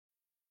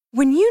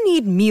When you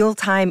need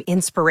mealtime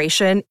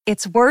inspiration,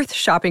 it's worth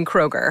shopping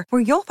Kroger,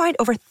 where you'll find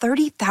over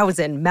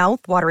 30,000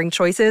 mouth-watering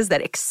choices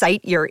that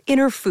excite your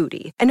inner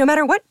foodie. And no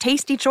matter what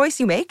tasty choice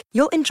you make,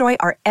 you'll enjoy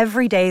our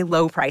everyday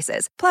low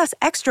prices, plus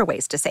extra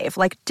ways to save,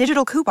 like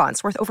digital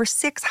coupons worth over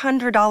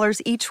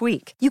 $600 each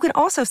week. You can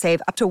also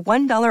save up to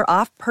 $1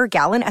 off per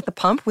gallon at the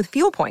pump with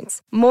fuel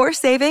points. More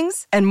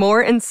savings and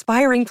more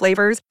inspiring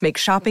flavors make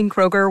shopping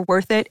Kroger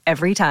worth it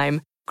every time.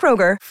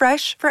 Kroger,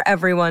 fresh for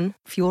everyone.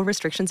 Fuel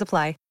restrictions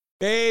apply.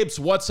 Babes,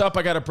 what's up?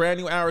 I got a brand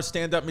new hour of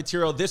stand-up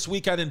material this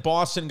weekend in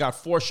Boston. Got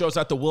 4 shows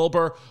at the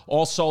Wilbur,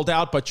 all sold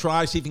out, but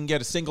try see if you can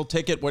get a single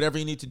ticket, whatever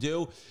you need to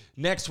do.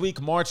 Next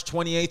week, March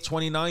 28th,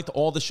 29th,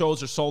 all the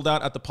shows are sold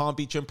out at the Palm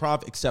Beach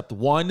Improv except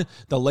one,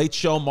 The Late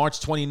Show,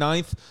 March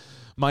 29th.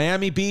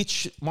 Miami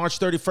Beach, March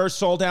 31st,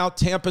 sold out.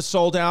 Tampa,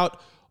 sold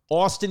out.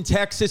 Austin,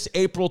 Texas,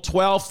 April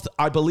 12th,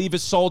 I believe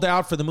is sold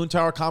out for the Moon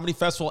Tower Comedy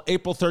Festival.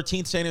 April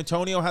 13th, San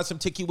Antonio has some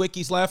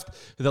Tiki-Wikis left.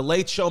 The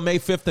Late Show, May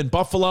 5th in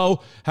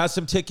Buffalo has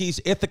some Tikis.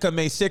 Ithaca,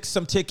 May 6th,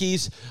 some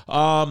Tikis.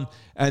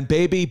 And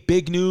baby,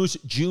 big news,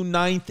 June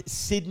 9th,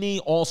 Sydney,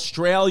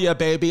 Australia,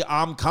 baby,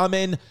 I'm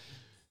coming.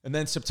 And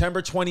then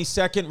September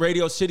 22nd,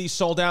 Radio City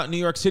sold out in New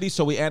York City,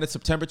 so we added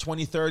September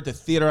 23rd, the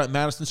theater at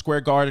Madison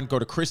Square Garden. Go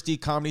to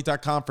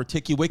ChristyComedy.com for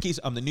Tiki-Wikis.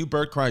 I'm the new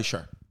Bert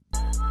Kreischer.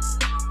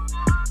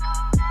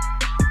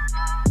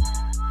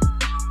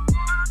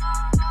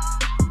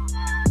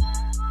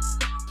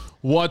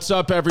 What's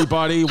up,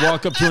 everybody?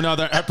 Welcome to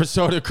another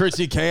episode of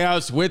Chrissy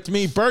Chaos. With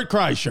me, Bert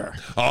Kreischer.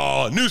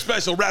 Oh, new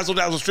special, Razzle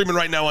Dazzle, streaming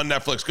right now on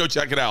Netflix. Go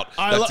check it out.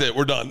 That's it.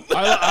 We're done.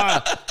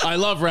 I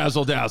love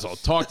Razzle Dazzle.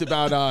 Talked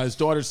about his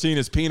daughter seeing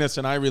his penis,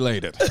 and I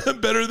related.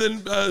 Better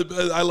than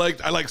I like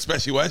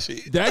Speshy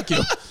Weshy.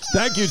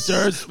 Thank you,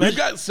 sir. We've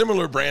got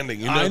similar branding.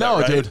 You know I know,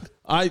 that, right? dude.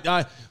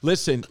 I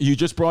listen. You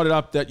just brought it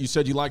up that you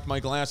said you liked my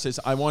glasses.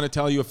 I want to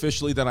tell you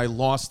officially that I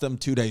lost them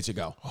 2 days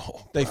ago.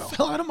 They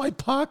fell out of my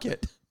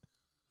pocket.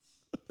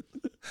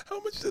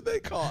 How much did they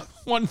cost?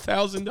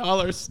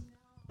 $1,000.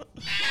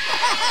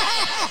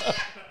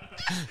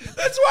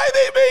 That's why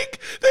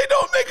they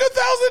don't make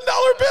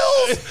 $1,000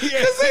 bills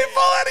because they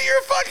fall out of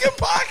your fucking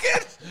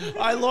pocket.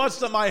 I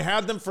lost them. I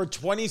had them for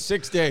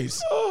 26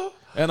 days.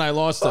 And I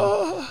lost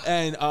them.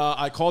 And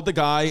I called the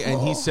guy, and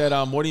he said,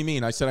 what do you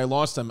mean? I said, I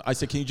lost them. I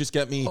said, can you just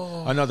get me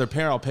another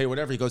pair? I'll pay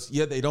whatever. He goes,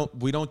 yeah,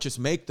 we don't just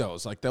make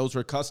those. Like, those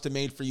were custom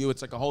made for you.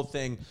 It's like a whole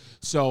thing.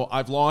 So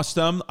I've lost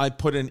them. I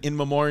put an in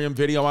memoriam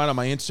video out on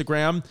my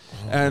Instagram.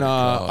 And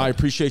I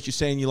appreciate you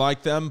saying you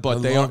like them, but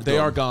they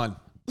are gone.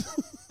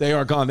 They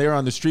are gone. They are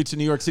on the streets of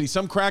New York City.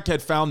 Some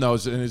crackhead found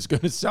those and is going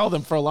to sell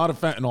them for a lot of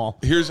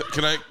fentanyl.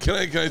 Can I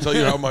tell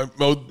you how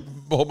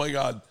oh my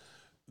God.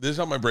 This is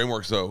how my brain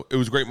works, though. It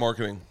was great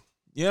marketing.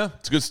 Yeah.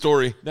 It's a good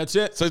story. That's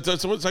it. So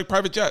it's like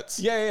private jets.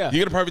 Yeah. You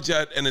get a private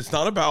jet, and it's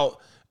about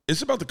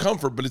the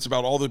comfort, but it's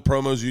about all the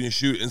promos you can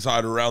shoot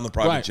inside or around the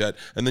private jet,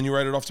 and then you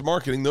write it off to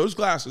marketing. Those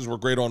glasses were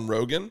great on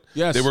Rogan.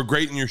 Yes. They were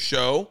great in your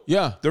show.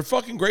 Yeah. They're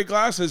fucking great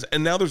glasses,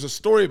 and now there's a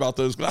story about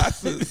those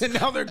glasses. And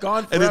now they're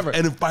gone forever.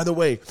 And if by the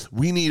way,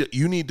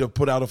 you need to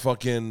put out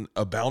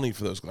a bounty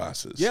for those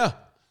glasses. Yeah.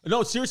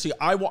 No, seriously,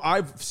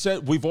 I've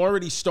said we've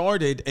already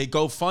started a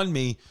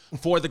GoFundMe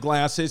for the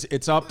glasses.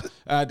 It's up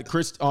at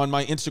on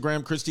my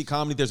Instagram, Christy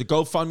Comedy. There's a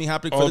GoFundMe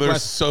happening for the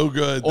glasses. So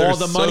good. All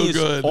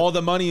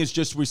the money is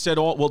just, we said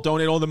we'll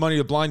donate all the money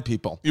to blind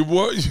people.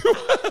 That's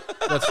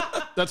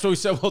what we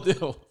said we'll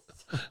do.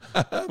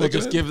 We'll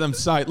just give them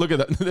sight. Look at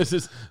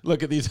that.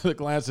 Look at these other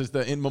glasses.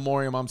 The in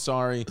memoriam. I'm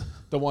sorry.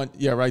 The one,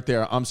 right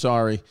there. I'm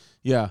sorry.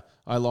 Yeah,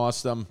 I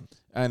lost them.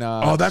 And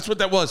that's what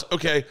that was.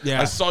 Okay.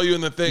 Yeah. I saw you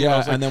in the thing. Yeah, and I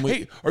was like, and then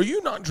hey, are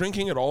you not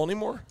drinking at all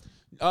anymore?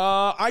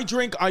 I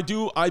drink. I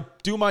do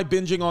my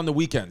binging on the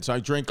weekends. I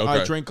drink. Okay.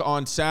 I drink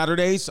on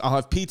Saturdays. I'll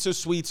have pizza,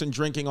 sweets, and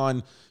drinking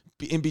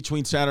in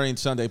between Saturday and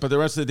Sunday. But the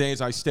rest of the days,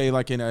 I stay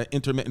like in an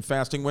intermittent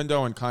fasting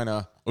window and kind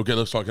of. Okay,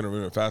 let's talk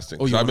intermittent fasting.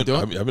 Oh, I've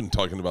been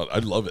talking about. I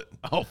love it.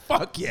 Oh,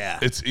 fuck yeah!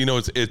 It's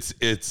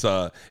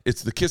the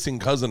kissing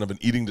cousin of an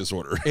eating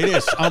disorder. It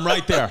is. I'm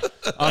right there.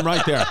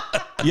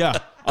 Yeah,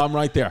 I'm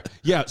right there.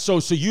 Yeah. So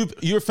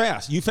you're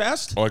fast. You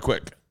fast? Oh, I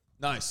quick.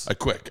 Nice. I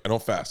quick. I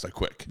don't fast. I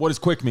quick. What does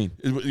quick mean?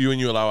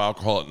 You allow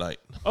alcohol at night.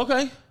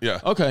 Okay. Yeah.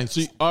 Okay.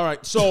 So all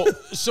right. So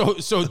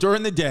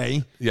during the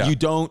day,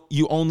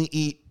 you only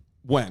eat.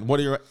 When? What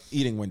are your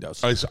eating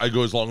windows? I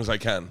go as long as I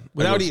can.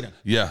 Without eating?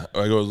 Yeah.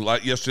 I go,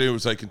 yesterday it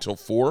was like until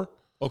 4.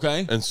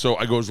 Okay. And so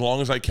I go as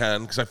long as I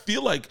can because I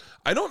feel like,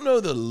 I don't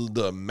know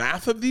the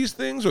math of these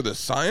things or the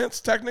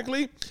science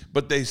technically,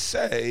 but they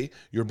say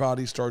your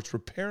body starts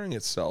repairing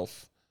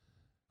itself.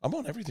 I'm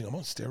on everything. I'm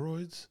on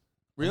steroids.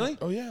 Really?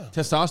 Oh, yeah.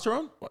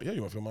 Testosterone? Well, yeah, you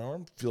want to feel my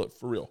arm? Feel it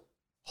for real.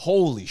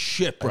 Holy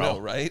shit, bro. I know,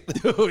 right?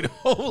 Dude,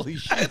 holy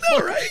shit. I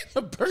know,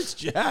 right? Bert's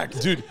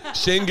jacked. Dude,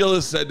 Shane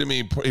Gillis said to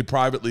me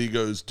privately, he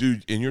goes,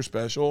 dude, in your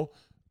special,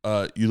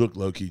 you look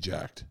low-key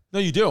jacked. No,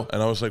 you do.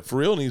 And I was like, for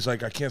real? And he's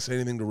like, I can't say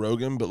anything to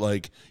Rogan, but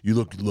like, you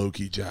look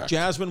low-key jacked.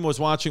 Jasmine was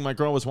watching, my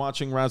girl was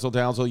watching Razzle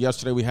Dazzle.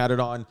 Yesterday we had it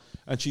on,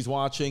 and she's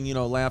watching,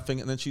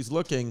 laughing, and then she's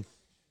looking,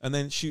 and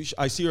then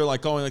I see her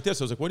like going like this.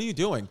 I was like, what are you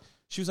doing?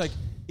 She was like,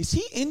 is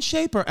he in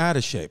shape or out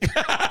of shape?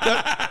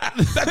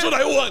 That's what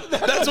I want.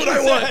 That's what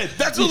I want.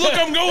 That's the look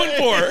I'm going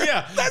for.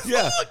 Yeah. That's the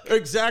look.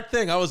 Exact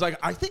thing. I was like,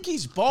 I think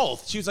he's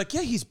both. She was like,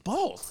 yeah, he's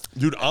both.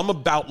 Dude, I'm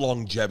about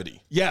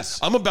longevity. Yes.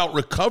 I'm about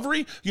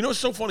recovery. You know, it's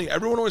so funny.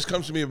 Everyone always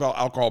comes to me about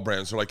alcohol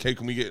brands. They're like, hey,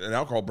 can we get an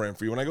alcohol brand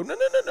for you? And I go,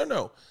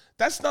 no.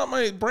 That's not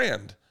my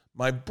brand.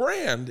 My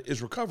brand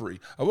is recovery.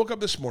 I woke up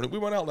this morning. We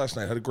went out last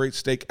night. Had a great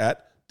steak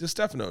at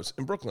Distefano's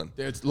in Brooklyn.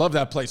 Love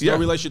that place. No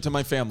relation to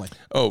my family.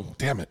 Oh,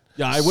 damn it.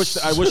 Yeah, I wish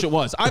it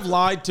was. I've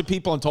lied to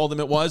people and told them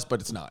it was,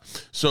 but it's not.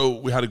 So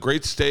we had a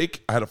great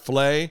steak. I had a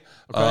filet.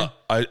 Okay.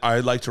 I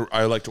like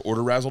to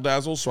order razzle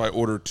dazzle, so I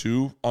ordered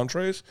 2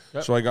 entrees.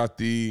 Yep. So I got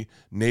the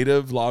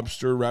native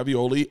lobster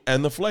ravioli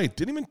and the filet.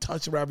 Didn't even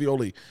touch the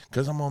ravioli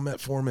because I'm on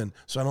metformin,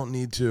 so I don't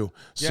need to.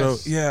 Yes. So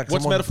yeah,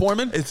 what's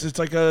metformin? It's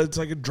like a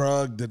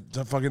drug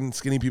that fucking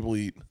skinny people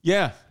eat.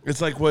 Yeah,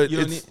 it's like what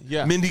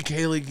Mindy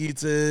Kaling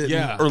eats it.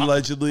 Yeah, or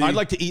allegedly. I'd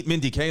like to eat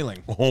Mindy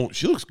Kaling. Oh,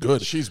 she looks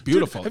good. She's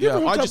beautiful. Dude,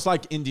 I just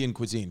like Indian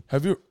cuisine.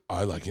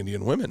 I like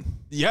Indian women.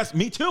 Yes,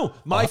 me too.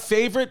 My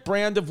favorite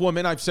brand of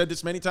woman. I've said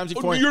this many times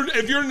before. We're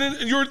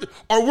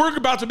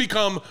about to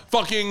become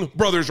fucking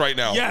brothers right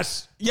now.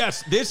 Yes.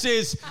 This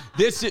is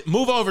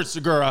move over,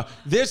 Segura.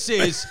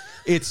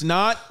 It's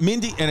not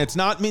Mindy, and it's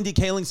not Mindy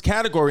Kaling's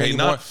category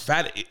anymore. Not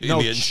fat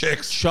Indian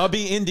chicks.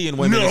 Chubby Indian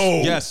women.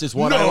 Is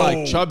what I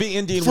like. Chubby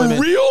Indian women.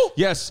 For real?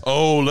 Yes.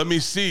 Oh, let me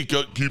see.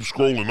 Keep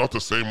scrolling, not the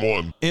same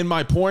one. In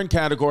my porn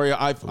category,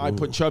 I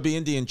put chubby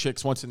Indian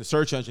chicks once in the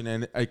search engine,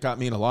 and it got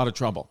me in a lot of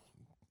trouble.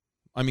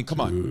 I mean,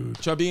 come on.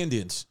 Chubby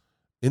Indians.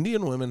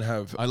 Indian women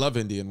have... I love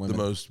Indian women.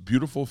 The most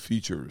beautiful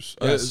features.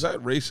 Yes. Is that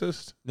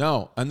racist?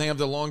 No, and they have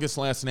the longest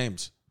last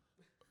names.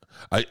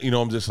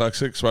 I'm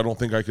dyslexic, so I don't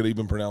think I could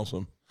even pronounce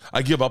them.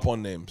 I give up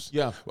on names.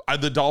 Yeah.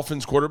 The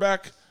Dolphins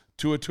quarterback,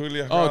 Tua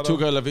Tagovailoa. Oh,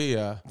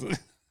 Tagovailoa.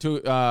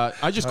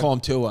 I just call him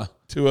Tua.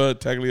 Tua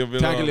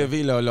Tagovailoa.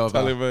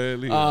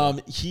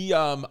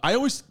 I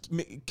always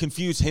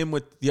confuse him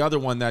with the other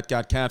one that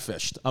got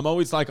catfished. I'm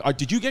always like,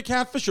 did you get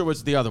catfished or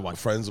was it the other one?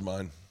 Friends of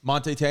mine.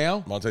 Monte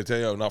Teo? Monte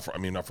Teo, not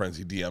friends.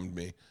 He DM'd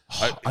me.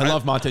 I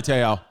love Monte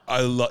Teo.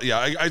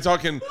 I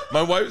talk in.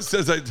 My wife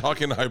says I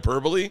talk in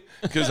hyperbole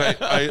because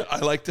I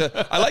like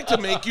to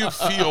make you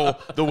feel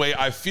the way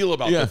I feel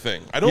about the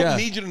thing. I don't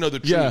need you to know the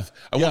truth.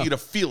 I want you to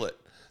feel it.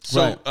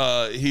 So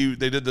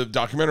they did the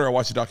documentary. I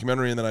watched the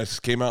documentary and then I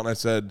came out and I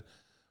said,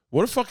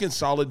 what a fucking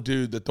solid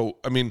dude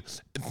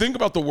think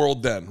about the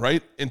world then,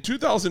 right? In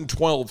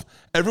 2012,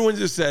 everyone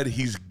just said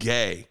he's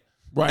gay.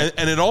 Right.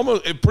 And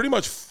it pretty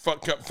much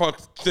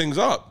fucked things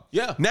up.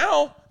 Yeah.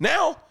 Now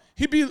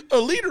he'd be a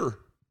leader.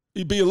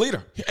 He'd be a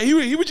leader.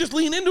 He would just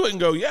lean into it and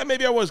go, yeah,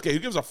 maybe I was gay. Who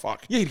gives a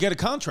fuck? Yeah, he'd get a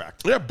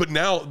contract. Yeah, but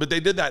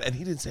they did that and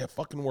he didn't say a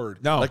fucking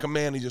word. No. Like a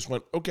man, he just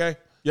went, okay.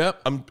 Yep.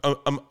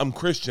 I'm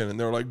Christian. And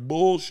they're like,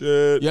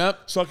 bullshit.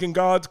 Yep. Sucking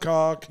God's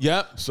cock.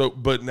 Yep.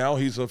 But now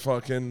he's a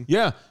fucking...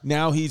 Yeah.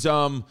 Now he's,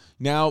 now,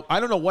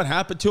 I don't know what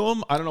happened to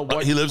him. I don't know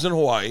what... He lives in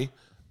Hawaii.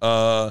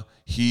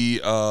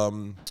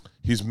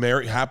 He's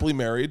married, happily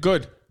married.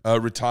 Good.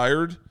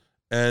 Retired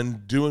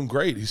and doing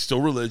great. He's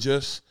still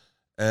religious.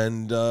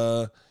 And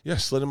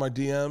slid in my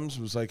DMs.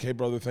 Was like, hey,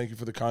 brother, thank you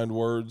for the kind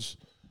words.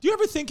 Do you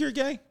ever think you're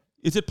gay?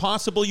 Is it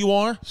possible you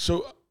are?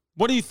 So...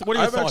 What are your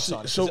thoughts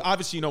on it? So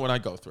obviously you know what I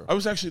go through. I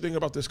was actually thinking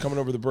about this coming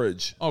over the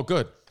bridge. Oh,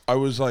 good. I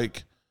was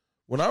like,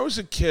 when I was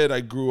a kid,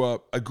 I grew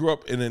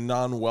up in a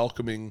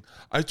non-welcoming.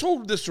 I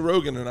told this to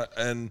Rogan,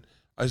 and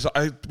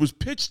I was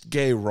pitched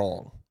gay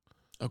wrong.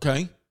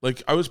 Okay.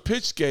 Like I was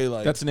pitched gay.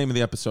 Like that's the name of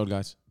the episode,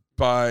 guys.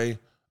 By.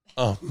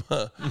 I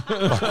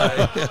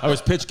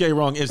was pitched gay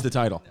wrong is the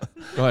title.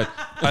 Go ahead.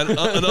 An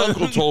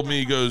uncle told me,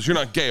 he goes, you're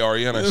not gay, are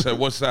you? And I said,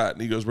 what's that?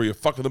 And he goes, where you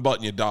fuck in the butt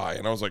and you die.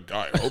 And I was like,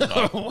 I hope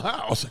not.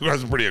 Wow. I was like,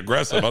 that's pretty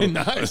aggressive.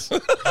 Nice.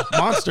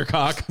 Monster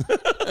cock.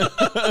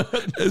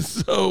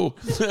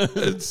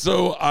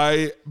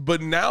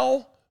 But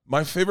now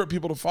my favorite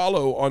people to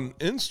follow on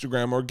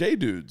Instagram are gay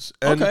dudes.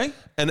 And,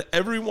 and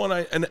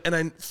everyone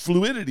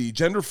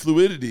gender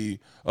fluidity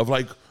of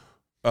like,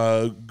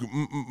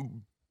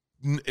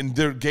 and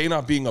their gay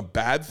not being a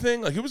bad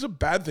thing. Like it was a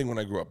bad thing when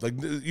I grew up. Like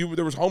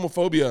there was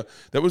homophobia.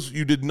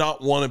 You did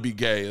not want to be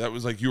gay. That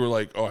was like, you were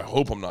like, oh, I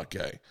hope I'm not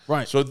gay.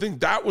 Right. So I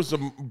think that was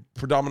the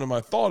predominant of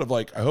my thought of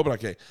like, I hope I'm not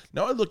gay.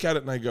 Now I look at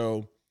it and I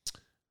go,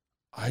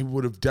 I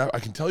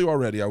can tell you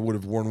already, I would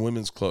have worn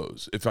women's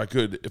clothes. If I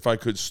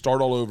could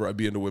start all over, I'd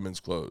be into women's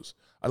clothes.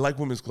 I like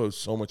women's clothes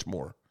so much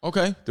more.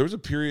 Okay. There was a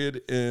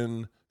period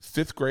in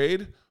 5th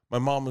grade. My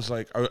mom was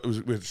like, we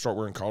had to start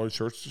wearing collared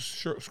shirts to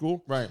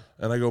school. Right.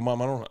 And I go,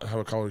 Mom, I don't have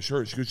a collared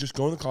shirt. She goes, just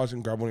go in the closet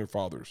and grab one of your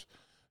father's.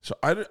 So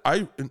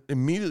I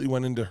immediately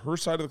went into her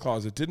side of the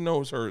closet, didn't know it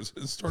was hers,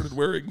 and started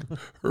wearing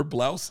her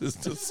blouses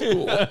to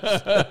school.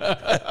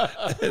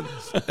 I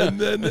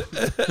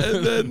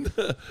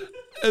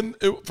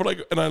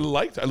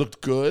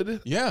looked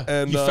good. Yeah.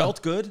 And you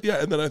felt good.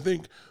 Yeah. And then I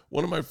think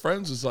one of my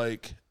friends was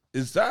like,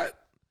 is that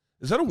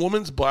a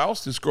woman's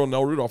blouse? This girl,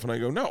 Nell Rudolph. And I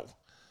go, no.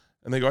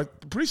 And they go, I'm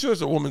pretty sure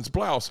it's a woman's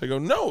blouse. I go,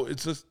 no,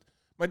 it's just,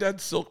 my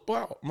dad's silk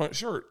blouse, my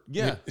shirt.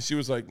 Yeah. She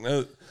was like,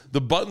 no, the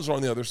buttons are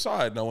on the other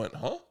side. And I went,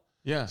 huh?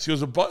 Yeah. She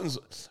goes, the buttons,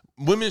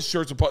 women's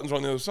shirts, the buttons are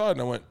on the other side.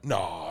 And I went,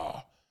 nah.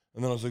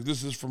 And then I was like,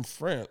 this is from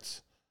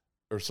France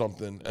or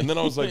something. And then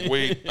I was like,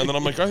 wait. And then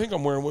I'm like, I think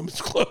I'm wearing women's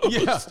clothes.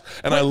 Yeah.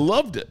 And I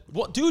loved it.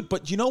 Well, dude,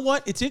 but you know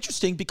what? It's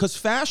interesting because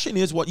fashion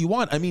is what you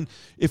want. I mean,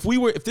 if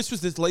this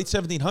was the late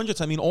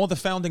 1700s, I mean, all the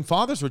founding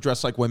fathers were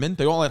dressed like women.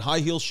 They all had high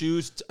heel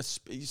shoes,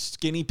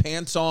 skinny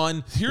pants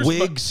on,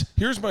 wigs.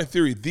 Here's my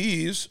theory.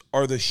 These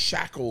are the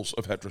shackles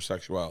of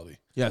heterosexuality.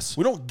 Yes.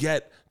 We don't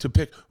get to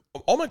pick.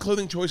 All my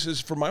clothing choices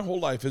for my whole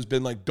life has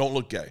been like, don't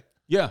look gay.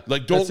 Yeah.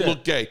 Like, don't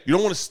look gay. You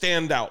don't want to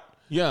stand out.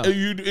 Yeah.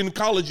 In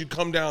college, you'd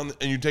come down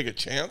and you'd take a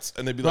chance,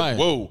 and they'd be like,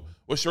 whoa,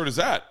 what shirt is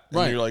that?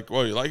 And you're like,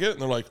 well, you like it?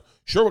 And they're like,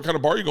 sure, what kind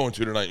of bar are you going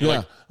to tonight? You're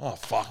like, oh,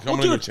 fuck, I'm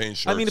going to go change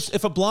shirts. I mean,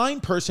 if a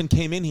blind person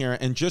came in here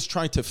and just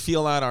tried to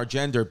feel out our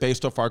gender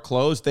based off our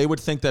clothes, they would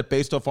think that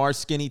based off our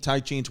skinny,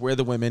 tight jeans, we're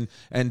the women,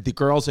 and the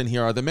girls in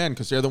here are the men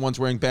because they're the ones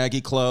wearing baggy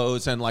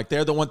clothes, and like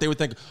they're the one they would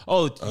think,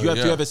 you have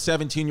to have a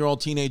 17-year-old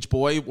teenage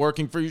boy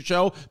working for your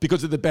show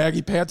because of the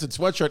baggy pants and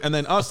sweatshirt, and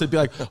then us, they'd be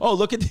like, oh,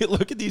 look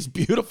at these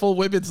beautiful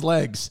women's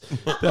legs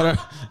that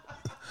are.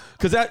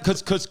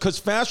 Because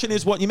fashion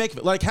is what you make of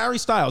it. Like Harry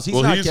Styles, he's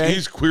not gay.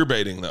 He's queer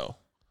baiting though.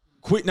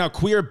 Now,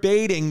 queer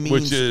baiting means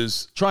which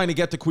is trying to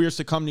get the queers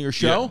to come to your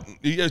show.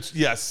 Yeah,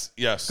 yes.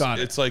 Got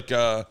it. It's like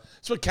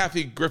it's what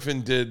Kathy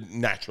Griffin did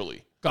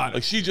naturally. Got it.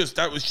 Like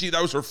that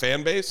was her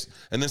fan base,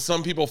 and then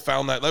some people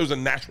found that was a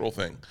natural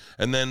thing,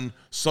 and then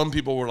some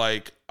people were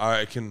like,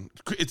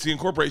 It's the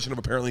incorporation of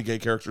apparently gay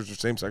characters or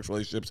same-sex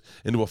relationships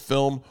into a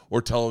film or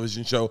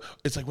television show.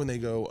 It's like when they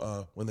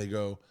go,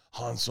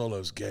 Han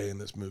Solo's gay in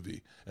this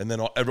movie, and then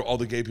all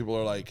the gay people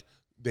are like.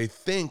 They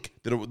think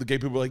that the gay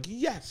people are like,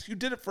 yes, you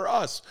did it for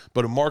us.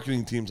 But a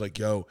marketing team's like,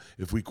 yo,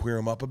 if we queer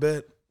them up a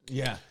bit,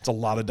 it's a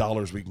lot of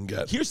dollars we can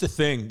get. Here's the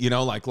thing, even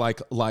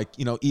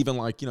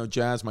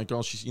Jazz, my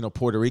girl, she's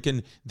Puerto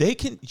Rican.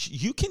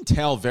 You can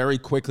tell very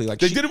quickly. Like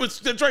that's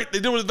right. They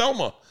did it with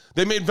Velma.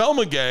 They made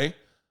Velma gay,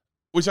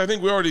 which I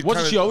think we already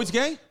wasn't she always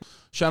gay?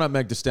 Shout out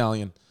Meg Thee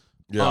Stallion.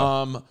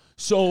 Yeah.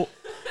 So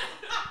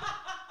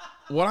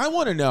what I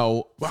want to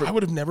know, I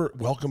would have never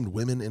welcomed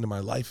women into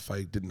my life if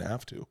I didn't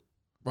have to.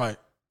 Right.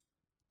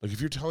 Like, if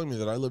you're telling me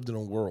that I lived in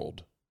a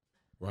world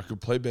where I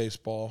could play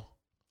baseball,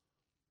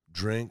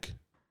 drink,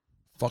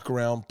 fuck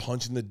around,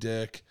 punch in the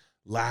dick,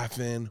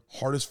 laughing,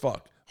 hard as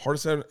fuck.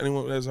 Hardest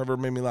anyone has ever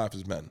made me laugh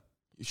is men.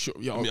 Sure,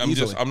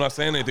 I'm not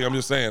saying anything. I'm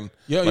just saying,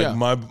 yeah.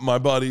 My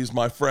buddies,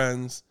 my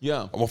friends.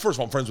 Yeah. Well, first of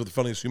all, I'm friends with the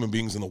funniest human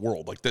beings in the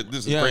world. Like,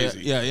 this is crazy.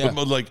 Yeah.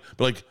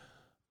 But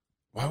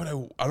why would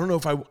I don't know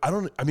if I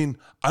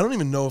don't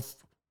even know if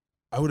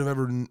I would have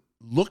ever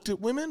looked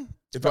at women.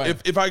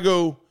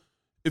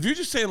 If you're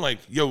just saying like,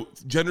 yo,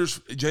 gender's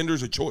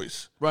a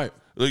choice. Right.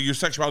 Like your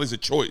sexuality's a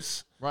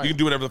choice. Right. You can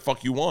do whatever the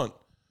fuck you want.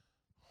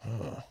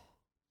 I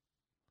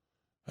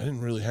didn't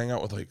really hang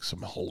out with like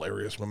some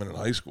hilarious women in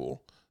high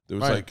school. There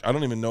was like, I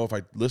don't even know if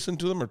I listened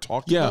to them or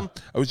talked to them.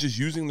 I was just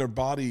using their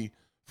body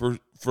for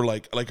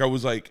like I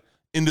was like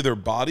into their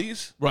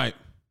bodies. Right.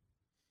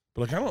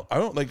 But like, I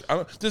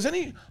don't does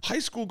any high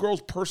school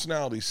girl's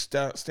personality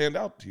stand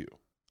out to you?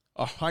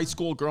 A high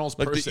school girl's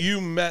like that you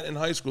met in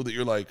high school that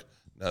you're like,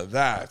 now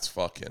that's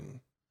fucking.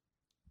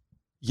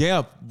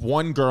 Yeah,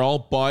 one girl,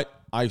 but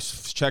I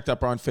checked up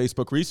her on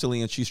Facebook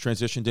recently, and she's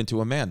transitioned into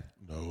a man.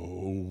 No,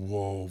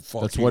 whoa,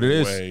 fucking that's what it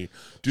is, way.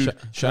 Dude.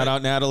 Shout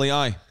out Natalie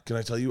I. Can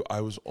I tell you,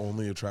 I was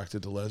only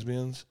attracted to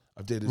lesbians.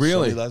 I've dated so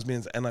really many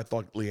lesbians, and I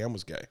thought Leanne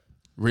was gay.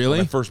 Really?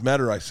 When I first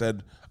met her, I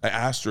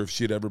asked her if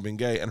she had ever been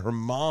gay, and her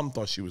mom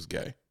thought she was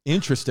gay.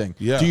 Interesting.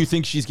 Yeah. Do you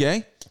think she's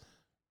gay?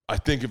 I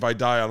think if I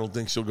die, I don't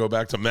think she'll go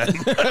back to men.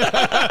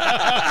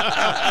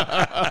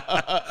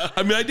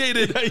 I mean, I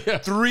dated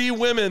 3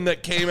 women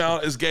that came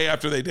out as gay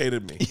after they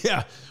dated me.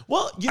 Yeah.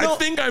 Well, I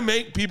think I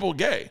make people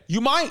gay.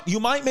 You might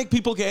make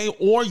people gay,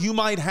 or you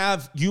might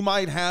have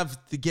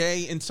the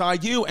gay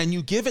inside you, and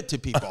you give it to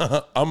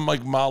people. I'm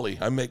like Molly.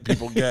 I make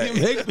people gay.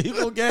 You make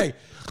people gay.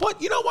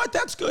 But you know what?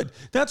 That's good.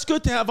 That's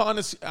good to have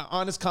honest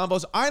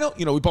combos. I don't.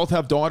 We both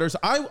have daughters.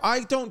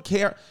 I don't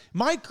care.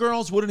 My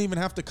girls wouldn't even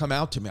have to come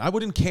out to me. I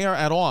wouldn't care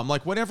at all. I'm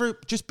like, whatever.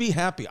 Just be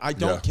happy. I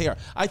don't care.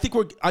 I think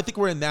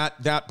we're in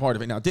that part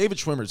of it now. David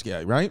Schwimmer's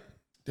gay, right?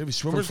 David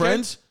Schwimmer's From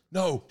Friends? Gay?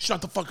 No,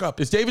 shut the fuck up.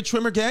 Is David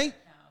Schwimmer gay?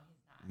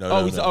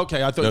 No. He's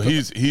okay. I thought. No,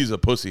 he's a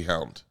pussy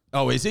hound.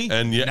 Oh, is he?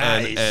 And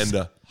nice.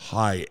 and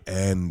high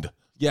end.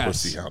 Yes.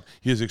 Pussy hound.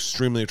 He is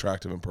extremely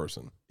attractive in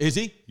person. Is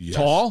he? Yes.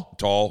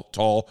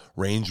 Tall,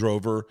 Range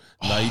Rover,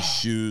 nice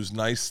shoes,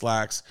 nice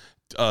slacks,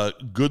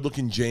 good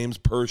looking James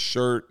Purse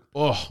shirt.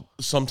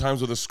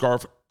 Sometimes with a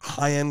scarf,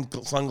 high end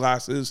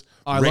sunglasses.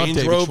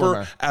 Range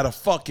Rover at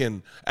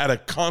a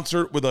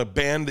concert with a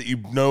band that you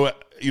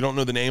don't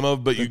know the name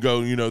of, but you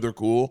go, they're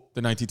cool.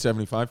 The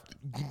 1975.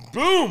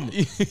 Boom!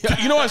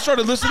 I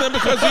started listening to them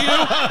because of you.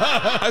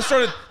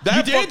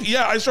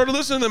 I started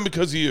listening to them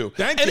because of you.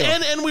 Thank you.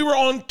 And we were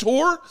on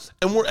tour,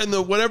 and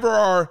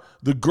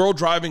the girl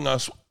driving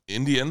us,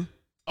 Indian.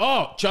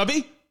 Oh,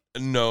 chubby?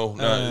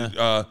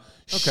 No.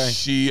 Okay.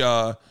 She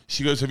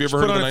goes, have you ever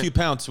Put heard on of a few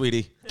pounds,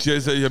 sweetie. She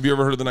said, have you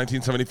ever heard of the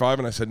 1975?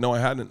 And I said, no, I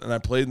hadn't. And I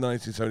played in the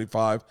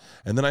 1975.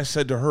 And then I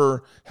said to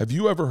her, have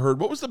you ever heard,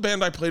 what was the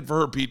band I played for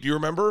her, Pete? Do you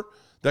remember?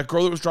 That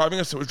girl that was driving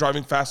us that was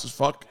driving fast as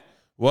fuck?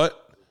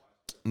 What?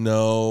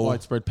 No.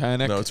 Widespread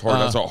Panic. No, it's hard.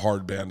 That's a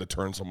hard band to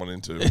turn someone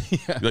into.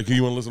 Yeah. Like,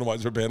 you want to listen to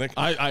Widespread Panic?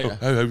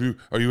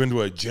 Are you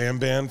into a jam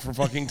band for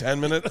fucking 10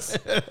 minutes?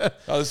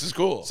 Oh, this is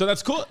cool. So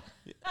that's cool.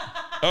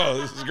 Oh,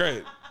 this is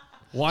great.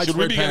 Widespread Should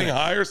we be Panic. getting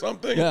high or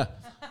something? Yeah.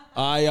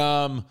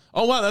 Oh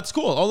wow, that's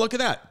cool. Oh, look at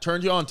that.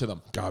 Turned you on to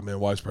them. God, man,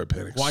 Widespread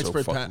Panic.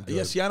 Widespread so Panic. good.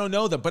 Yeah, see, I don't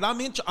know them, but I'm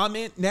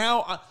in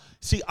now.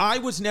 See, I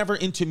was never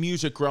into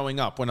music growing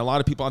up. When a lot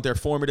of people out there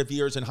formative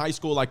years in high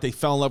school, like they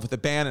fell in love with a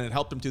band and it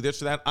helped them do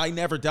this or that. I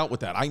never dealt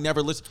with that. I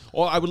never listened.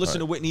 Or I would listen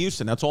to Whitney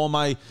Houston. That's all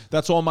my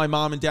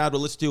mom and dad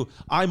would listen to.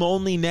 I'm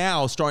only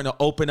now starting to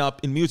open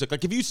up in music.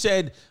 Like if you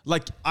said,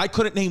 like I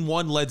couldn't name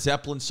one Led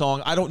Zeppelin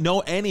song. I don't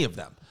know any of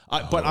them.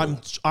 But I'm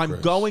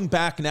Chris. going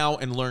back now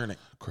and learning.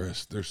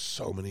 Chris, there's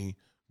so many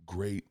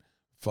great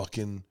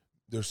fucking.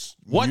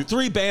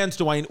 What bands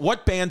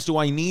do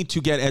I need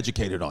to get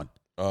educated on?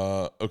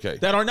 Okay.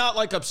 That are not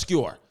like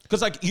obscure.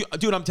 Because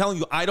dude, I'm telling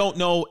you, I don't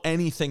know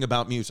anything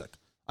about music.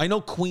 I know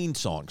Queen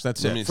songs.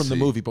 That's it from the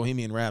movie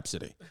Bohemian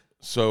Rhapsody.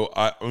 So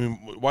I mean,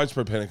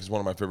 Widespread Panic is one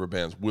of my favorite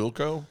bands.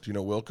 Wilco, do you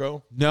know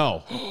Wilco?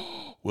 No.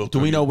 Wilco. Do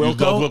we know Wilco?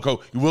 You love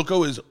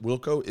Wilco.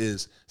 Wilco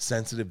is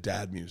sensitive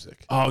dad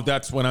music. Oh,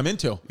 that's what I'm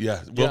into.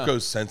 Yeah,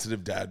 Wilco's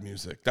sensitive dad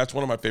music. That's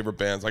one of my favorite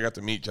bands. I got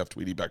to meet Jeff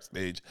Tweedy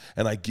backstage,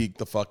 and I geeked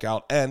the fuck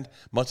out. And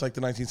much like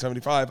the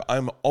 1975,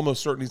 I'm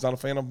almost certain he's not a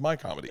fan of my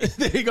comedy.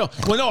 There you go.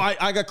 Well, no,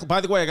 I got.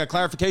 By the way, I got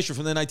clarification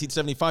from the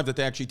 1975 that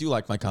they actually do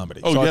like my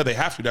comedy. Oh, so yeah, they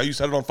have to. Now you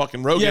said it on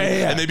fucking Rogan,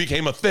 and they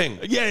became a thing.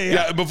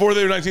 Yeah. Before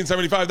they were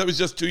 1975, that was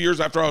just 2 years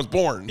after I was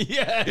born.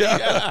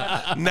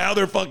 Yeah. Now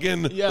they're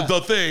fucking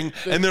the thing,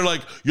 and they're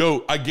like,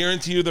 yo, I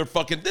guarantee you they're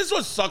fucking. This is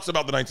what sucks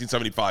about the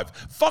 1975.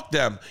 Fuck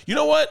them. You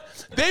know what?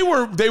 They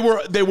were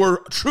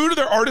true to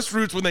their artist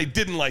roots when they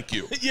didn't like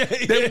you.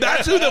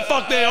 That's who the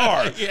fuck they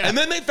are. And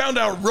then they found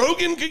out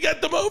Rogan could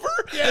get them over,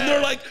 and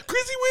they're like,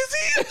 Chrissy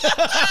Wizzy.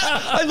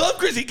 I love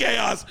Chrissy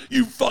Chaos.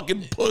 You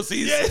fucking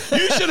pussies.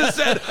 You should have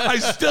said, I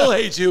still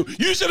hate you.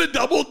 You should have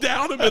doubled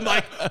down and been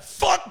like,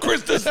 fuck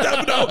Chris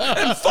Distefano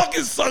and fuck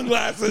his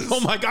sunglasses.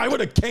 Oh my God, I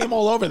would have came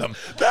all over them.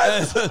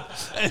 That's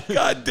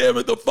God damn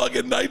it, the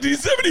fucking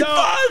 1975.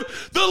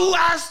 The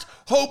last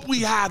hope we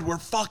had were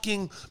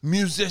fucking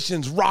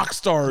musicians, rock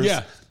stars,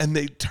 and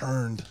they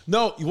turned.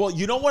 No, well,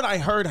 you know what I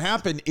heard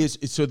happen is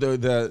so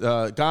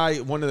the guy,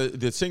 one of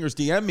the singers,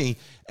 DM'd me,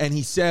 and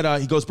he said,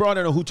 he goes, bro, I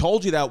don't know who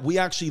told you that. We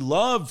actually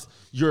loved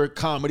your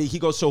comedy. He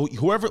goes, so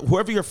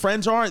whoever your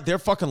friends are, they're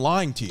fucking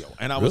lying to you.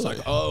 And I was like,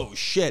 oh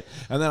shit.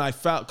 And then I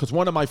found, because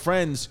one of my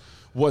friends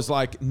was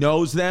like,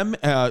 knows them,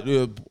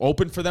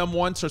 opened for them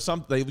once or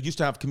something. They used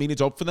to have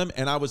comedians open for them.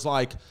 And I was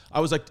like,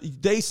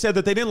 they said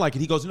that they didn't like it.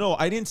 He goes, no,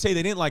 I didn't say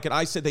they didn't like it.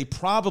 I said they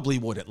probably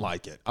wouldn't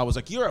like it. I was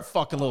like, you're a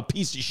fucking little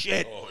piece of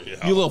shit.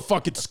 You little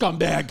fucking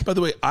scumbag. By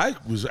the way, I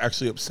was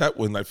actually upset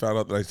when I found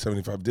out that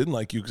 1975 didn't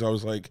like you, because I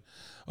was like,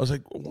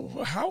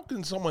 how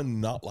can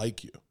someone not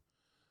like you?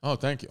 Oh,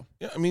 thank you.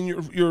 Yeah, I mean,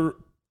 you're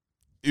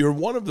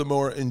one of the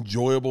more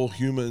enjoyable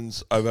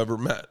humans I've ever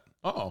met.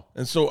 Oh,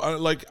 and so I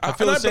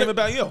feel the same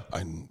about you.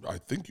 I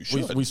think you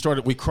should.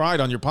 We cried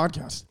on your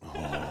podcast.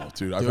 Oh,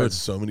 dude, I've had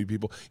so many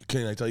people.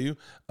 Can I tell you,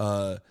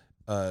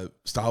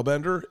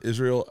 Stylebender,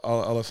 Israel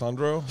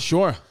Alessandro?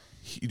 Sure.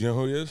 Do you know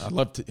who he is? I'd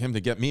love him to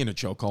get me in a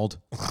chokehold.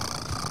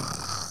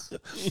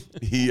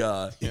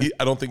 I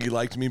don't think he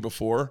liked me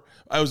before.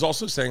 I was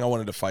also saying I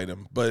wanted to fight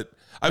him, but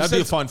that'd be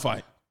a fun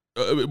fight.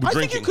 I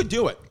think you could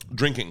do it.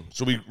 Drinking.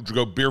 So we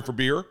go beer for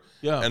beer.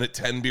 Yeah. And at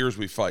 10 beers,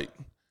 we fight.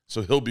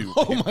 So he'll be.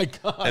 Oh my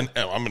God. And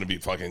I'm going to be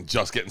fucking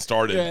just getting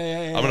started.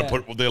 I'm going to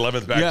put the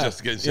 11th back just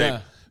to get in shape.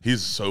 Yeah.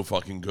 He's so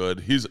fucking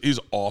good. He's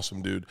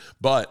awesome, dude.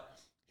 But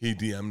he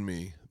DM'd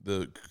me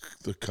the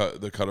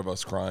cut of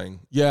us crying.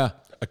 Yeah.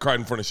 I cried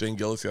in front of Shane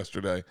Gillis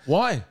yesterday.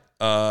 Why?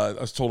 I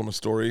told him a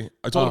story.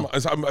 I told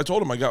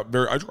him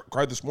I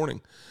cried this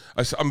morning.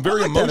 I'm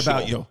very emotional.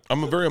 About you.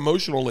 I'm very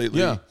emotional lately.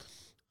 Yeah.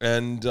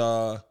 And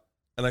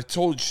I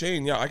told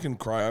Shane, I can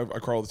cry. I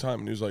cry all the time.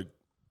 And he was like,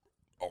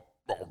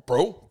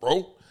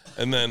 bro.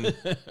 And then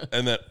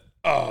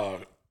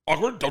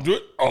awkward, don't do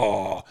it.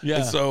 Oh. Yeah.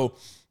 And so,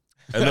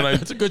 and then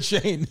that's a good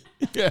Shane.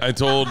 Yeah. I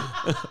told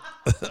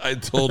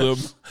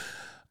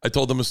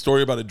him a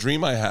story about a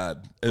dream I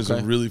had. It was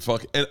a really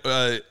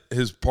and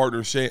his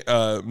partner Shane,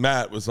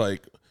 Matt was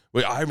like,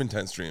 wait, I have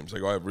intense dreams. I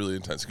go, I have really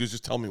intense. He goes,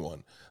 just tell me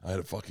one. I had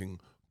a fucking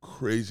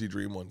crazy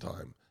dream one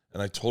time.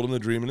 And I told him the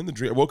dream, and in the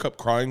dream, I woke up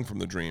crying from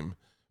the dream.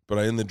 But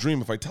in the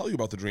dream, if I tell you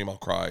about the dream, I'll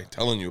cry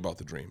telling you about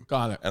the dream.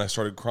 Got it. And I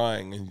started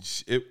crying,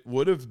 and it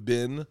would have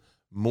been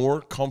more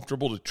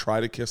comfortable to try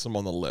to kiss him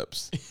on the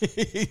lips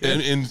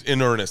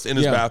in earnest, in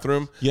his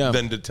bathroom,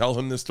 than to tell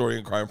him this story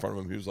and cry in front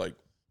of him. He was like,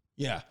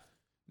 yeah.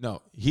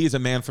 No, he is a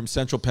man from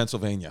central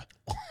Pennsylvania.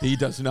 He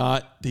does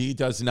not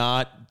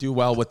do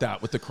well with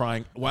that, with the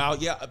crying. Wow,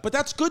 yeah, but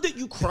that's good that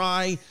you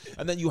cry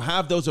and that you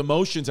have those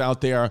emotions out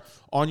there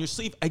on your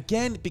sleeve.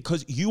 Again,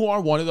 because you are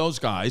one of those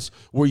guys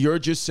where you're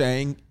just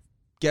saying,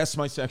 guess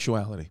my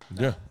sexuality.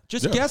 Yeah.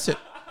 Just guess it.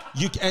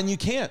 You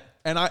can't.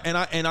 And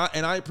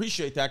I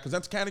appreciate that because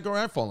that's the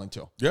category I fall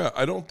into. Yeah,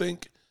 I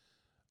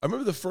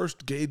remember the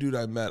first gay dude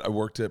I met, I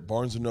worked at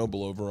Barnes &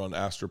 Noble over on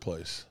Astor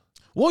Place.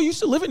 Well, you used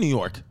to live in New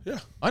York. Yeah.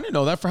 I didn't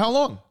know that. For how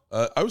long?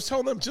 I was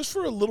telling them just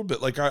for a little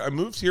bit. Like I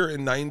moved here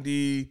in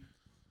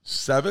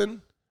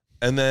 97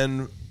 and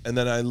then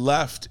I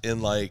left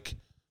in like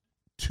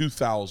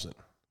 2000.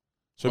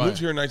 So I moved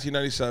here in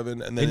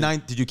 1997 and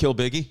then Did you kill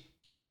Biggie?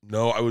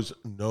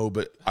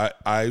 But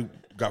I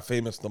got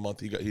famous the month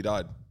he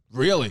died.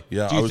 Really?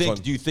 Yeah. Do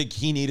you think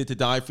he needed to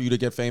die for you to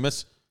get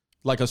famous?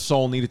 Like a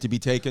soul needed to be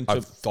taken?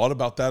 I've thought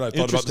about that. I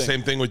thought about the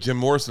same thing with Jim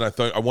Morrison.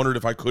 I wondered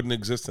if I couldn't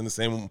exist in the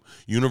same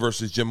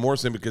universe as Jim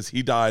Morrison because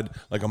he died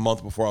like a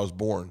month before I was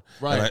born.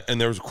 Right.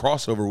 And there was a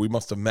crossover. We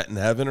must have met in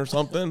heaven or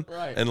something.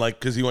 Right. And like,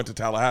 because he went to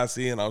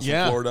Tallahassee and I was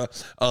from Florida.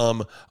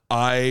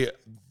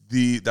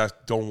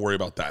 Don't worry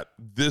about that.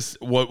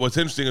 What's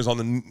interesting is on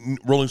the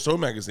Rolling Stone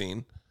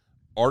magazine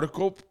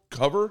article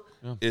cover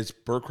is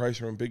Bert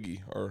Kreischer and Biggie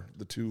are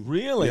the two.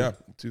 Really? Yeah,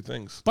 two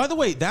things. By the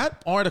way,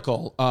 that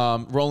article,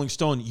 Rolling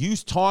Stone, you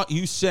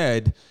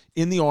said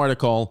in the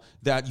article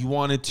that you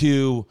wanted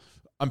to,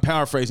 I'm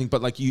paraphrasing,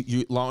 but like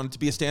you wanted to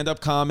be a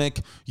stand-up comic,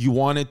 you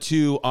wanted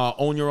to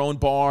own your own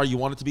bar, you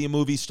wanted to be a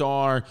movie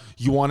star,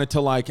 you wanted to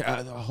like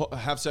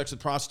have sex with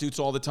prostitutes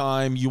all the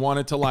time, you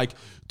wanted to like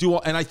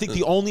and I think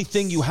the only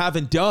thing you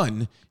haven't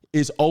done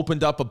is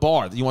opened up a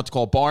bar that you want to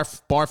call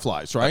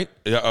Barflies, right?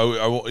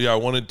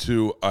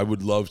 I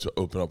would love to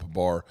open up a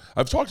bar.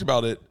 I've talked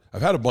about it.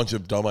 I've had a bunch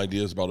of dumb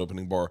ideas about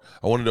opening a bar.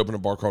 I wanted to open a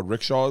bar called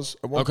Rickshaws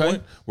at one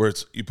point, where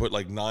you put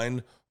like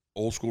 9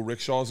 old school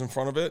rickshaws in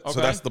front of it. Okay.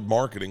 So that's the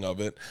marketing of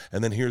it.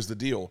 And then here's the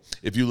deal.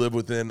 If you live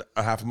within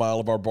a half a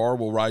mile of our bar,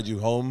 we'll ride you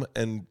home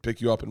and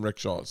pick you up in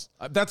rickshaws.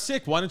 That's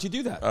sick. Why don't you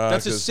do that?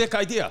 That's a sick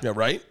idea. Yeah,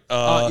 right?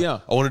 Yeah.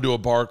 I want to do a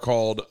bar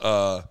called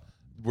I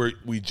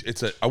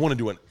want to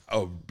do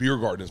a beer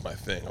garden is my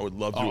thing. I would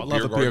love to do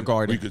a beer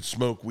garden. We could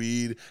smoke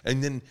weed.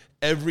 And then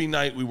every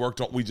night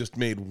we just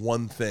made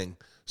one thing.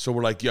 So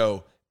we're like,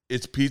 yo,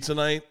 it's pizza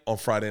night on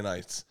Friday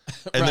nights.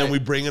 And then we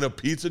bring in a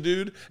pizza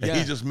dude and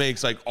he just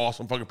makes like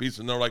awesome fucking pizza.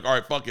 And they're like, all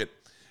right, fuck it.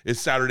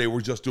 It's Saturday. We're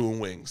just doing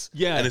wings.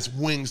 Yeah. And it's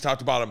wings top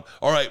to bottom.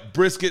 All right,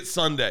 brisket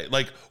Sunday.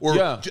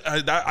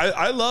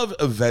 I love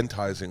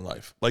eventizing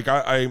life. Like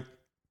I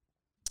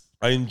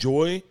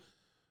enjoy,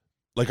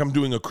 like I'm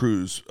doing a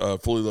cruise,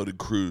 fully loaded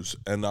cruise.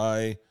 And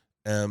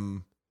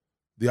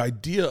the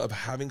idea of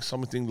having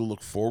something to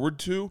look forward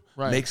to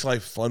makes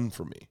life fun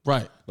for me.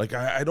 Right. Like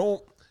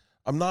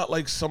I'm not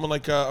like someone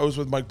like I was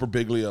with Mike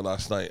Birbiglia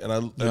last night,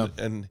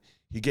 and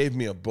he gave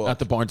me a book at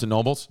the Barnes and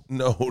Nobles.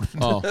 No,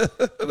 no.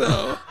 That's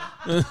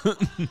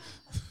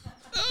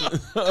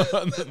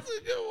a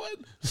good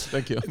one.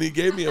 Thank you. And he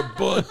gave me a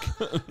book,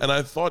 and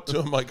I thought to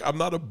him like, I'm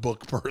not a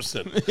book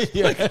person. He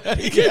gave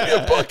me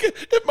a book.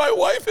 If my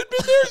wife had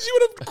been there, she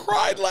would have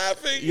cried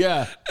laughing.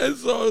 Yeah. And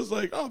so I was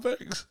like, oh,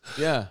 thanks.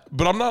 Yeah.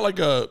 But I'm not like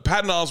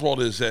Patton Oswalt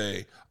is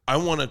I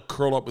want to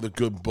curl up with a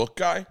good book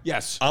guy.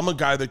 Yes. I'm a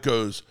guy that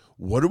goes,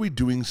 what are we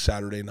doing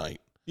Saturday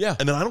night? Yeah.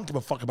 And then I don't give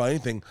a fuck about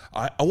anything.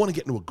 I want to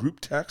get into a group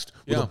text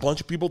with a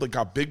bunch of people that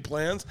got big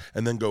plans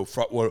and then go,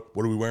 what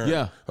are we wearing?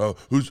 Yeah.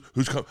 Who's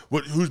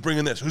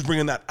bringing this? Who's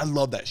bringing that? I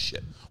love that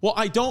shit. Well,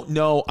 I don't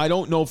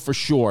know for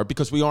sure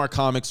because we are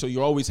comics, so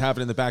you always have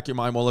it in the back of your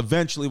mind. Well,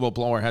 eventually we'll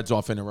blow our heads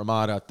off in a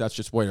Ramada. That's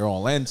just where it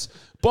all ends.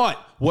 But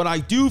what I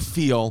do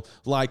feel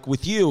like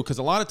with you, because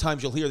a lot of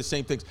times you'll hear the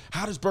same things.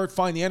 How does Bert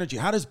find the energy?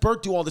 How does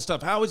Bert do all this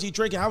stuff? How is he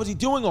drinking? How is he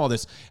doing all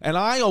this? And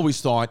I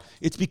always thought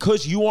it's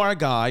because you are a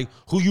guy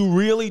who you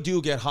really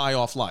do get high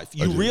off life.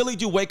 You really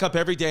do wake up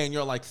every day and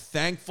you're like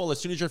thankful as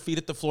soon as your feet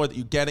hit the floor that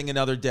you're getting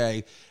another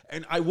day.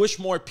 And I wish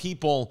more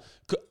people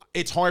could.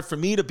 It's hard for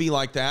me to be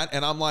like that.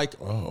 And I'm like,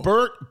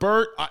 Bert,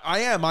 I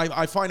am.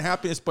 I find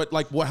happiness, but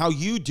like how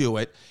you do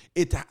it,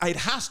 it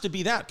has to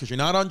be that because you're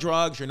not on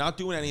drugs. You're not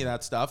doing any of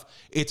that stuff.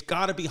 It's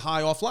got to be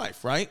high off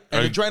life, right?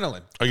 And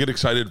adrenaline. I get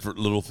excited for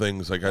little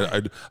things. Like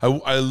I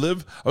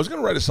was going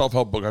to write a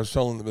self-help book. I was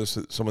telling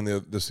someone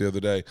this the other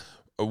day.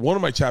 One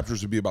of my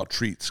chapters would be about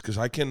treats because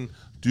I can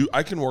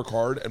work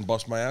hard and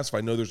bust my ass if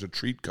I know there's a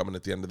treat coming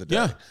at the end of the day.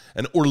 Yeah.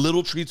 Or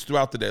little treats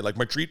throughout the day. Like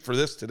my treat for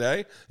this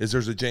today is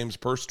there's a James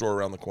Purse store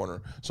around the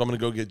corner. So I'm going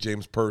to go get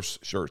James Purse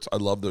shirts. I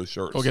love those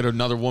shirts. Go get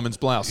another woman's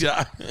blouse.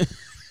 Yeah.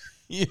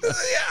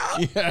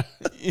 Yeah.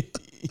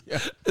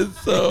 And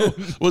so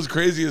what's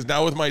crazy is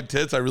now with my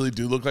tits, I really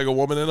do look like a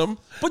woman in them.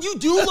 But you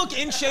do look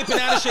in shape and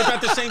out of shape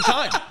at the same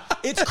time.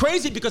 It's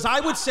crazy because I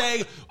would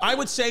say,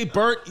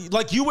 Bert,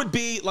 like you would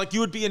be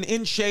an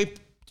in shape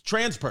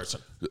trans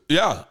person.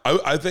 Yeah,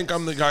 I think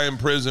I'm the guy in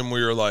prison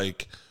where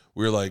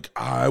we're like,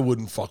 I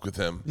wouldn't fuck with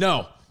him.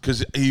 No.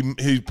 Because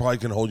he probably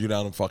can hold you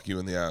down and fuck you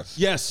in the ass.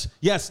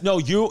 Yes. No,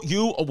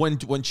 you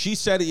when she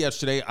said it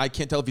yesterday, I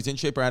can't tell if he's in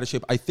shape or out of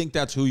shape. I think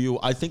that's who you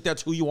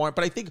are,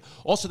 but I think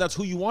also that's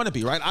who you want to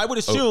be, right? I would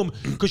assume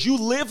because you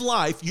live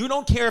life, you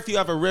don't care if you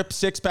have a ripped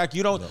six-pack,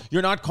 you're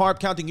not carb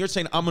counting, you're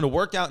saying I'm going to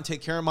work out and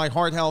take care of my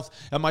heart health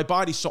and my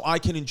body so I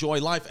can enjoy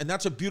life, and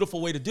that's a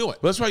beautiful way to do it.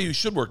 But that's why you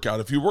should work out.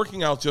 If you're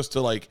working out just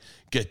to like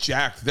get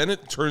jacked, then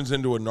it turns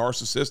into a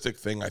narcissistic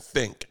thing, I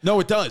think. No,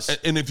 it does.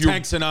 And if you're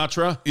Tank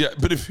Sinatra. Yeah,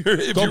 but if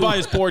Go buy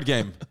his board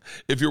game.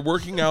 If you're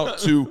working out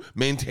to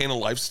maintain a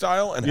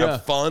lifestyle and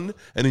have fun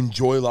and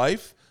enjoy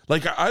life,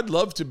 like I'd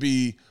love to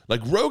be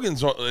like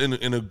Rogan's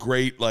in a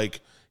great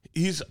like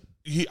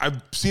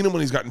I've seen him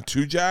when he's gotten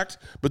too jacked,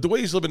 but the way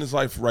he's living his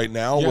life right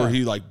now, where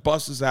he like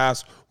busts his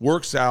ass,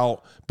 works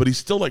out, but he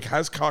still like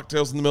has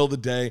cocktails in the middle of the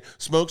day,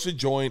 smokes a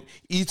joint,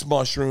 eats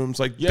mushrooms.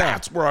 Like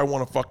that's where I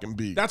want to fucking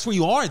be. That's where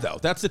you are, though.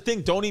 That's the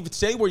thing. Don't even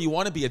say where you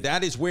want to be.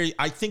 That is where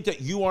I think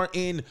that you are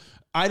in.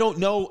 I don't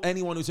know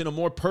anyone who's in a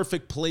more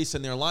perfect place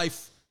in their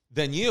life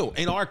than you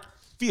in our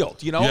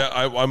field, you know? Yeah,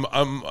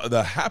 I'm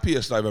the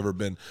happiest I've ever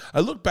been.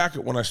 I look back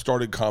at when I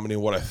started comedy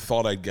and what I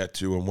thought I'd get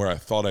to and where I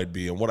thought I'd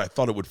be and what I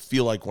thought it would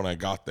feel like when I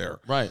got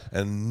there. Right.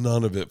 And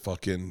none of it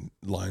fucking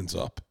lines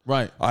up.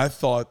 Right. I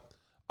thought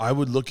I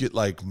would look at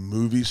like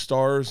movie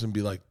stars and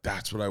be like,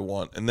 that's what I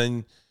want. And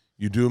then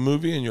you do a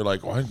movie and you're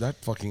like, why that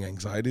fucking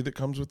anxiety that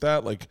comes with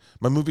that? Like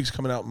my movie's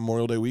coming out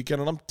Memorial Day weekend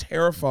and I'm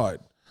terrified.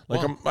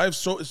 Like I have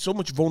so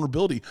much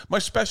vulnerability. My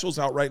special's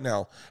out right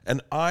now,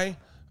 and I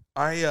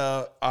don't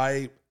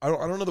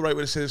know the right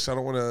way to say this. I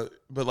don't want to,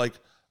 but like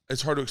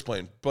it's hard to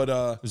explain.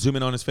 But zoom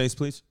in on his face,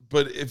 please.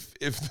 But if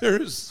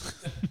there's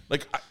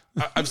like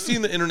I've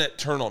seen the internet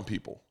turn on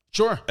people,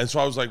 sure, and so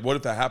I was like, what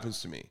if that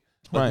happens to me?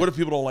 Like, what if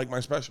people don't like my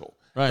special?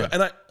 Right,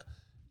 and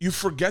you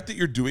forget that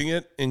you're doing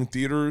it in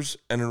theaters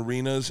and in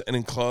arenas and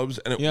in clubs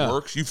and it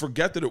works. You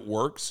forget that it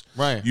works.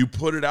 Right. You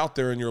put it out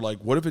there and you're like,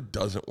 what if it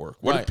doesn't work?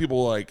 What if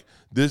people are like,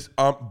 this,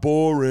 I'm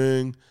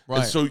boring. Right.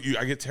 And so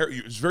I get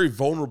it's very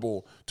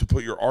vulnerable to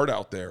put your art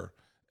out there.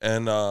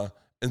 And I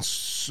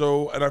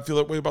feel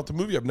that way about the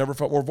movie. I've never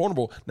felt more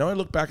vulnerable. Now I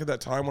look back at that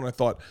time when I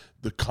thought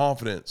the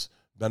confidence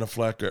Ben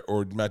Affleck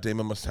or Matt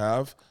Damon must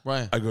have.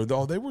 Right. I go,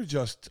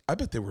 I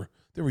bet they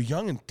were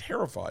young and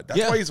terrified. That's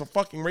why he's a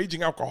fucking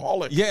raging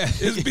alcoholic. Yeah.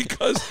 Is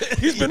because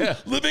he's been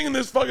living in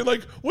this fucking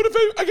like, what if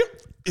I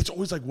get, it's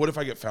always like, what if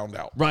I get found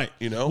out? Right.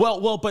 You know?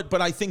 Well,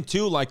 but I think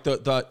too, like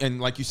and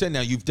like you said,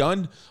 now you've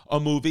done a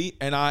movie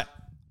and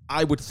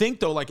I would think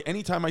though, like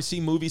anytime I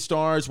see movie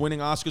stars winning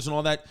Oscars and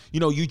all that, you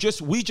know,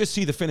 we just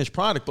see the finished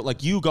product, but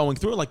like you going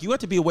through it, like you had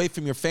to be away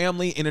from your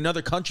family in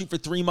another country for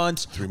 3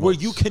 months, where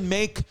you can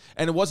make,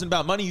 and it wasn't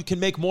about money, you can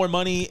make more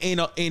money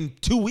in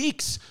 2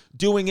 weeks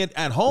doing it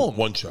at home.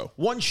 One show.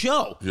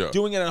 Yeah.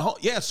 Doing it at home.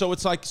 Yeah. So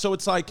it's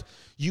like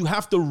you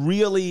have to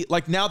really,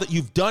 like, now that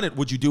you've done it,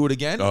 would you do it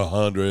again?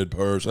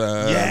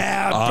 100%.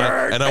 Yeah,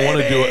 Bert, and I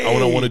want to do it.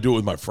 I want to do it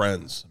with my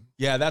friends.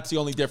 Yeah, that's the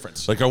only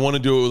difference. Like I want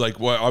to do it like,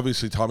 well,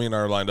 obviously Tommy and I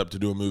are lined up to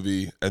do a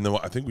movie, and then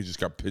I think we just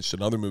got pitched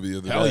another movie the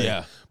other day. Hell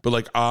yeah. But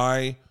like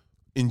I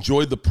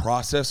enjoyed the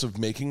process of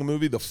making a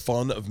movie, the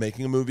fun of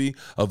making a movie,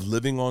 of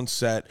living on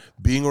set,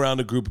 being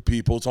around a group of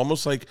people. It's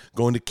almost like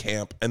going to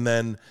camp, and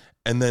then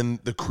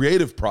the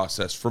creative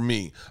process for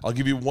me. I'll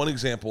give you one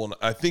example, and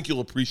I think you'll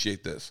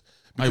appreciate this.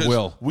 I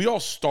will. We all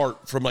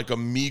start from like a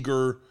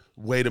meager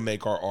way to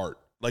make our art.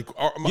 Like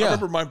I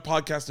remember my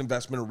podcast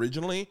investment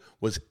originally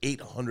was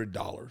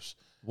 $800.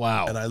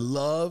 Wow. And I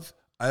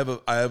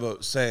have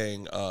a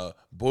saying,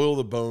 boil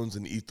the bones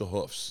and eat the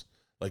hoofs.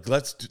 Like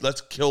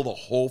let's kill the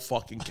whole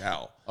fucking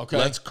cow. Okay.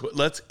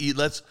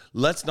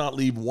 Let's not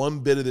leave one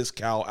bit of this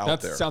cow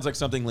out there. That sounds like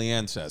something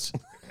Leanne says.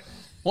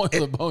 Boil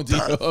the bones,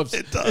 eat the hoofs.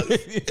 It does.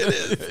 It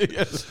is.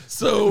 Yes.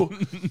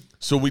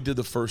 So we did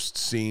the first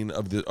scene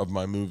of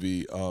my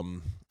movie.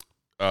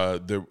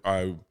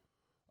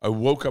 I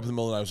woke up in the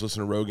middle of the night, I was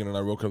listening to Rogan, and I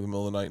woke up in the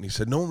middle of the night, and he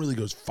said, no one really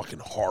goes fucking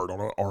hard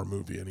on our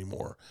movie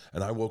anymore.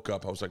 And I woke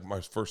up, I was like,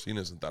 my first scene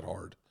isn't that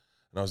hard.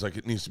 And I was like,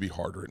 it needs to be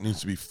harder. It needs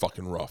to be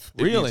fucking rough.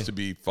 It needs to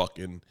be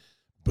fucking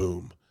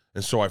boom.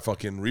 And so I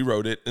fucking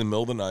rewrote it in the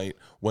middle of the night,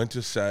 went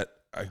to set.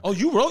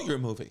 You wrote your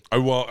movie?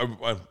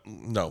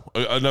 No,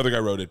 another guy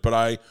wrote it,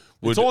 but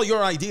it's all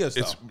your ideas,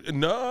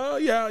 though.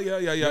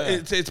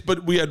 Yeah.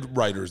 But we had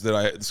writers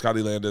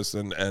Scotty Landis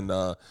and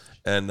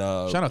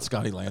shout out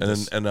Scotty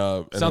Landis. And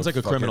sounds like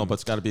a criminal, but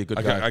it's got to be a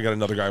good guy. I got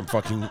another guy. I'm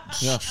fucking.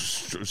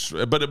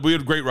 But we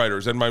had great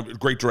writers and my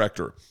great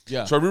director.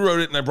 Yeah. So I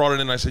rewrote it and I brought it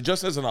in. And I said,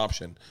 just as an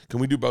option,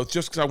 can we do both?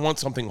 Just because I want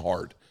something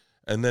hard.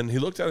 And then he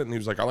looked at it and he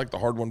was like, I like the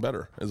hard one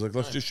better. I was like,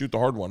 let's just shoot the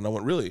hard one. And I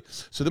went, really?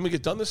 So then we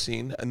get done the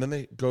scene, and then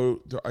I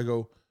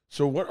go,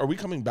 so what, are we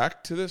coming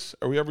back to this?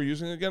 Are we ever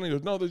using it again? He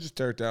goes, no, they just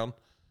tear it down.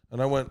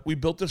 And I went, we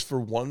built this for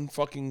one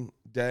fucking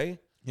day?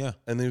 Yeah.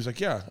 And then he was like,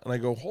 yeah. And I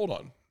go, hold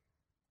on.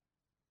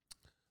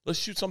 Let's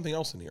shoot something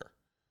else in here.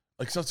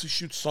 Like, let's just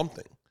shoot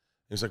something.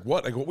 He's like,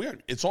 what? I go,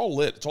 it's all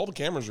lit. It's all the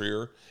cameras are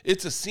here.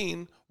 It's a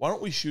scene. Why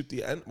don't we shoot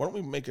the end? Why don't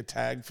we make a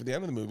tag for the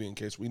end of the movie in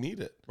case we need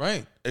it?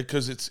 Right.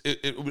 Because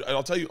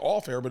I'll tell you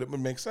all fair, but it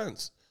would make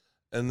sense.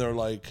 and they're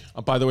like,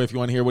 by the way, if you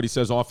want to hear what he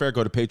says off air,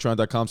 go to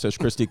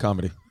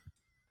patreon.com/ChristyComedy.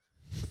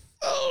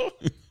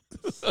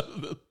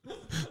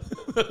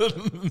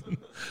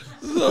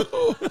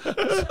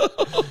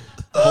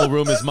 Whole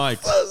room is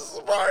mic'd. So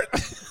smart.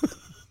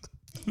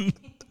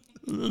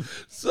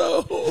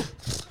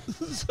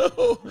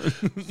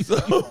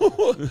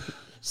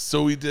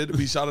 So we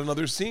shot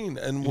another scene,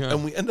 and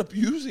we end up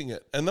using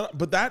it. And then,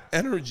 but that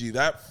energy,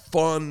 that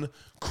fun,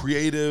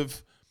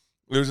 creative.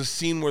 There's a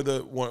scene where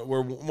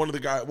one of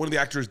the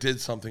actors did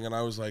something, and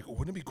I was like,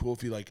 wouldn't it be cool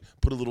if he like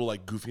put a little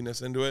like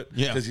goofiness into it?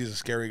 Yeah, because he's a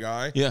scary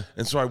guy. Yeah.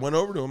 And so I went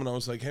over to him and I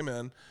was like, hey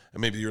man,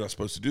 and maybe you're not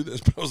supposed to do this,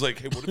 but I was like,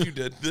 hey, what if you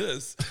did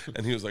this?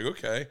 And he was like,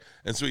 okay.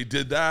 And so he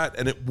did that,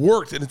 and it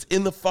worked, and it's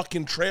in the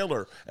fucking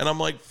trailer. And I'm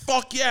like,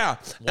 fuck yeah,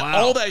 wow, and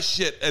all that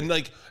shit, and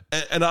like,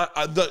 and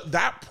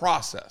that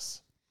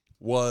process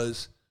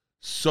was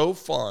so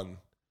fun.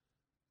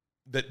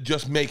 That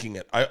just making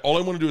it. All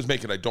I want to do is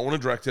make it. I don't want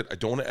to direct it. I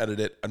don't want to edit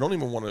it. I don't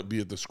even want to be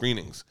at the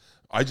screenings.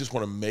 I just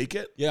want to make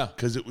it. Yeah.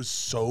 Because it was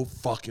so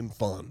fucking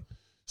fun.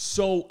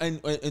 So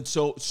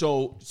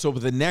so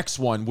the next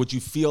one, would you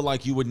feel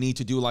like you would need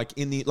to do like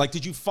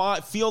did you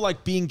feel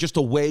like being just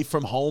away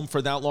from home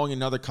for that long in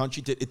another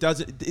country?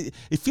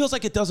 It feels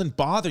like it doesn't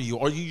bother you,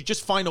 or you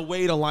just find a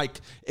way to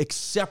like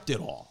accept it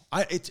all.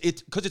 It's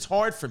because it's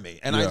hard for me,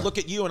 and I look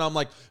at you and I'm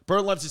like,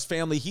 Bert loves his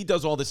family. He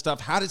does all this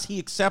stuff. How does he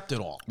accept it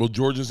all? Well,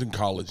 George is in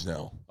college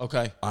now.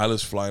 Okay.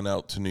 Isla's flying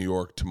out to New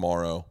York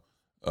tomorrow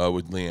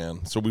with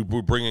Leanne, so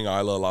we're bringing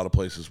Isla a lot of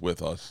places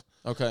with us.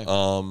 Okay.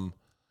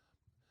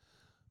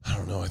 I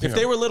don't know. If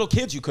they were little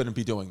kids, you couldn't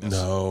be doing this.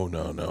 No.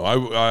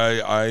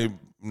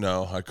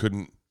 I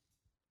couldn't.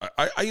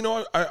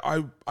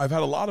 I've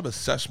had a lot of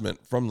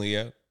assessment from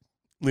Leanne.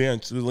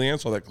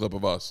 Leanne saw that clip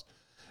of us,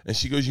 and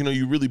she goes,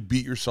 you really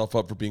beat yourself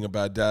up for being a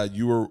bad dad.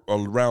 You were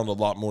around a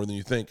lot more than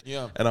you think.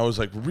 Yeah. And I was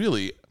like,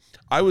 really?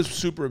 I was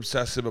super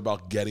obsessive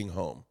about getting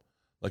home.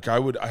 Like I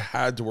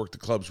had to work the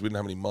clubs. We didn't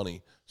have any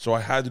money, so I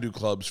had to do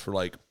clubs for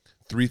like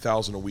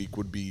 $3,000 a week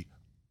would be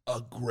a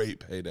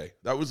great payday.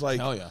 That was like,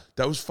 hell yeah.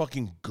 That was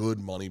fucking good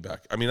money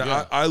back. I mean,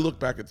 yeah. I look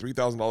back at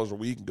 $3,000 a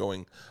week and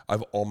going,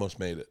 I've almost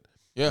made it.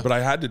 Yeah. But I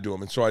had to do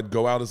them. And so I'd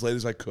go out as late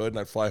as I could and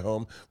I'd fly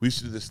home. We used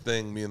to do this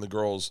thing, me and the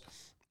girls,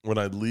 when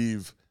I'd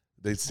leave,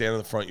 they'd stand in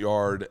the front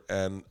yard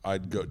and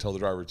I'd go tell the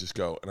driver, just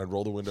go. And I'd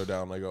roll the window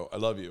down and I go, I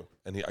love you.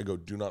 And I go,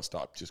 do not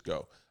stop, just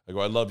go. I go,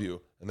 I love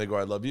you. And they go,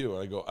 I love you.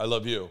 And I go, I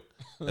love you.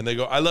 And they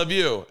go, I love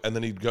you. And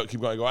then he'd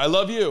keep going. I go, I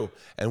love you.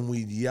 And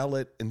we'd yell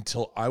it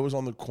until I was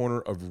on the corner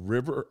of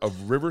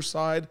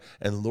Riverside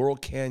and Laurel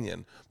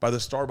Canyon by the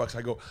Starbucks.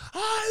 I go,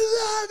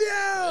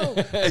 I love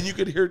you. And you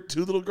could hear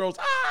two little girls,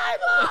 I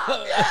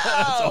love you.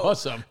 That's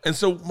awesome. And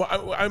so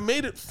I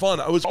made it fun.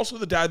 I was also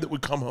the dad that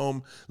would come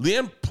home.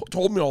 Leanne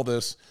told me all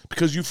this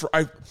because you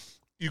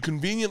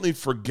conveniently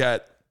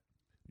forget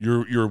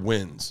your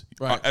wins.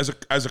 Right. As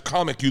a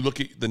comic, you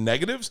look at the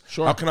negatives.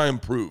 Sure. How can I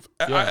improve?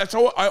 Yeah. That's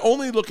how I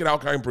only look at how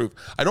can I improve.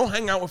 I don't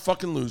hang out with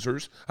fucking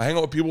losers. I hang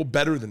out with people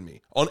better than me.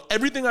 On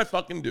everything I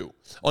fucking do.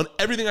 On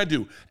everything I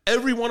do.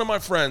 Every one of my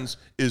friends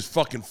is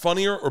fucking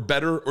funnier or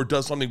better or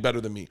does something better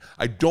than me.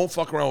 I don't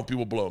fuck around with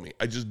people below me.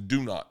 I just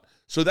do not.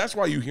 So that's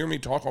why you hear me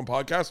talk on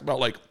podcasts about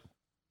like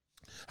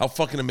how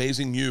fucking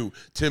amazing you,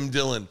 Tim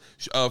Dillon,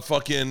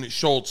 fucking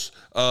Schultz,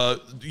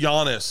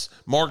 Giannis,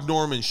 Mark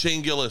Norman,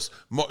 Shane Gillis,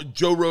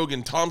 Joe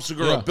Rogan, Tom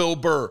Segura, Bill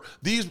Burr.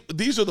 These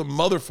are the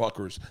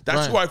motherfuckers.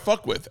 That's who I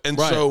fuck with. And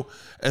so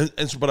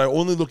but I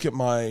only look at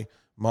my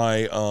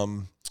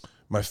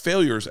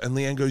failures. And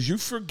Leanne goes, you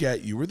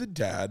forget you were the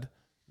dad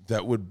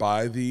that would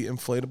buy the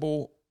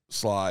inflatable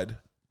slide,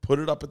 put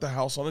it up at the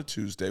house on a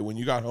Tuesday. When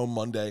you got home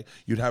Monday,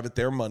 you'd have it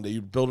there Monday.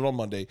 You'd build it on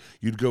Monday.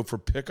 You'd go for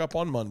pickup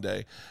on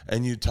Monday,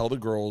 and you'd tell the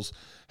girls,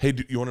 hey,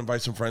 you want to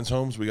invite some friends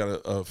home? So we got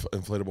a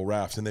inflatable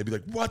raft. And they'd be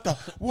like, what,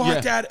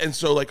 Dad? And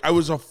so, like, I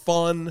was a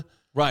fun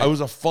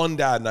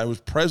dad, and I was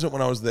present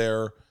when I was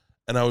there,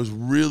 and I was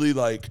really,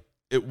 like,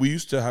 we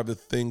used to have a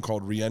thing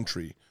called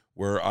reentry,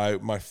 where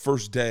my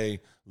first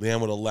day,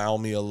 Leanne would allow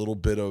me a little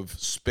bit of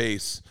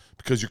space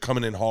because you're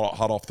coming in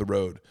hot off the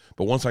road.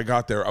 But once I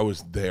got there, I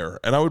was there.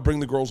 And I would bring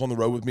the girls on the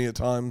road with me at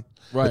times,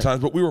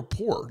 but we were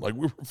poor. Like,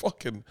 we were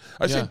fucking,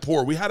 say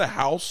poor. We had a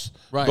house,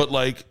 but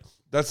like,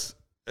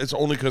 it's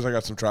only because I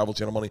got some Travel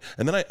Channel money.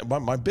 And then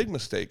my big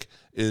mistake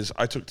is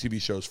I took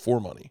TV shows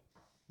for money.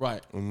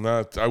 Right. And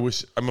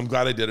I'm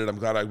glad I did it. I'm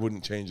glad I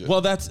wouldn't change it.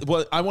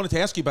 Well, I wanted to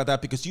ask you about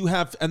that because you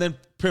have, and then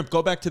Primp,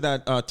 go back to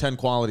that 10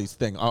 qualities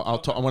thing. I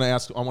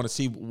want to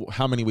see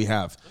how many we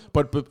have.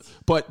 But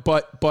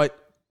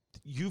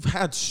you've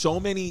had so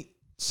many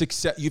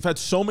success. You've had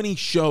so many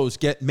shows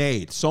get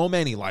made. So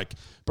many, like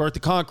Bert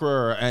the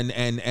Conqueror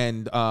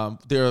and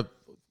they're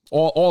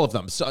all of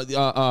them. So,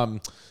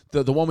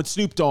 the one with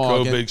Snoop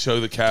Dogg. Big Show,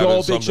 The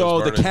Cabin. Big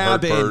Show, The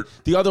Cabin. Bert.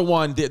 The other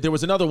one, there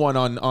was another one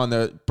on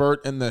the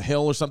Bert and the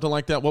Hill or something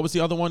like that. What was the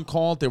other one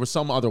called? There was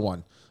some other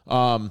one.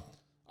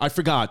 I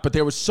forgot, but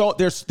there's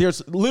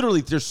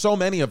so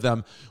many of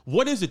them.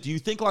 What is it? Do you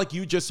think like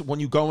you just, when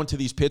you go into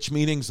these pitch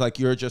meetings, like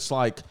you're just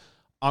like,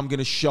 I'm going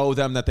to show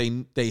them that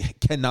they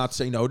cannot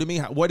say no to me?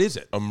 What is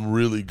it? I'm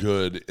really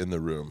good in the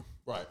room.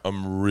 Right.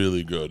 I'm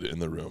really good in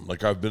the room.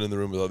 Like, I've been in the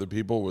room with other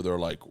people where they're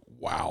like,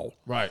 wow.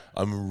 Right.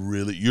 I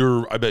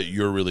bet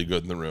you're really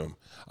good in the room.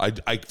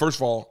 I first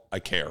of all, I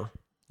care.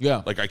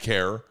 Yeah. Like, I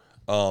care.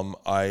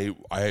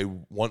 I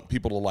want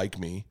people to like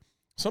me.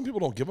 Some people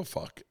don't give a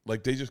fuck.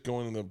 Like, they just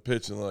go in the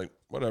pitch and they're like,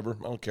 whatever,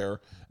 I don't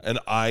care. And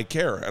I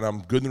care, and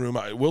I'm good in the room.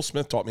 Will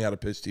Smith taught me how to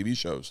pitch TV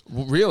shows.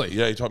 Really?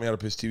 Yeah, he taught me how to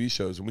pitch TV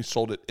shows, and we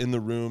sold it in the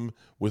room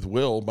with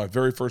Will, my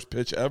very first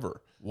pitch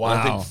ever. Wow. And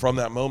I think from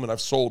that moment,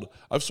 I've sold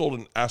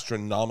an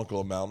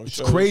astronomical amount of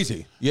shows. It's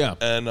crazy. Yeah.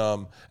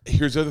 And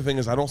here's the other thing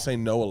is I don't say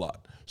no a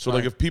lot. So,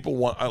 like, if people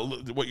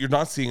want, what you're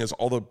not seeing is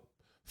all the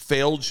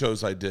failed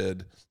shows I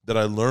did that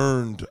I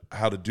learned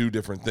how to do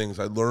different things.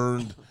 I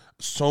learned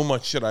so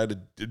much shit. I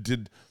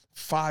did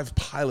 5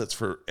 pilots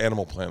for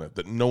Animal Planet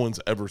that no one's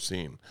ever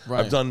seen.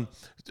 Right. I've done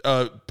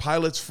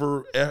pilots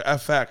for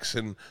FX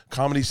and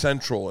Comedy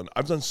Central, and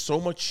I've done so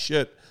much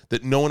shit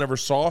that no one ever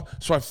saw.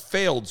 So I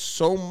failed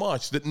so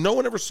much that no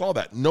one ever saw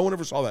that. No one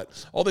ever saw that.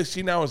 All they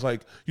see now is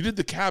like, you did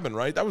The Cabin,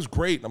 right? That was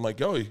great. And I'm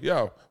like, oh,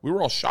 yeah, we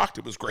were all shocked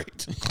it was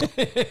great.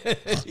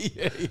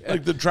 Yeah.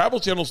 Like, the Travel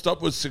Channel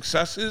stuff was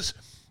successes,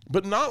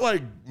 but not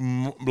like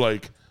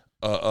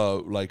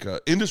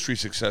industry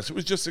success. It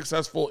was just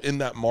successful in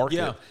that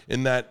market,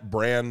 in that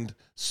brand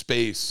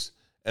space.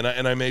 And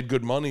I made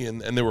good money,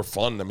 and they were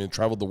fun. I mean, I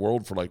traveled the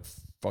world for like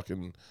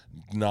fucking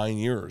 9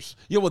 years.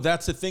 Yeah, well,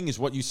 that's the thing is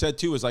what you said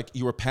too is like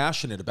you were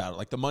passionate about it.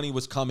 Like the money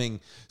was coming.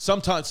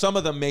 Sometimes some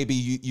of them maybe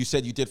you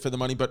said you did for the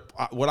money, but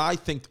what I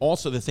think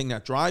also the thing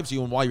that drives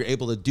you and why you're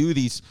able to do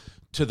these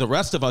to the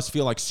rest of us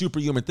feel like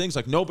superhuman things.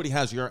 Like nobody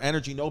has your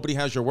energy, nobody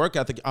has your work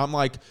ethic. I'm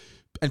like,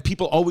 and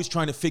people always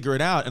trying to figure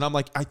it out. And I'm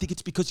like, I think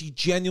it's because he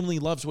genuinely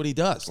loves what he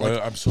does. Like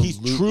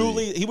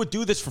absolutely. he would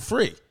do this for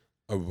free.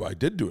 Oh, I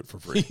did do it for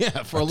free.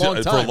 Yeah, for a long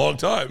time. For a long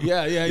time.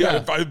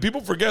 Yeah.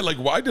 People forget, like,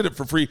 well, I did it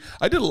for free.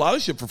 I did a lot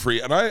of shit for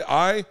free, and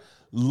I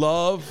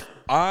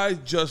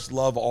just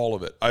love all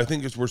of it. I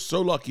think we're so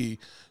lucky.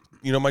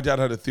 You know, my dad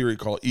had a theory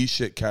called eat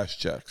shit, cash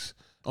checks.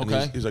 And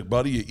okay. He's like,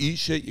 buddy, you eat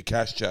shit, you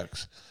cash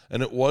checks.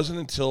 And it wasn't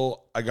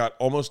until I got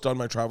almost done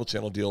my Travel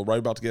Channel deal, right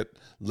about to get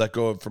let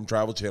go of from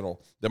Travel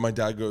Channel, that my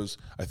dad goes,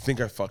 I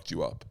think I fucked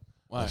you up.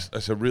 Why? I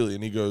said, really?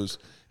 And he goes,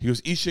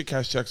 eat shit,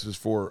 cash checks is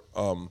for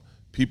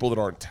people that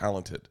aren't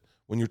talented.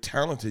 When you're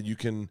talented, you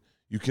can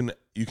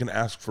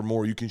ask for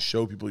more. You can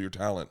show people your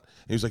talent.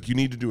 And he was like, you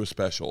need to do a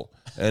special.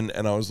 And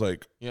I was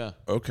like, yeah,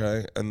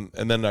 okay. And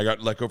then I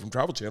got let go from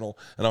Travel Channel,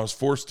 and I was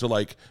forced to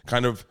like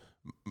kind of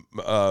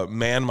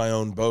man my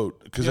own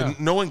boat because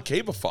no one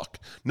gave a fuck.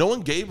 No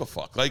one gave a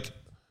fuck. Like,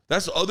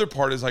 that's the other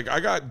part is like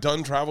I got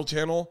done Travel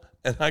Channel,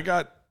 and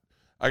I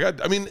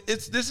mean,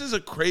 this is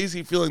a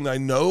crazy feeling that I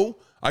know.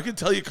 I can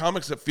tell you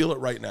comics that feel it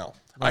right now.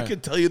 Right. I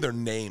can tell you their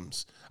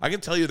names.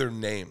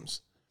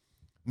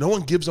 No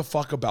one gives a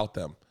fuck about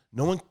them.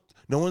 No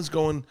one's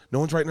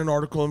writing an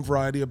article in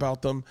Variety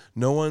about them.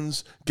 No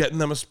one's getting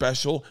them a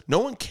special. No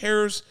one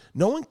cares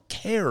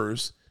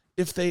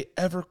if they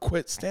ever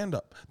quit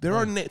stand-up.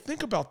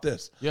 Think about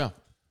this. Yeah.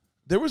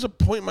 There was a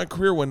point in my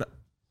career when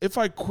if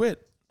I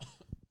quit,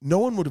 no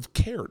one would have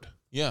cared.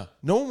 Yeah.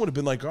 No one would have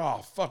been like,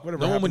 oh, fuck,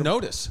 whatever. No one would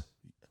notice.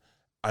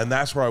 And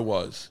that's where I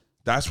was.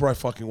 That's where I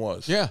fucking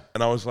was. Yeah.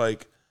 And I was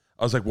like,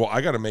 well,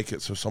 I got to make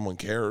it so someone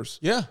cares.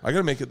 Yeah. I got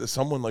to make it that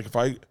someone, like, if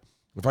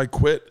I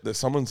quit, that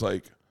someone's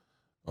like,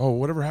 oh,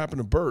 whatever happened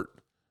to Bert?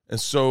 And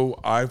so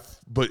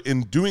but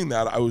in doing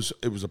that,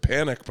 it was a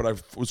panic, but I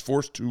was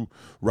forced to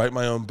write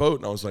my own boat.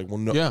 And I was like, well,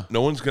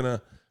 no one's going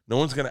to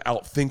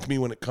outthink me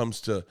when it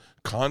comes to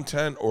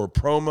content or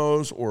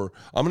promos, or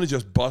I'm going to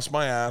just bust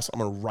my ass.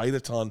 I'm going to write a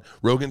ton.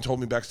 Rogan told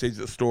me backstage at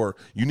the store,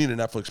 you need a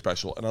Netflix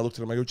special. And I looked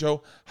at him, I go,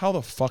 Joe, how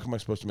the fuck am I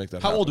supposed to make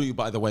that happen? How old are you,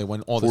 by the way,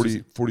 when all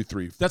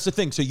 43. That's the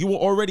thing. So you were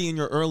already in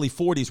your early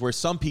 40s, where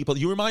some people,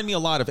 you remind me a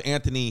lot of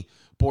Anthony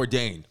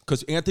Bourdain,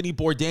 because Anthony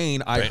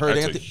Bourdain,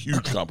 That's a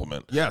huge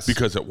compliment. Yes.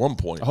 Because at one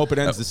point, I hope it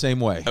ends the same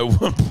way. At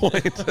one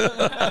point,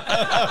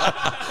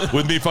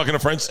 with me fucking a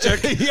French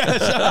chick?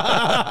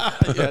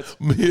 Yes.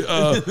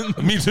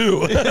 Me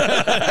too.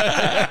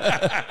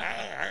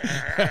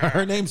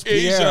 Her name's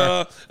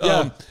Pierre.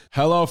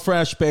 Hello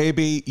Fresh,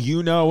 baby.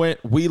 You know it.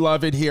 We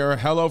love it here.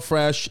 Hello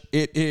Fresh.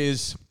 It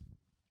is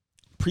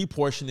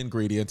pre-portioned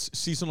ingredients,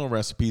 seasonal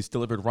recipes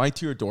delivered right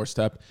to your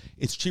doorstep.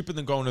 It's cheaper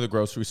than going to the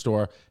grocery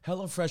store.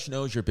 HelloFresh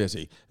knows you're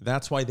busy.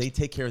 That's why they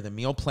take care of the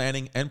meal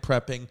planning and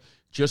prepping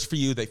just for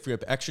you. They free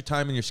up extra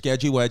time in your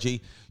schedule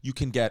wedgie. You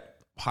can get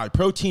high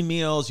protein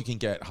meals. You can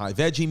get high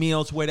veggie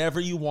meals,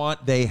 whatever you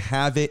want. They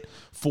have it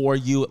for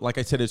you. Like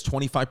I said, it's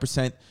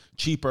 25%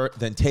 cheaper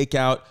than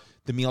takeout.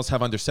 The meals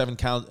have under 7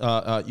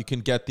 calories. You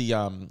can get the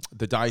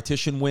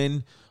Dietitian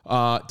Win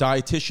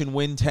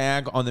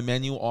tag on the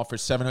menu.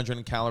 Offers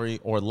 700 calorie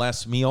or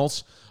less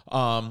meals,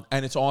 and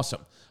it's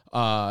awesome.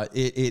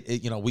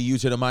 We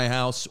use it in my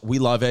house. We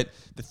love it.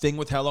 The thing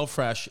with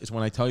HelloFresh is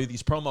when I tell you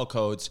these promo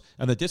codes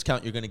and the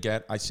discount you're going to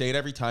get, I say it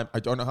every time. I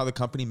don't know how the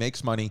company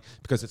makes money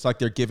because it's like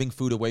they're giving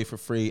food away for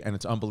free and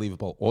it's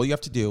unbelievable. All you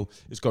have to do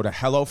is go to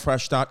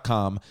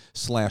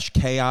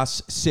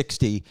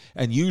HelloFresh.com/chaos60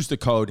 and use the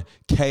code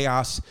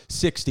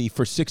chaos60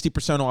 for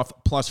 60% off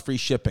plus free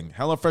shipping.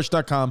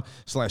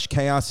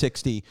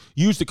 HelloFresh.com/chaos60.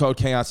 Use the code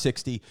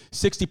chaos60,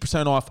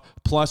 60% off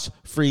plus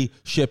free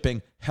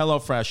shipping.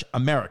 HelloFresh,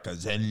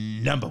 America's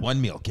 #1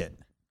 meal kit.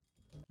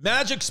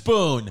 Magic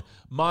Spoon,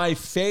 my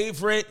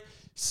favorite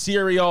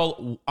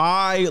cereal.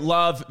 I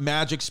love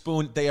Magic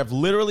Spoon. They have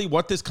literally,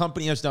 what this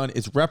company has done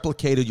is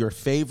replicated your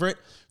favorite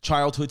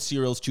childhood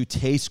cereals to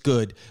taste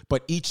good,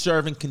 but each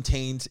serving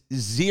contains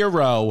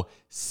zero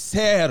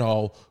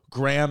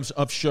grams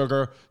of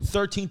sugar,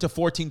 13 to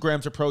 14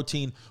 grams of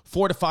protein,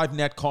 4 to 5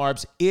 net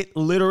carbs. It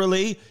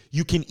literally,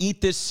 you can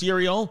eat this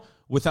cereal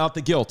without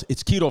the guilt.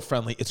 It's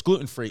keto-friendly. It's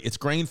gluten-free. It's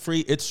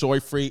grain-free. It's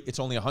soy-free. It's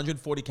only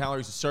 140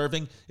 calories a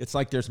serving. It's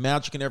like there's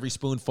magic in every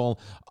spoonful.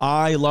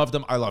 I love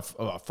them. I love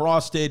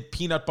frosted,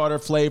 peanut butter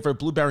flavor,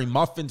 blueberry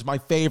muffins, my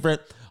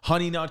favorite,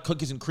 honey nut,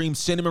 cookies and cream,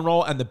 cinnamon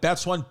roll, and the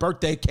best one,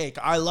 birthday cake.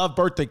 I love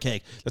birthday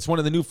cake. That's one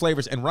of the new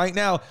flavors. And right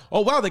now,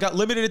 oh, wow, they got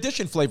limited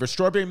edition flavors,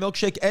 strawberry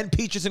milkshake and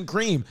peaches and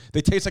cream.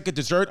 They taste like a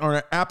dessert and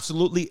are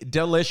absolutely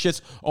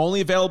delicious.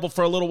 Only available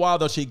for a little while,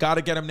 though, so you got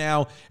to get them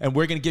now. And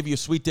we're going to give you a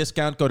sweet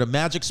discount. Go to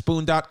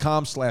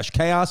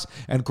magicspoon.com/chaos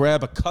and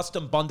grab a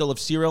custom bundle of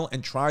cereal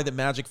and try the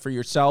magic for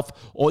yourself.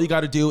 All you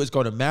got to do is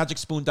go to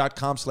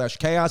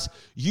magicspoon.com/chaos.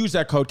 Use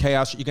that code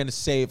chaos. You're going to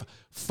save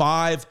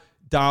 $5.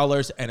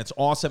 And it's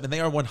awesome. And they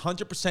are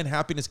 100%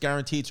 happiness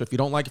guaranteed. So if you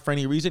don't like it for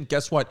any reason,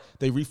 guess what?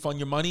 They refund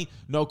your money.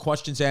 No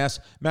questions asked.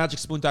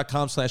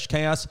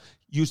 Magicspoon.com/chaos.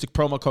 Use the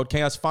promo code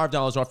chaos.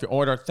 $5 off your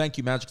order. Thank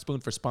you, Magic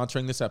Spoon, for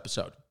sponsoring this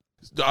episode.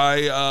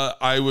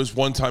 I was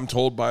one time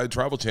told by a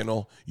Travel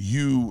Channel,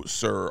 you,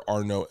 sir,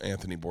 are no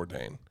Anthony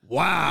Bourdain.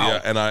 Wow.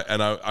 Yeah, and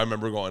I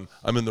remember going,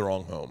 I'm in the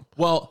wrong home.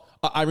 Well,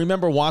 I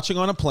remember watching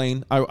on a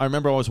plane. I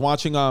remember I was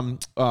watching a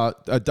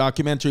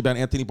documentary about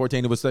Anthony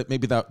Bourdain. It was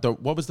maybe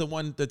what was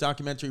the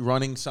documentary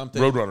running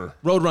something?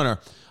 Roadrunner.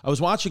 I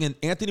was watching, and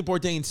Anthony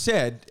Bourdain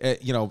said,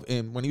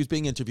 when he was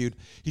being interviewed,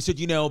 he said,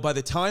 by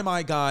the time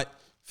I got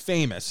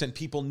famous and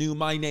people knew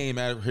my name,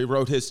 he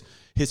wrote his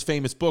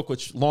famous book,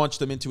 which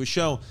launched him into a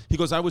show. He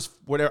goes, I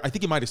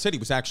think he might have said he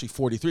was actually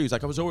 43. He's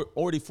like, I was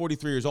already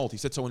 43 years old. He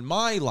said, so in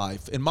my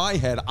life, in my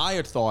head, I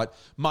had thought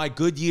my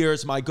good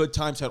years, my good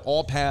times had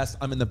all passed.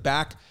 I'm in the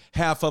back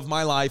half of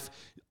my life.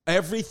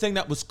 Everything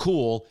that was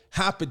cool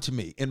happened to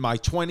me in my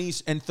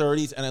 20s and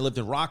 30s, and I lived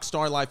a rock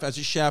star life as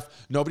a chef.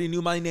 Nobody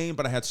knew my name,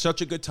 but I had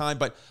such a good time.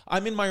 But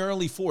I'm in my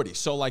early 40s,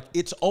 so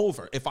it's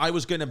over. If I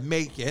was going to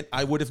make it,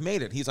 I would have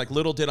made it. He's like,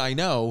 little did I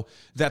know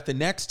that the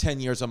next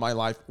 10 years of my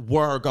life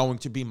were going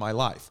to be my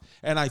life.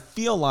 And I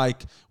feel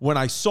like when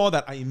I saw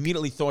that, I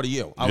immediately thought of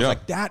you. I was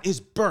like, that is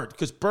Bert,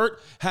 because Bert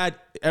had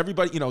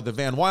everybody, the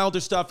Van Wilder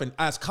stuff, and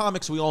as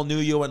comics, we all knew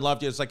you and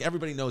loved you. It's like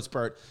everybody knows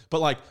Bert,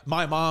 but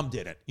my mom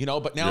didn't,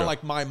 but now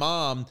my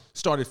mom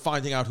started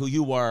finding out who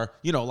you were,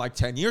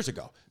 10 years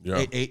ago.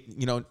 Yeah.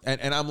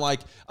 And I'm like,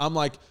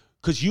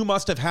 because you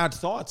must have had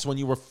thoughts when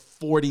you were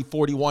 40,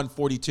 41,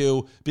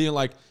 42, being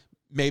like,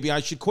 maybe I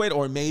should quit,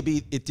 or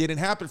maybe it didn't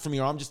happen for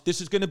me, or this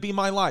is going to be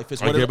my life.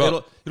 It'll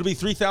be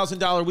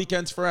 $3,000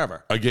 weekends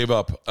forever. I gave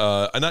up.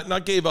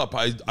 Not gave up.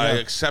 I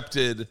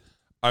accepted.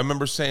 I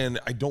remember saying,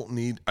 I don't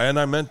need, and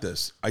I meant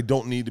this, I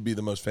don't need to be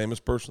the most famous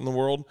person in the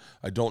world.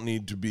 I don't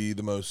need to be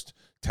the most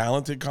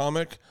talented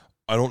comic.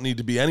 I don't need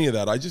to be any of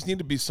that. I just need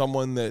to be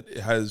someone that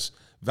has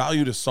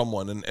value to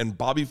someone. And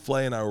Bobby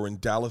Flay and I were in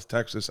Dallas,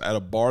 Texas at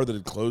a bar that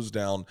had closed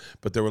down,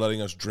 but they were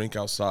letting us drink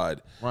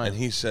outside. Right. And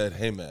he said,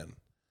 hey, man,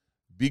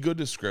 be good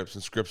to Scripps,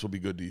 and Scripps will be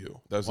good to you.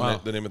 That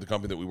was the name of the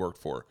company that we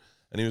worked for.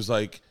 And he was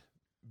like,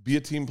 be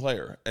a team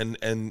player and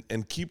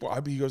keep.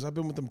 He goes, I've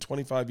been with them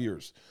 25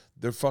 years.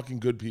 They're fucking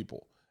good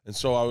people. And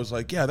so I was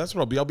like, yeah, that's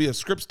what I'll be. I'll be a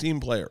Scripps team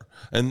player.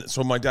 And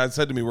so my dad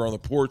said to me, we're on the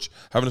porch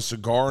having a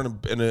cigar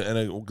and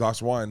a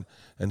glass of wine.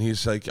 And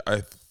he's like,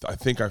 I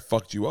think I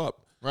fucked you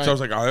up. Right. So I was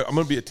like, I'm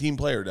going to be a team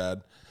player,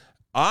 Dad.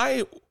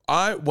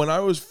 When I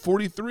was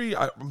 43,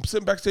 I'm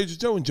sitting backstage with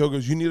Joe, and Joe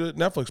goes, you need a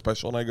Netflix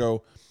special. And I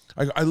go,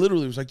 I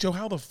literally was like, Joe,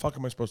 how the fuck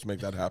am I supposed to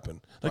make that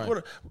happen?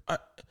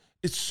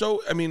 It's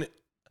so,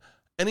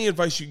 any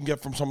advice you can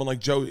get from someone like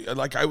Joe,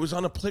 I was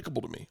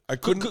unapplicable to me. I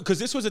couldn't. Because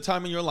this was a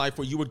time in your life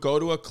where you would go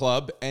to a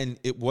club and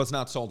it was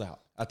not sold out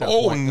at that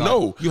point. Oh,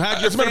 no. You had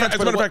your As a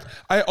matter of fact,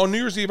 on New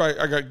Year's Eve,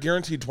 I got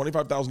guaranteed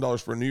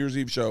 $25,000 for a New Year's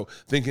Eve show,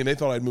 thinking they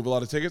thought I'd move a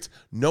lot of tickets.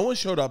 No one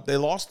showed up. They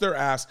lost their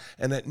ass.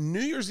 And at New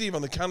Year's Eve,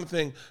 on the count of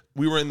thing,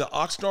 we were in the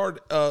Oxnard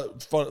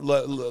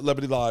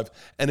Levity Live,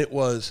 and it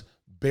was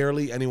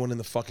barely anyone in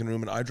the fucking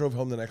room. And I drove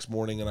home the next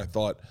morning, and I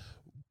thought,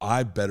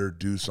 I better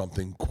do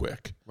something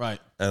quick. Right.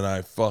 And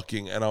I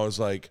was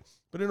like,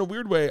 but in a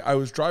weird way, I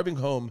was driving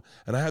home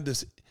and I had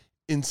this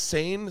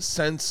insane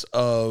sense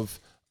of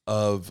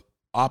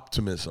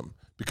optimism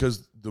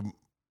because the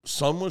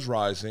sun was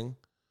rising.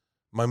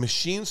 My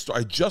machine story,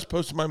 I just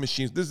posted my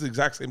machine. This is the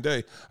exact same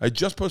day. I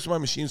just posted my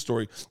machine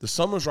story. The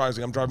sun was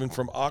rising. I'm driving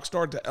from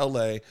Oxnard to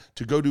LA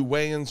to go do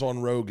weigh-ins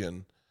on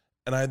Rogan.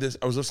 And I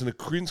was listening to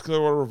Creedence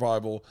Clearwater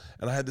Revival,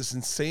 and I had this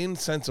insane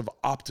sense of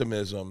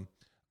optimism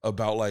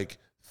about like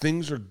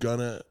things are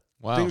gonna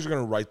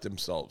right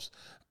themselves.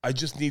 I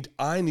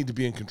need to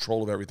be in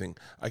control of everything.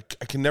 I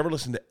can never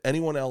listen to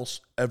anyone else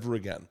ever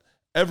again.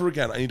 Ever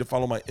again. I need to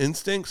follow my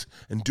instincts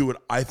and do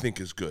what I think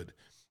is good.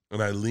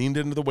 And I leaned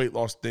into the weight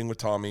loss thing with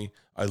Tommy.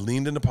 I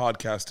leaned into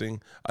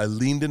podcasting. I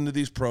leaned into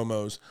these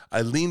promos.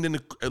 I leaned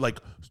into like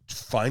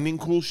finding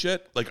cool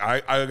shit. Like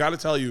I got to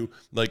tell you,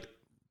 like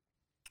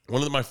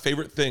one of my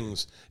favorite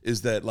things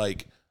is that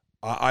like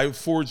I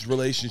forged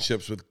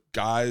relationships with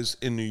guys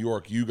in New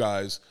York. You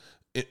guys,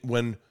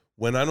 when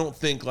I don't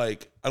think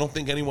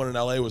anyone in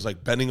LA was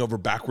like bending over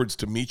backwards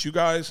to meet you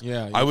guys.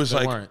 Yeah, I was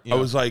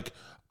like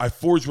I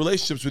forged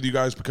relationships with you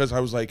guys because I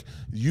was like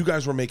you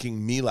guys were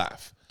making me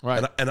laugh.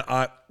 Right. And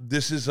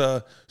this is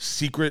a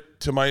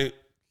secret to my,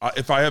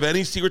 if I have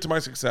any secret to my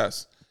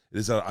success, it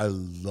is that I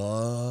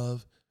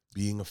love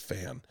being a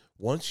fan.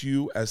 Once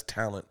you as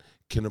talent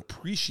can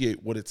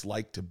appreciate what it's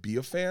like to be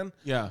a fan,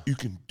 you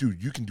can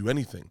do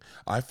anything.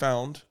 I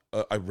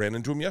ran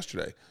into him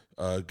yesterday,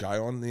 a guy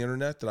on the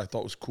internet that I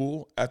thought was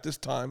cool at this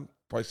time,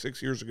 probably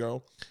 6 years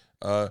ago,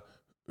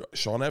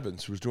 Sean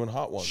Evans, who was doing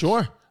Hot Ones.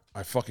 Sure.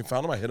 I fucking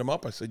found him. I hit him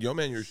up. I said, "Yo,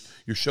 man,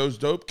 your show's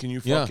dope. Can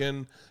you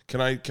fucking can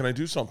I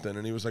do something?"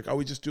 And he was like, "Oh,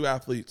 we just do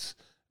athletes.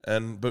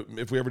 But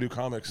if we ever do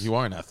comics, you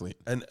are an athlete."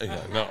 And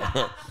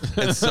no.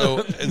 and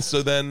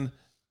so then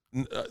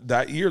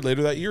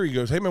later that year, he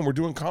goes, "Hey, man, we're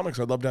doing comics.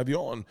 I'd love to have you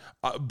on."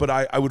 But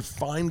I would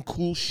find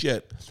cool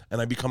shit, and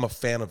I become a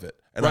fan of it,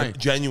 and I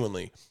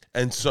genuinely.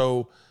 And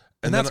so.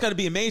 And that's got to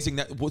be amazing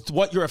that with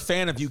what you're a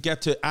fan of, you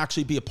get to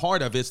actually be a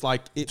part of. It's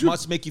like, it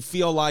must make you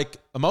feel like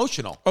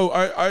emotional. Oh,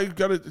 I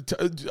got it.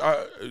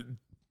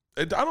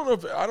 I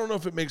don't know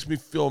if it makes me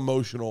feel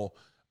emotional.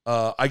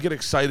 I get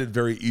excited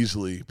very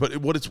easily, but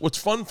what's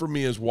fun for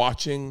me is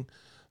watching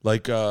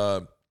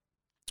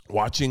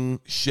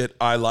shit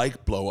I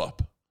like blow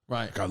up.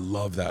 Right. Like I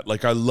love that.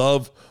 Like I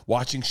love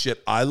watching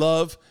shit I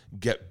love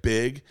get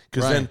big.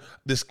 Because then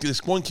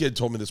this one kid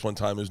told me this one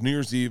time. It was New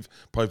Year's Eve,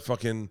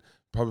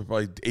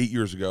 probably 8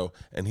 years ago,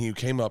 and he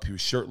came up, he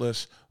was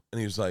shirtless, and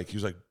he was like,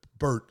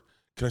 "Bert,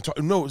 can I talk?"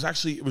 No,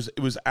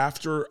 it was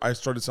after I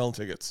started selling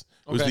tickets.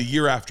 It was the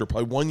year after,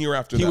 probably 1 year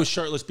after that. He was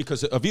shirtless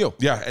because of you.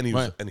 Yeah, and he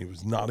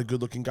was not a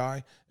good looking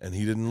guy, and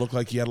he didn't look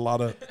like he had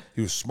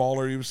he was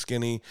smaller, he was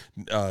skinny,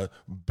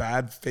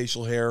 bad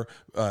facial hair,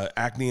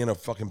 acne, and a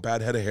fucking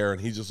bad head of hair, and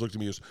he just looked at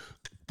me and goes,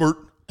 "Bert,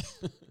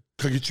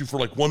 can I get you for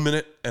like 1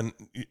 minute?" And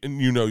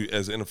you know,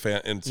 as in a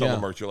fan in selling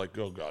merch, you're like,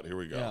 "Oh God, here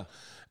we go." Yeah.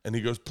 And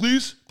he goes,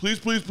 please,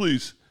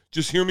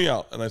 just hear me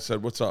out. And I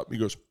said, "What's up?" He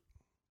goes,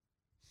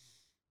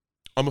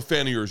 "I'm a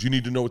fan of yours. You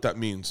need to know what that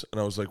means." And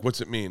I was like, "What's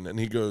it mean?" And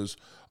he goes,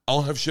 "I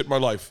don't have shit in my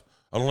life.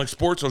 I don't like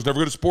sports. I was never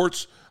good at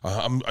sports.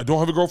 I don't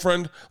have a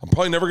girlfriend. I'm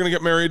probably never going to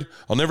get married.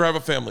 I'll never have a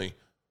family.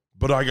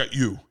 But I got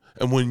you.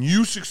 And when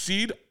you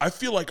succeed, I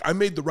feel like I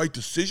made the right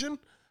decision.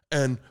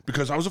 And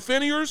because I was a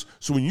fan of yours,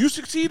 so when you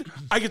succeed,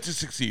 I get to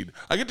succeed.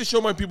 I get to show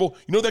my people,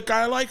 you know that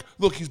guy I like?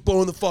 Look, he's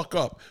blowing the fuck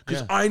up.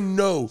 Because I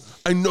know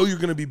you're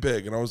going to be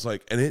big." And I was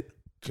like, and it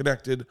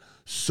connected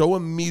so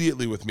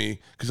immediately with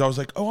me because I was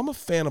like, oh, I'm a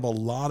fan of a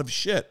lot of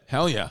shit.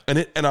 Hell yeah.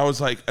 And I was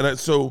like, and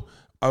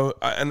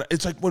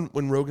it's like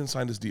when Rogan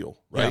signed his deal,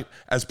 right? Yeah.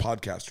 As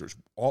podcasters,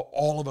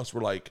 all of us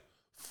were like,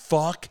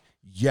 fuck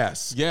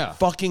yes. Yeah.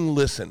 Fucking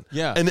listen.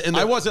 Yeah. And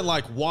I wasn't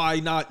like, why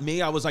not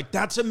me? I was like,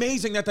 that's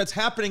amazing that's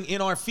happening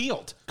in our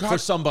field for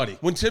somebody.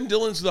 When Tim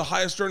Dillon's the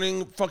highest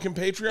earning fucking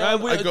Patreon,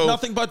 I go,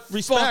 nothing but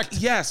respect.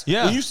 Fuck yes.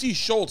 Yeah. When you see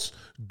Schultz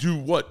do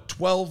what,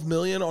 12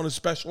 million on a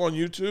special on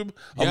YouTube,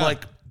 I'm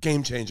like,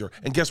 game changer.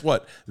 And guess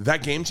what?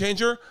 That game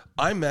changer,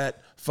 I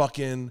met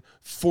fucking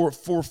 4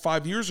 or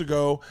 5 years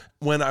ago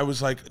when I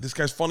was like, this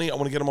guy's funny. I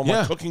want to get him on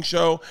my cooking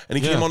show. And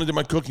he came on and did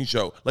my cooking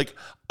show. Like,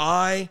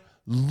 I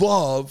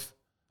love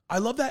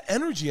that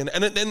energy.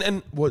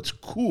 And what's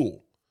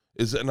cool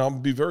is, and I'll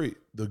be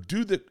the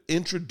dude that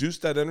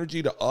introduced that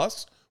energy to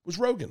us was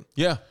Rogan.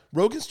 Yeah.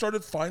 Rogan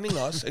started finding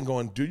us and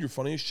going, "Dude, you're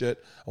funny as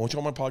shit. I want you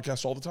on my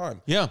podcast all the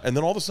time." Yeah. And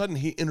then all of a sudden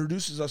he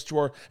introduces us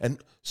to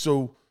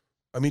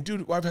I mean,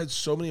 dude, I've had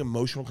so many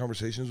emotional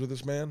conversations with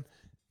this man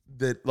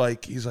that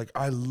like, he's like,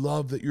 "I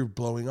love that you're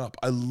blowing up.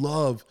 I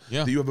love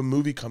that you have a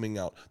movie coming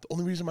out. The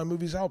only reason my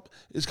movie's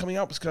coming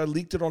out is because I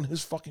leaked it on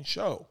his fucking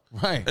show."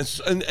 Right.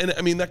 And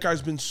I mean, that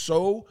guy's been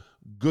so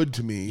good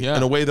to me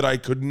in a way that I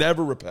could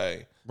never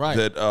repay.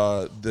 Right.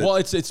 Well,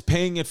 it's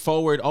paying it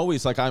forward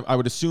always. Like I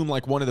would assume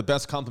like one of the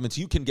best compliments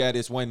you can get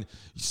is when,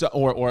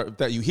 or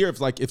that you hear of,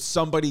 like if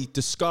somebody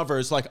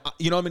discovers, like,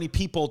 you know how many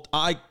people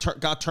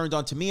got turned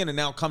on to me and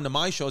now come to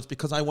my show. It's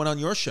because I went on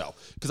your show.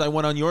 Because I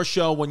went on your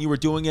show when you were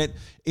doing it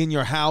in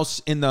your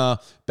house, in the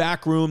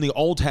back room, the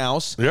old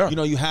house. Yeah. You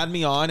know, you had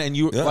me on, and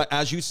you,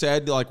 as you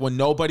said, like when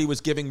nobody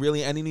was giving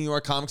really any New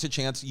York comics a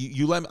chance,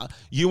 you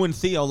and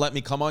Theo let me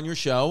come on your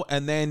show,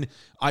 and then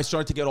I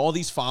started to get all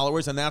these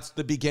followers, and that's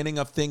the beginning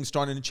of things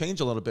starting to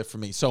change a little bit for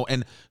me. So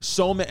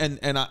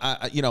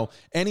I you know,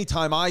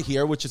 anytime I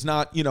hear, which is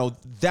not, you know,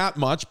 that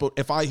much, but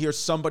if I hear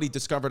somebody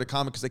discovered a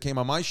comic because they came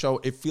on my show,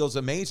 it feels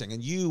amazing.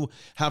 And you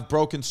have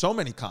broken so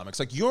many comics.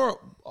 Like you're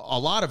a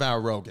lot of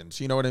our Rogans,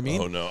 you know what I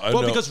mean? Oh no,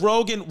 because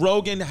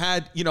Rogan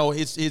had, you know,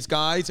 his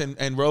guys,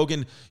 and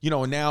Rogan, you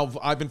know, and now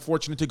I've been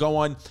fortunate to go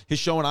on his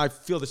show, and I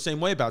feel the same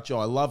way about Joe.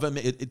 I love him.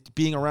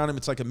 Being around him,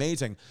 it's like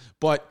amazing.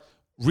 But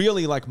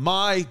really, like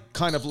my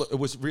kind of, it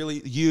was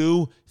really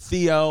you,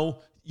 Theo,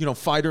 you know,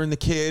 Fighter and the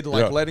Kid,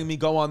 like letting me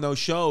go on those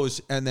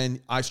shows, and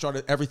then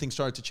everything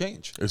started to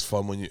change. It's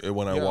fun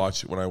when I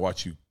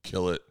watch you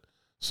kill it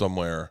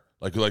somewhere.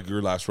 Like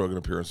your last Rogan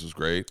appearance was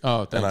great.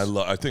 Oh, thanks. And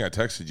I think I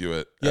texted you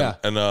it. Yeah.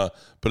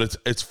 But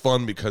it's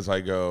fun because I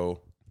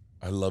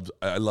love.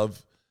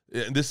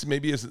 And this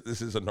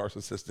is a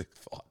narcissistic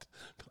thought.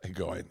 But I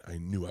go, I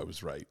knew I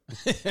was right.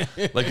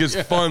 Like it's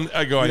fun.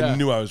 I go, I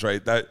knew I was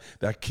right.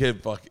 That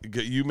kid,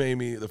 you made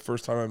me, the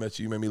first time I met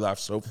you, you made me laugh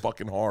so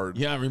fucking hard.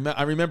 Yeah,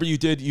 I remember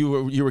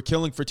you were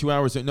killing for 2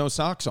 hours with no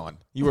socks on.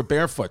 You were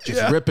barefoot,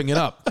 just ripping it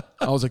up.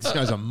 I was like, this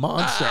guy's a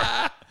monster.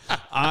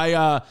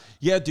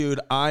 Dude,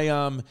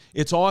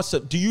 it's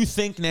awesome. Do you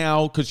think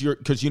now, because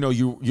you know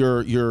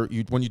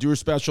when you do a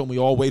special and we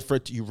all wait for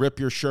it, you rip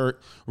your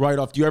shirt right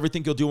off. Do you ever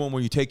think you'll do one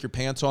where you take your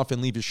pants off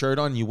and leave your shirt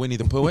on and you Winnie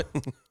the Pooh it?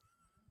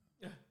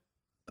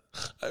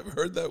 I've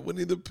heard that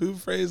Winnie the Pooh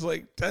phrase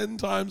like 10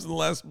 times in the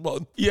last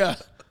month. Yeah.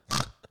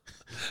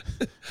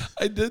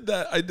 I did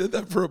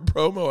that for a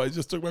promo. I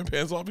just took my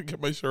pants off and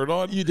kept my shirt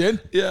on. You did?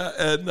 Yeah,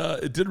 and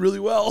it did really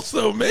well.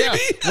 So maybe.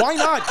 Yeah. Why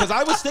not? Because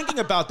I was thinking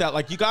about that.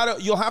 Like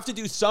you'll have to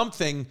do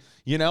something,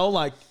 you know,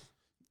 like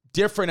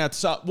different at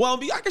some. Well,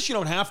 I guess you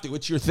don't have to.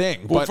 It's your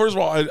thing. Well, first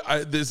of all,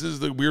 this is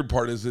the weird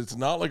part. Is it's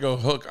not like a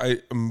hook. I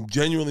am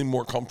genuinely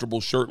more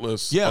comfortable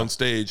shirtless on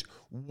stage.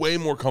 Way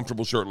more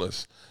comfortable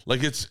shirtless.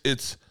 Like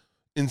it's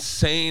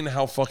insane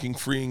how fucking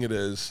freeing it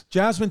is.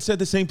 Jasmine said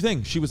the same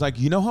thing. She was like,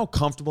 you know how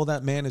comfortable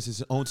that man is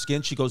his own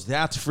skin? She goes,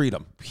 that's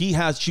freedom.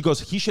 She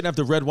goes, he should have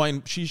the red,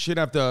 white, she should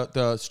have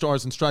the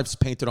stars and stripes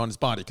painted on his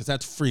body because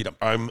that's freedom.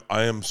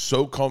 I am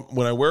so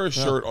when I wear a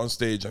shirt on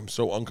stage, I'm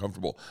so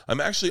uncomfortable.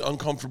 I'm actually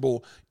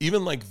uncomfortable.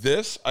 Even like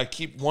this, I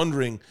keep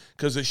wondering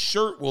because a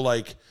shirt will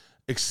like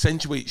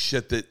accentuate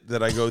shit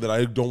that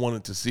I don't want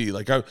it to see.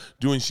 Like I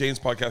doing Shane's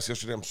podcast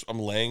yesterday, I'm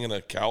laying in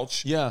a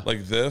couch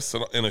like this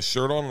and a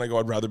shirt on, and I go,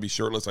 I'd rather be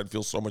shirtless. I'd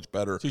feel so much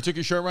better. So you took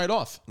your shirt right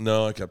off?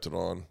 No, I kept it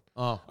on.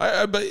 Oh.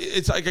 But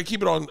it's like I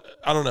keep it on.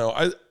 I don't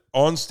know.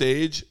 On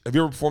stage, have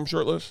you ever performed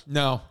shirtless?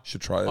 No.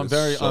 Should try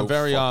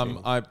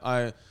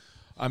it.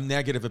 I'm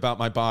negative about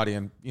my body,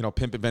 and you know,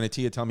 Pimp and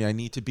Venetia tell me I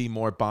need to be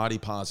more body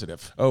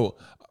positive. Oh,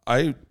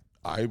 I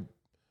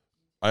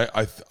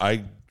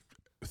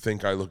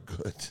think I look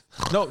good.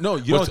 No,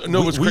 you don't.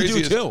 No, what's crazy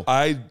we do too. Is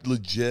I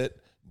legit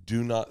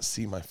do not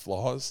see my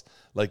flaws.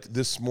 Like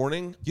this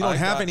morning, you don't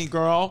have any,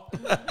 girl.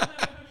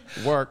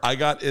 Work. I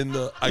got in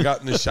the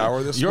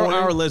shower this morning.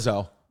 You're our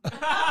Lizzo.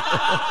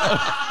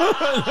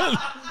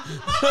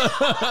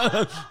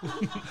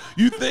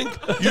 You think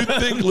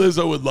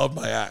Lizzo would love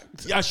my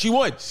act? Yeah, she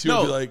would. She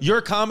would be like,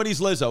 your comedy's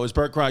Lizzo is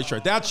Bert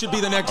Kreischer. That should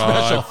be the next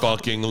special. I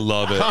fucking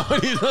love it.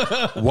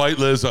 White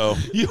Lizzo.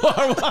 You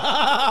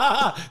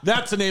are.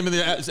 That's the name of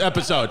the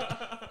episode.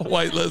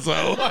 White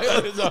Lizzo. White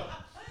Lizzo.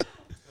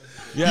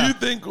 Yeah. You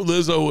think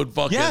Lizzo would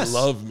fucking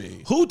love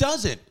me? Who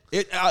doesn't?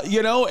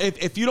 You know,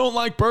 if you don't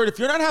like Bert, if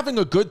you're not having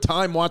a good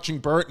time watching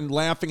Bert and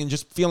laughing and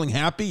just feeling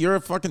happy, you're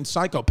a fucking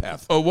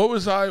psychopath. Oh, what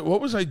was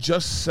I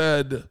just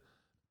said?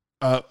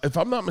 If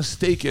I'm not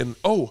mistaken,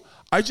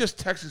 I just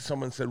texted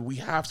someone and said, we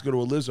have to go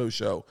to a Lizzo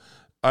show.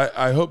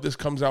 I hope this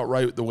comes out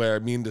right the way I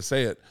mean to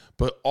say it,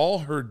 but all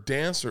her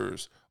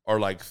dancers are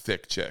like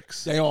thick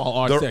chicks. They all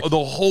are thick.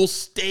 The whole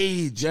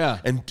stage. Yeah.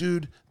 And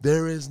dude,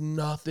 there is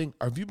nothing.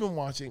 Have you been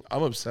watching?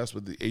 I'm obsessed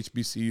with the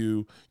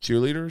HBCU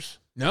cheerleaders.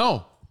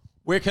 No.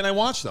 Where can I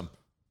watch them?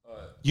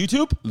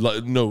 YouTube?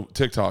 No,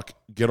 TikTok.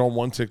 Get on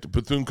one TikTok.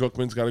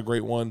 Bethune-Cookman's got a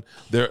great one.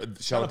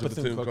 Shout out to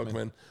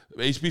Bethune-Cookman.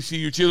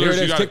 HBCU cheerleaders.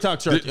 Here it is,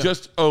 TikTok search.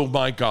 Just, oh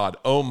my God.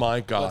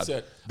 That's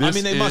it.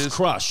 They must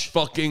crush.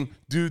 Fucking,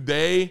 dude,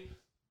 they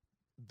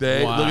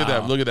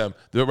wow. Look at them.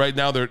 Right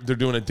now they're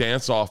doing a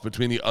dance-off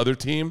between the other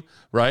team,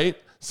 right?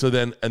 So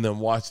then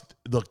watch,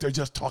 look, they're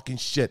just talking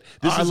shit.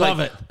 I love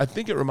it. I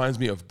think it reminds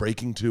me of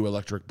Breaking 2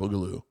 Electric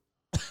Boogaloo.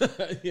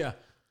 Yeah.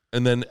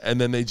 And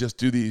then they just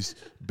do these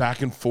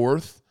back and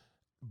forth.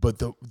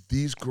 But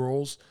these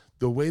girls,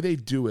 the way they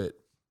do it,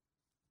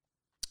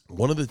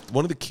 one of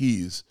the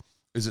keys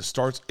is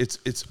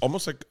it's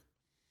almost like,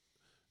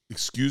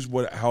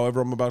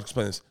 however I'm about to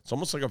explain this. It's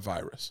almost like a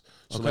virus.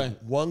 So like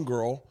one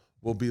girl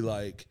will be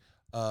like,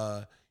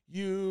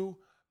 you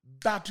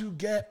about to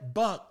get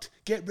bucked.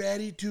 Get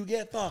ready to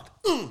get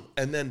fucked.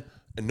 And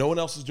no one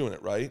else is doing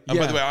it, right? And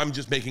by the way, I'm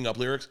just making up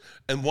lyrics.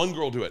 And one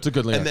girl will do it. It's a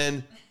good lyric. And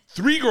then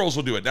 3 girls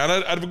will do it. Now,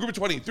 out of a group of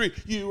 23,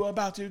 you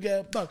about to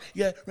get fucked.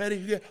 Get ready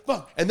to get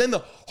fucked. And then the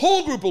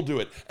whole group will do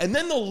it. And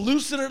then they'll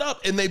loosen it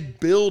up and they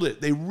build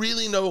it. They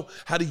really know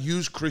how to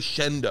use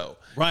crescendo.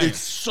 Right. It's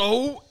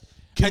so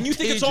And you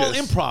think it's all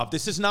improv.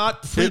 This is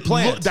not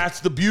pre-planned. That's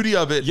the beauty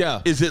of it.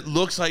 Yeah. Is it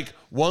looks like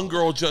one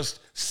girl just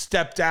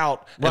stepped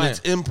out and it's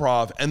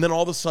improv, and then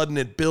all of a sudden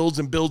it builds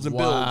and builds and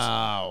builds.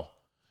 Wow.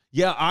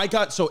 Yeah,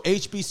 so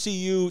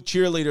HBCU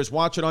cheerleaders,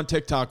 watch it on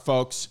TikTok,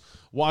 folks.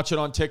 Watch it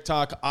on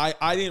TikTok.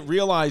 I didn't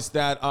realize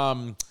that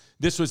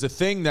this was a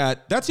thing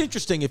that's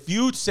interesting. If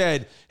you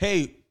said,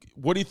 hey,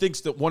 what do you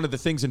think's one of the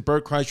things in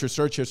Bert Kreischer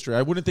search history?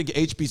 I wouldn't think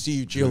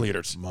HBCU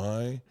cheerleaders.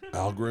 My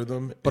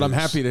algorithm But I'm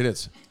happy that it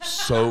is.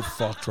 So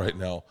fucked right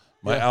now.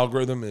 My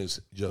algorithm is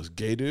just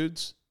gay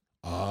dudes.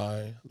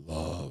 I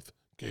love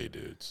gay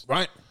dudes.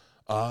 Right.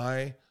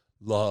 I'm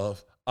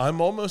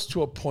almost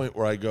to a point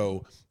where I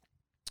go,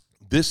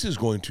 this is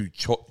going to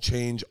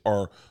change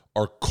our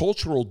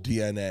cultural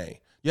DNA.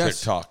 Yes.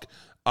 TikTok.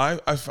 I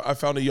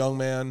found a young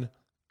man,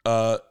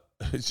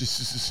 it's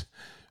just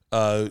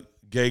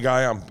gay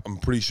guy, I'm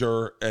pretty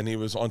sure, and he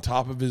was on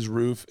top of his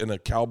roof in a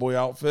cowboy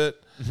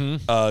outfit,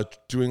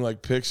 doing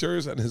like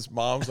pictures, and his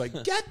mom's like,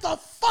 get the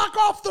fuck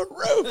off the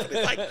roof. And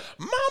he's like,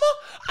 Mama,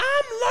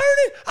 I'm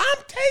learning, I'm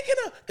taking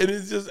a, and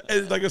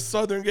it's like a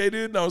southern gay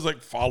dude, and I was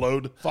like,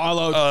 followed.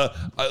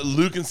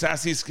 Luke and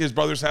his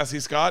brother Sassy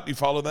Scott, you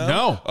follow them?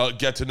 No.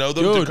 Get to know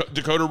them. Dude.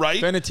 Dakota Wright.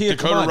 Benatia,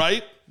 Dakota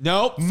Wright.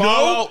 No.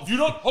 No, you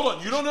don't, hold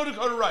on, you don't know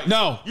Dakota Wright.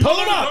 No. You Pull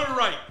don't him know up. Dakota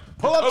Wright.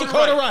 Pull up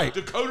Dakota Wright.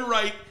 Dakota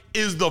Wright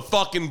is the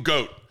fucking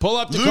GOAT. Pull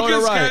up Dakota Luke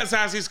and Wright.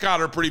 Sassy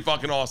Scott are pretty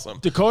fucking awesome.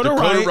 Dakota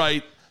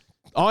Wright.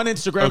 On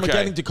Instagram, Okay. we're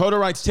getting Dakota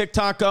Wright's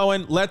TikTok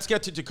going. Let's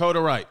get to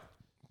Dakota Wright.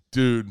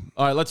 Dude.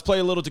 All right, let's play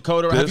a little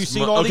Dakota Wright. Have you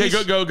seen all these?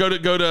 Okay, go.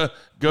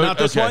 Not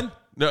this one?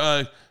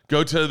 No,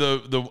 go to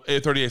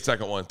the 38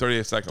 second one.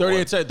 38 second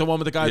 38 second, the one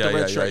with the guy with the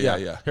red shirt. Yeah.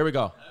 Here we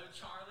go.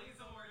 Charlie's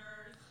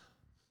orders.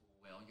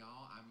 Well,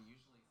 y'all, I'm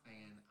usually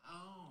saying,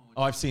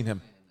 Oh, I've seen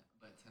him.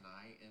 But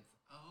tonight it's,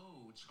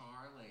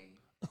 Charlie.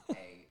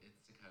 Hey, it's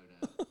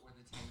Dakota. For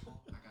the table,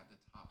 I got the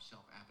top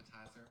shelf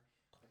appetizer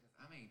because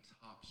I'm a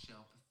top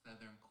shelf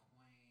Southern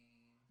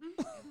queen.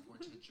 And for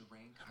to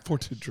drink, I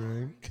got a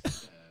drink.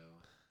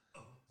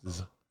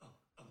 So,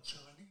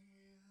 Charlie's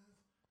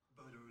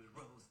butter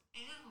rolls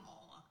and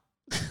more.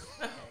 Hey,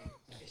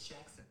 it's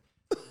Jackson.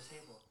 For the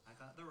table, I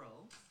got the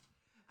rolls.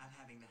 I'm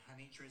having the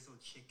honey drizzled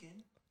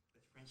chicken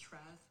with French fries.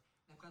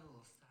 And I've got a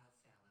little side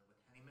salad with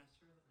honey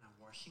mustard, and I'm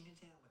washing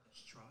it down with a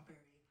strawberry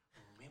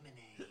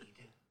lemonade.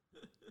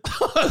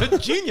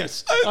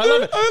 Genius. I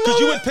love it. Because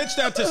you would pitch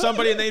that to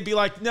somebody and they'd be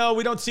like, no,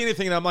 we don't see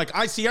anything. And I'm like,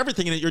 I see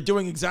everything in it. You're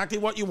doing exactly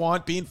what you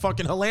want, being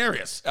fucking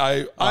hilarious.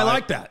 I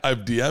like that. I've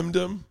DM'd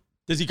him.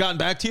 Has he gotten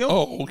back to you?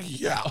 Oh,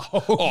 yeah.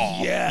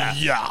 Yeah.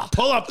 Yeah.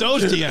 Pull up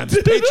those DMs.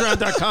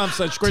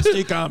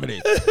 Patreon.com/Chrissy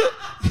Comedy.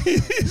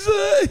 He's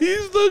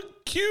the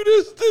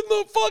cutest in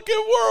the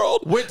fucking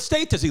world. What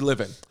state does he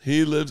live in? I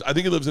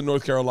think he lives in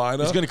North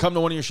Carolina. He's going to come to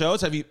one of your shows.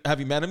 Have you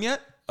met him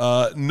yet?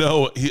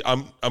 No,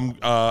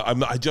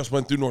 I just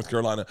went through North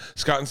Carolina.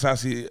 Scott and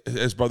Sassy,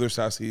 his brother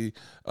Sassy,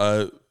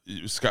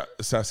 Scott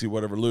Sassy,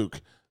 whatever,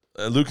 Luke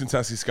and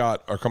Sassy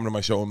Scott are coming to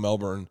my show in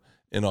Melbourne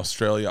in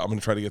Australia. I'm going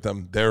to try to get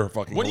them. They're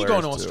fucking When are you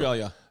going to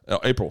Australia?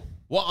 April.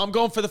 Well, I'm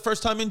going for the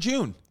first time in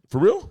June. For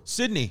real?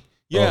 Sydney.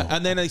 Yeah, Oh.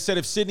 and then they said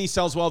if Sydney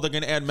sells well, they're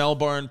going to add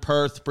Melbourne,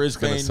 Perth,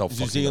 Brisbane, It's going to sell New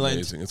fucking Zealand.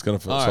 amazing. It's going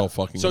to All sell right.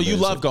 fucking So amazing.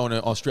 you love going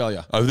to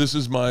Australia? This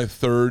is my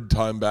third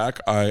time back.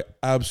 I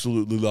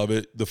absolutely love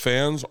it. The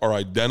fans are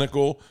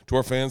identical to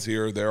our fans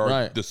here. They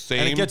are the same.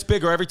 And it gets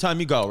bigger every time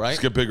you go, right?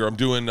 It's get bigger. I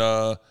think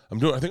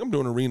I'm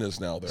doing arenas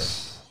now there.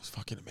 It's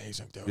fucking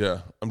amazing, dude. Yeah,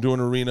 I'm doing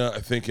arena. I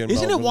think in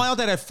Isn't Melbourne. it wild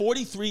that at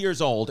 43 years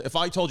old, if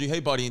I told you,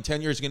 hey, buddy, in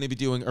 10 years you're going to be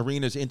doing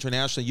arenas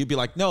internationally, you'd be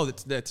like, no,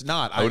 that's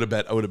not. I would have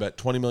bet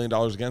 $20 million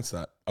against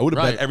that. I would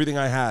have bet everything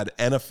I had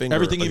and a finger.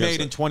 Everything you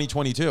made in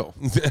 2022.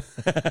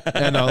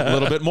 And a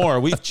little bit more.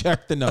 We've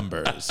checked the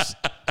numbers.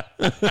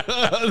 I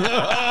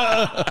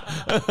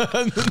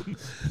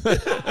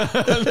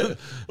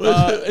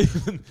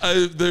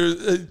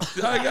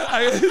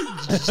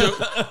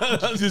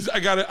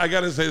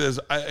gotta say this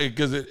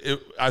because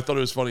I thought it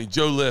was funny.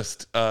 Joe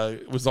List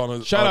was on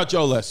a Shout out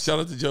Joe List. Shout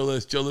out to Joe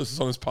List. Joe List was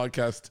on his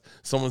podcast.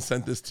 Someone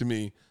sent this to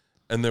me,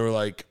 and they were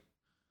like,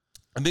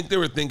 I think they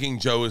were thinking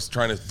Joe is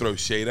trying to throw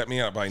shade at me.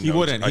 He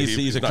wouldn't.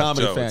 He's a not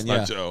comedy Joe. fan. It's Yeah.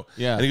 not Joe.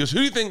 Yeah. And he goes, "Who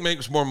do you think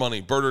makes more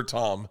money, Bert or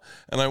Tom?"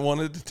 And I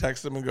wanted to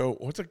text him and go,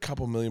 "What's a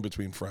couple million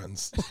between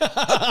friends?"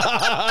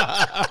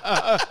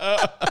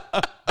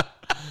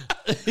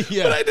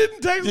 Yeah. But I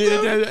didn't text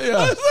him. Yeah.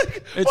 I was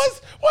like,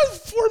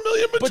 "What's 4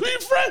 million between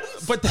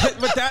friends?" But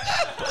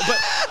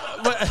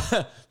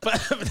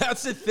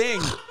that's the thing.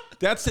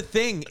 That's the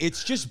thing.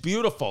 It's just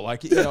beautiful.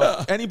 Like,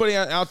 anybody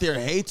out there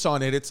hates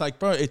on it. It's like,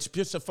 bro, it's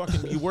just a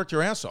fucking, you work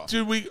your ass off.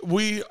 Dude,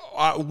 we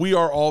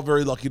are all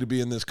very lucky to be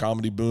in this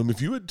comedy boom.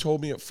 If you had told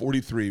me at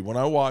 43, when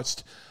I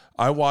watched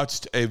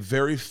a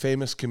very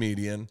famous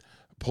comedian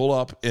pull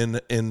up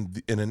in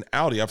an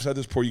Audi. I've said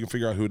this before. You can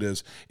figure out who it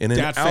is. In an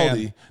Dat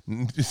Audi.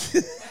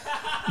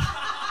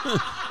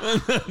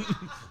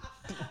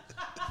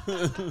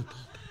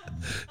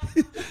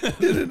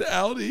 in an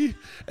Audi,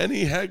 and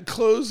he had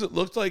clothes that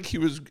looked like he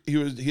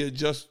had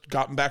just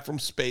gotten back from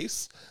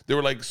space. They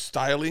were like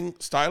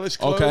stylish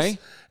clothes. Okay.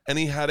 And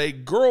he had a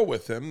girl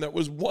with him that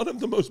was one of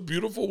the most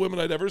beautiful women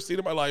I'd ever seen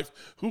in my life,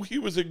 who he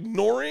was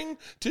ignoring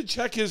to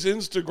check his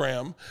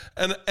Instagram.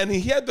 And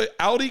he had the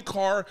Audi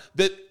car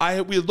that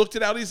we had looked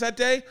at Audis that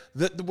day,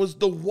 that was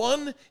the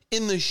one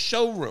in the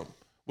showroom,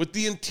 with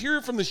the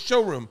interior from the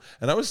showroom.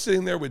 And I was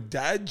sitting there with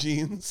dad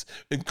jeans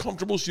and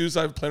comfortable shoes.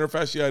 I have plantar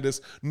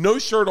fasciitis, no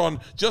shirt on,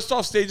 just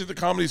off stage at the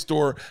Comedy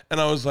Store.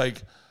 And I was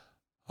like,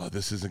 oh,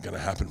 this isn't going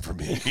to happen for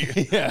me.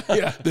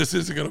 Yeah. This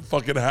isn't going to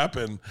fucking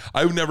happen.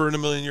 I would never in a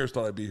million years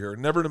thought I'd be here.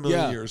 Never in a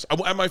million years.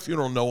 At my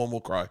funeral, no one will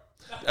cry.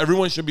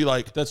 Everyone should be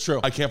like, that's true.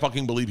 I can't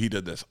fucking believe he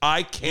did this.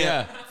 I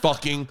can't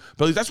fucking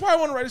believe. That's why I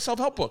want to write a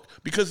self-help book,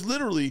 because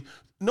literally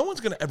no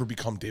one's going to ever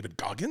become David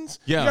Goggins.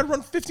 Yeah. You got to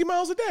run 50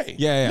 miles a day.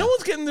 Yeah. No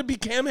one's getting to be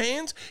Cam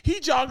Hanes. He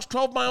jogs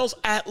 12 miles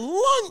at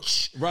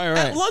lunch. Right.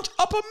 At lunch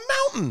up a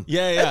mountain.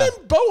 Yeah. And then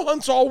bow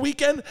hunts all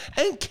weekend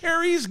and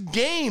carries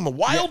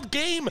wild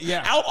game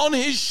out on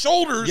his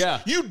shoulders. Yeah.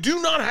 You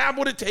do not have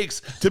what it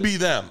takes to be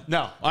them.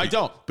 No, I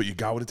don't. But you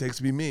got what it takes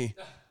to be me.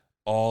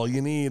 All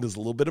you need is a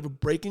little bit of a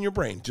break in your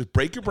brain. Just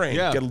break your brain.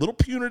 Yeah. Get a little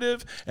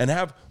punitive and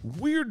have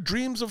weird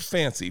dreams of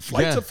fancy,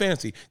 flights of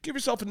fancy. Give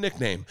yourself a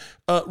nickname.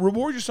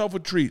 Reward yourself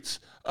with treats.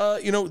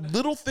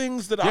 Little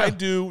things that I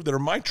do that are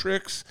my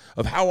tricks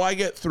of how I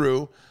get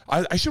through.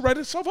 I should write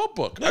a self-help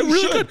book. I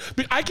really could.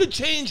 I could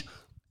change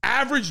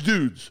average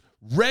dudes,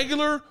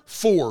 regular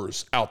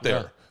 4s out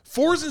there. Yeah.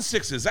 4s and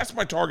 6s. That's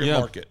my target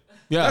market.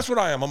 Yeah. That's what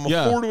I am. I'm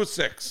a 4 to a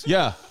 6.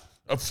 Yeah.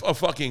 A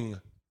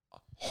fucking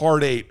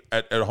hard 8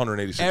 at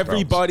 186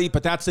 Everybody, pounds.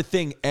 But that's the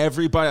thing.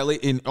 Everybody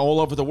in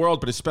all over the world,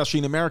 but especially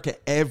in America,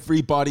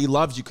 everybody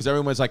loves you because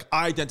everyone's like,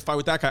 I identify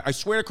with that guy. I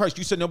swear to Christ,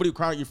 you said nobody would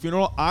cry at your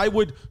funeral. I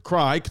would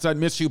cry because I'd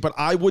miss you, but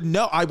I would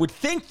know. I would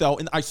think, though,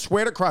 and I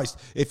swear to Christ,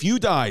 if you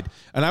died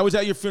and I was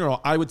at your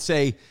funeral, I would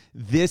say,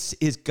 it's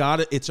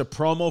a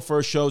promo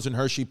for shows in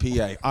Hershey,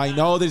 PA. I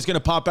know that he's going to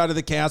pop out of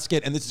the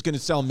casket and this is going to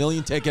sell 1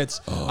 million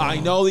tickets. I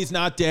know he's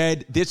not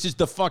dead. This is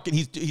the fucking,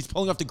 he's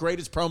pulling off the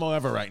greatest promo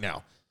ever right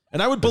now.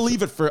 And I would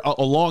believe it for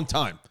a long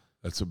time.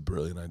 That's a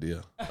brilliant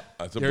idea.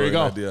 That's a brilliant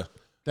idea.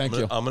 Thank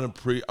you. I'm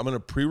gonna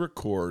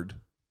pre-record.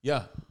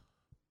 Yeah.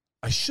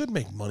 I should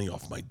make money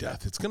off my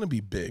death. It's gonna be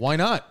big. Why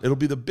not? It'll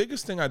be the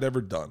biggest thing I'd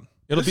ever done.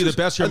 It'll be the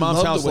best Your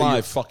Mom's House Live. I love the way your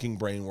live. fucking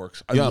brain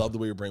works. I love the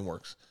way your brain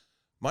works.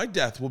 My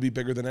death will be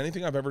bigger than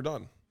anything I've ever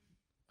done.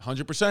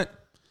 100%.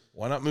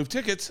 Why not move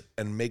tickets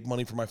and make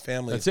money for my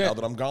family now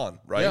that I'm gone,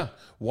 right? Yeah.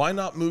 Why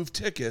not move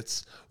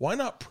tickets? Why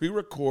not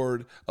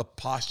pre-record a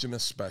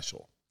posthumous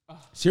special?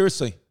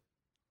 Seriously.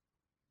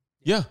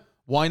 Yeah.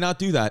 Why not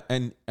do that?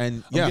 And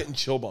I'm getting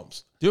chill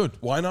bumps. Dude.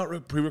 Why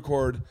not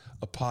pre-record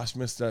a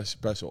posthumous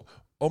special?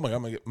 Oh my God,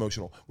 I'm going to get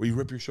emotional. Where you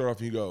rip your shirt off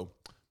and you go,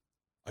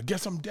 I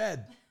guess I'm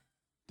dead.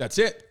 That's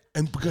it.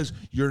 And because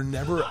you're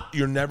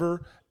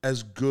never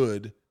as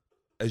good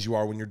as you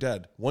are when you're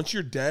dead. Once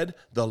you're dead,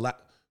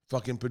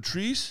 fucking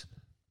Patrice,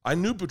 I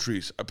knew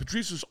Patrice.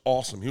 Patrice was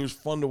awesome. He was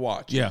fun to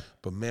watch. Yeah.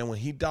 But man, when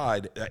he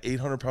died, that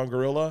 800-pound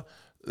gorilla,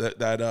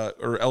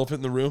 or elephant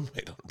in the room,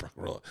 800-pound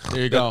gorilla.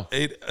 There you go.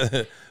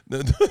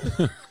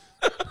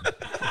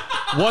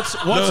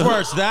 What's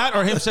worse, that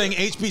or him saying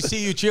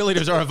HBCU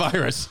cheerleaders are a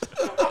virus?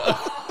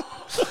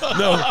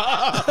 No.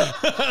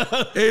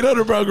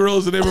 800-pound gorilla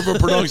is the name of a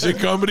production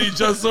company,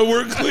 just so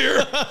we're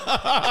clear.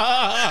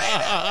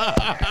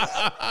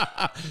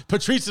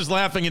 Patrice is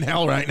laughing in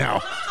hell right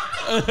now.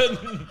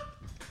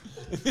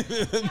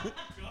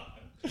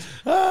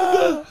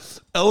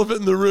 Elephant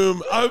in the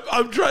room.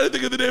 I'm trying to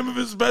think of the name of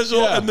his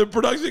special, and the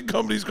production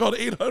company's called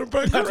 800-pound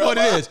gorilla. That's what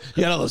it is.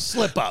 You had a little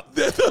slip up.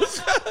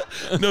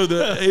 No,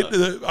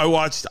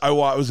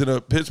 I was in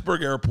a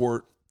Pittsburgh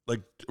airport,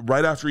 like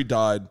right after he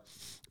died.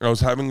 I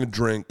was having a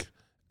drink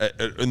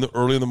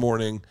early in the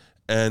morning,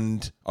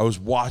 and I was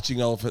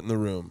watching Elephant in the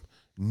Room,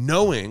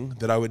 knowing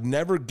that I would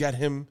never get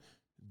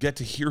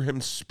to hear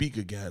him speak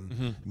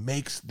again.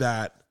 Makes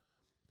that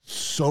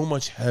so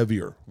much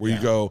heavier. Where you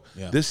go,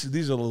 these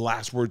are the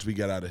last words we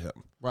get out of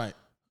him. Right.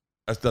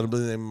 That'll be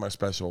the name of my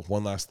special.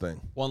 One last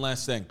thing.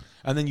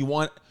 And then you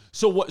want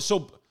then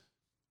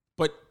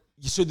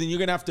you're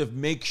gonna have to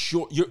make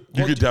sure you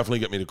could definitely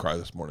get me to cry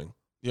this morning.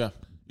 Yeah.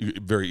 You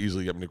could very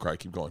easily get me to cry.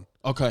 Keep going.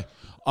 Okay.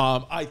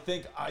 I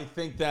think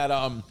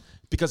that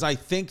because I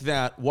think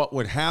that what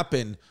would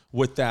happen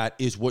with that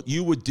is what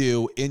you would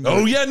do in your...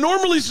 Oh yeah,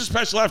 Norm released a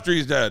special after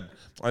he's dead.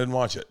 I didn't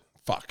watch it.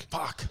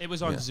 Fuck. It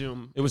was on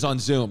Zoom. It was on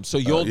Zoom. So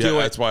you'll do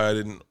it. That's why I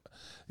didn't.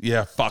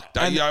 Yeah, fuck.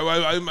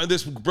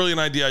 This brilliant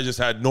idea I just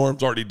had,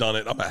 Norm's already done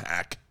it. I'm a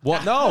hack.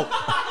 Well, no.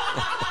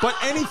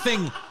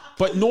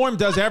 But Norm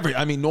does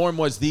Norm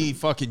was the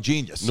fucking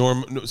genius.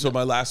 Norm. So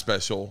my last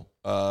special,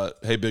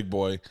 Hey Big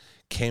Boy,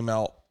 came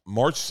out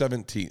March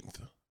 17th,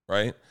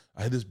 right?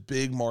 I had this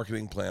big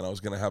marketing plan. I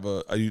was going to have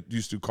I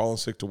used to do call in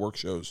sick to work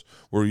shows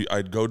where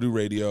I'd go do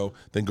radio,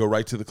 then go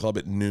right to the club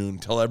at noon,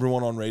 tell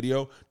everyone on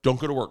radio, don't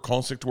go to work, call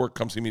in sick to work,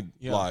 come see me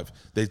live.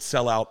 They'd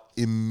sell out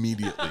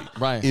immediately.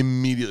 Right.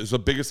 Immediately. It's the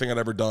biggest thing I'd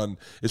ever done.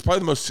 It's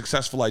probably the most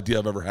successful idea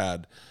I've ever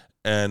had.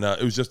 And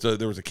it was just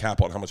there was a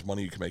cap on how much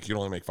money you can make. You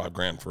can only make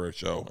 $5,000 for a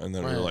show. And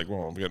then we were like,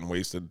 well, I'm getting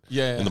wasted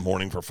in the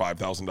morning for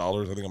 $5,000.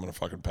 I think I'm going to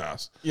fucking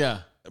pass. Yeah.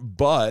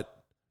 But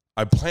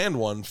I planned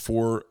one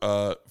for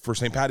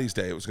St. Patty's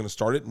Day. It was going to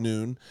start at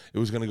noon. It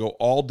was going to go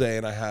all day,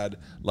 and I had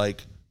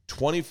like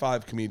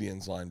 25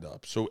 comedians lined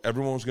up. So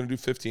everyone was going to do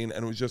 15,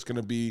 and it was just going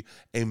to be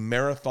a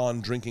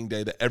marathon drinking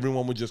day that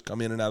everyone would just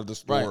come in and out of the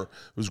store. Right.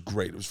 It was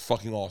great. It was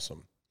fucking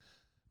awesome.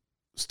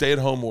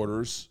 Stay-at-home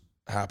orders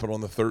happened on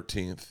the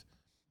 13th,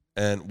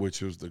 and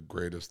which was the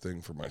greatest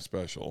thing for my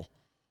special.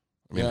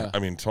 I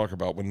mean, talk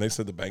about when they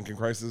said the banking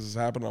crisis has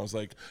happened, I was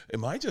like,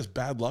 am I just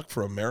bad luck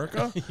for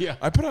America? Yeah.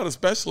 I put out a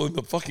special and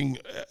the fucking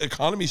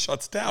economy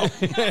shuts down.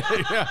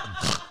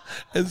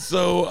 And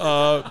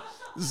so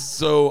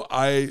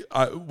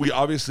we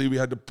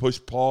had to push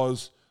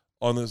pause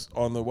on the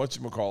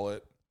whatchamacallit,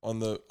 on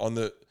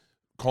the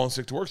Call in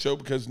Sick to Work show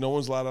because no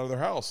one's allowed out of their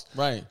house.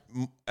 Right.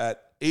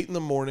 At 8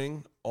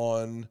 a.m.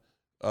 on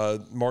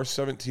March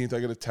 17th, I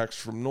get a text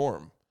from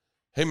Norm.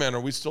 Hey man,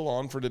 are we still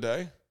on for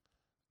today?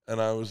 And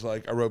I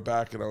wrote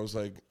back and I was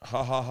like,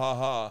 ha, ha, ha,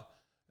 ha.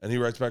 And he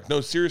writes back, no,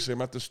 seriously,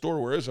 I'm at the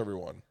store. Where is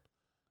everyone?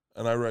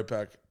 And I write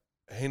back,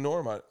 hey,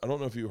 Norm, I don't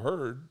know if you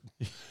heard.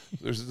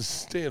 There's the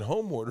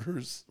stay-at-home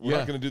orders. We're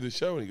not going to do the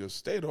show. And he goes,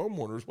 stay-at-home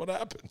orders? What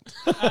happened?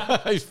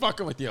 He's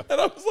fucking with you. And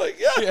I was like,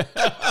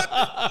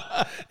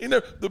 yeah. You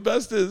know, the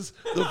best is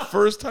the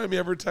first time he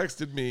ever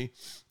texted me,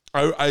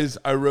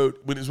 I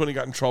wrote, when he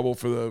got in trouble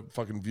for the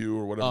fucking View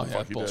or whatever the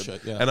fuck he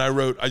did. Yeah. And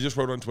I just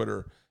wrote on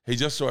Twitter, hey,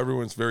 just so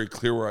everyone's very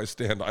clear where I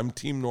stand, I'm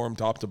Team Norm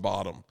top to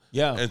bottom.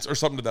 Yeah. Or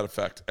something to that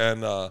effect.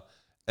 And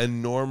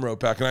Norm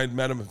wrote back, and I'd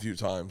met him a few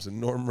times, and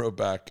Norm wrote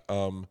back,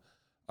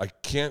 I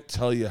can't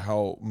tell you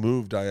how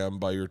moved I am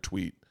by your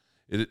tweet.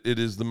 It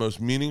is the most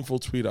meaningful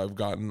tweet I've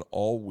gotten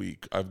all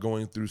week. I'm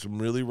going through some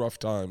really rough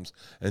times,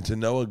 and to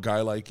know a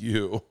guy like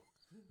you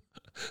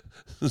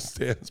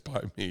stands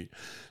by me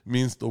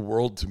means the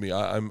world to me.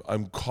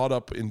 I'm caught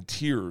up in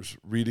tears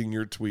reading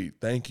your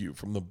tweet. Thank you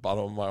from the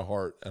bottom of my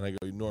heart. And I go,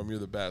 Norm, you're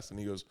the best. And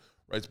he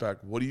writes back,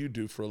 what do you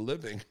do for a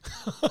living?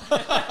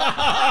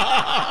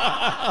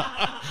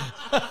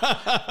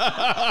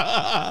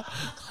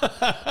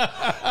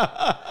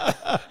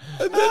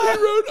 And then he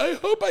wrote, I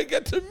hope I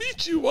get to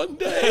meet you one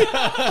day.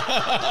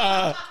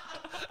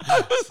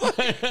 I was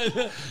like,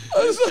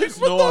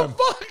 what Norm. The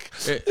fuck?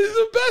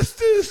 The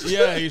best is...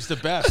 Yeah, he's the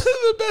best.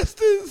 The best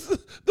is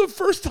the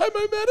first time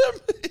I met him,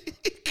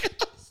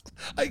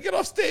 I get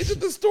off stage at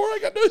the store, I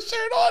got no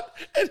shirt on,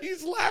 and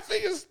he's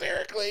laughing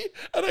hysterically.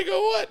 And I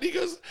go, what? And he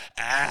goes,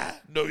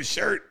 no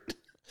shirt.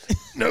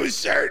 No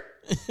shirt.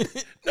 No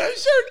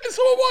shirt. And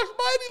someone walks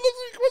by and he looks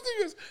at me and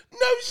he goes,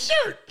 no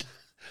shirt.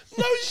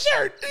 No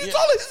shirt. That's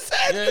all he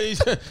said.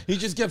 Yeah, he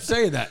just kept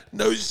saying that.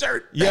 No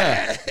shirt.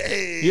 Yeah.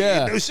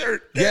 Yeah. No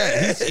shirt.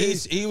 Yeah.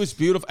 He was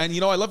beautiful. And,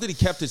 I love that he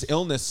kept his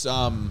illness,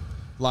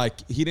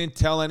 he didn't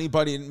tell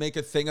anybody, didn't make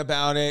a thing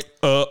about it.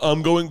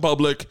 I'm going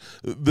public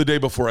the day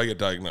before I get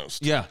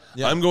diagnosed. Yeah.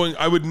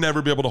 I would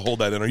never be able to hold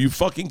that in. Are you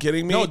fucking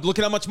kidding me? No, look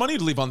at how much money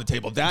to leave on the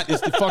table. That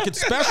is the fucking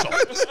special.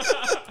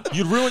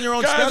 You'd ruin your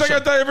own special. Guys, I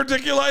got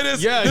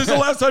diverticulitis. Yeah. This is the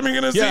last time you're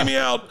going to see me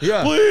out.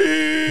 Yeah.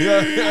 Please.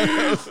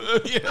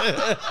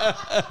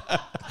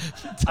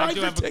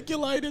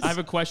 Diverticulitis. I have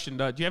a question.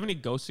 Do you have any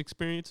ghost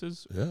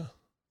experiences? Yeah.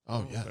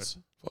 Oh, yes.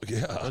 Fuck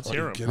yeah. Let's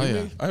hear them.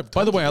 Oh, yeah.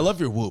 By the way, I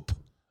love your whoop.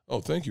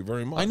 Oh, thank you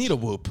very much. I need a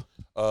whoop.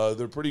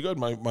 They're pretty good.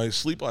 My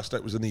sleep last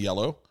night was in the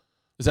yellow.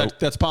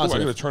 That's positive?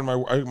 I'm going to turn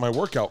my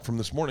workout from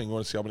this morning. You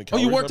want to see how many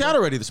calories? Oh, you worked out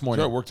already this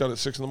morning? Yeah, I worked out at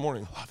 6 in the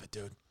morning. I love it,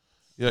 dude.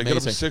 Yeah, I get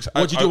up at 6.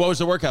 What'd you do? What was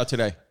the workout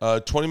today?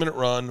 20-minute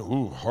run.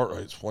 Ooh, heart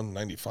rate's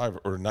 195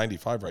 or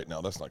 95 right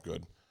now. That's not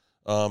good.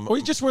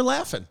 We just were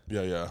laughing.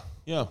 Yeah.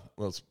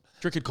 Well, it's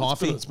drinking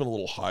coffee. It's been a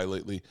little high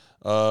lately.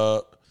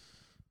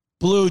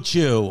 Blue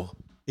Chew.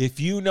 If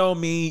you know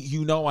me,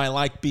 you know I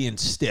like being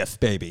stiff,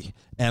 baby.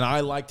 And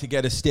I like to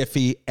get a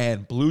stiffy,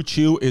 and Blue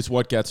Chew is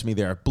what gets me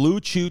there. Blue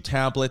Chew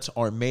tablets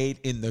are made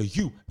in the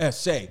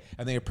USA,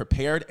 and they are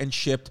prepared and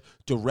shipped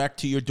direct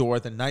to your door.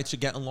 The nights are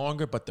getting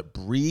longer, but the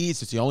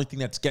breeze is the only thing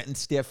that's getting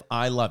stiff.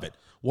 I love it.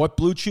 What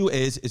Blue Chew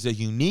is a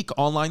unique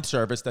online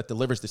service that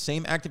delivers the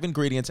same active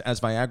ingredients as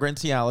Viagra and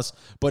Cialis,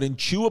 but in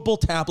chewable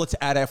tablets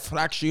at a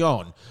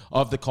fraction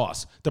of the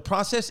cost. The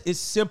process is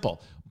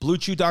simple.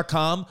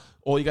 BlueChew.com.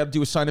 All you got to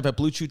do is sign up at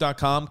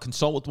BlueChew.com,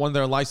 consult with one of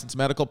their licensed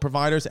medical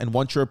providers, and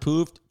once you're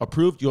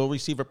approved, you'll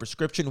receive a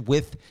prescription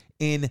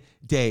within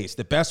days.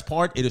 The best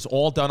part, it is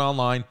all done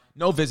online.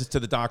 No visits to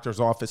the doctor's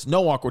office,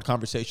 no awkward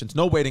conversations,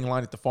 no waiting in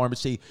line at the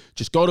pharmacy.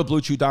 Just go to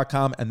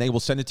BlueChew.com, and they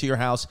will send it to your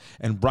house.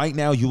 And right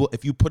now,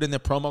 if you put in the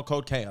promo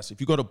code CHAOS, if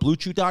you go to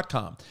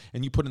BlueChew.com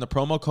and you put in the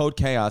promo code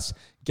CHAOS,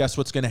 guess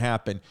what's going to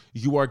happen?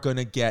 You are going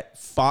to get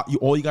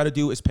all you got to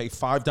do is pay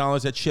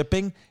 $5 at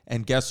shipping,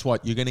 and guess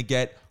what? You're going to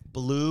get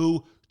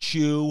Blue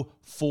Chew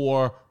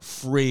for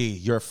free.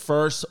 Your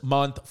first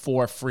month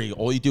for free.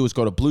 All you do is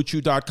go to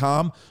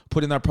BlueChew.com,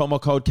 put in that promo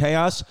code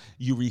chaos.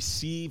 You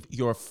receive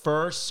your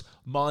first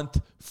month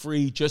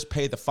free. Just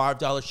pay the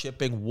 $5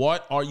 shipping.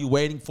 What are you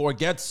waiting for?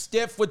 Get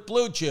stiff with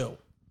Blue Chew.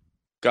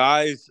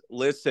 Guys,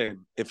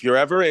 listen, if you're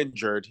ever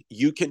injured,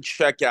 you can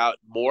check out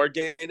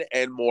Morgan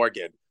 &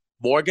 Morgan.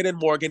 Morgan &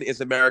 Morgan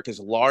is America's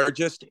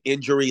largest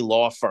injury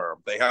law firm.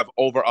 They have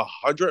over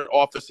 100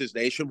 offices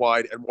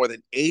nationwide and more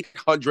than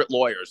 800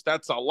 lawyers.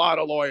 That's a lot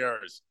of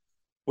lawyers.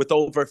 With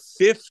over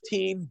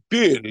 $15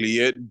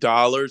 billion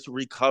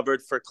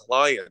recovered for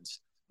clients.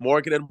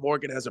 Morgan &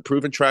 Morgan has a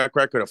proven track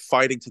record of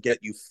fighting to get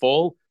you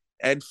full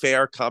and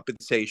fair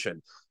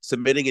compensation.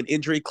 Submitting an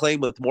injury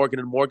claim with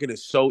Morgan & Morgan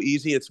is so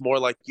easy, it's more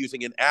like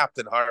using an app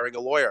than hiring a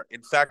lawyer.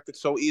 In fact,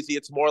 it's so easy,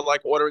 it's more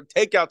like ordering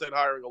takeout than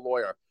hiring a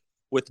lawyer.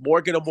 With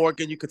Morgan &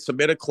 Morgan, you could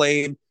submit a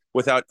claim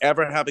without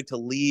ever having to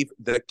leave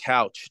the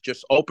couch.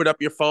 Just open up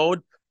your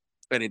phone,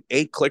 and in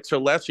 8 clicks or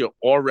less, you're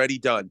already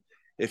done.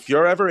 If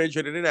you're ever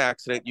injured in an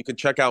accident, you can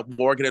check out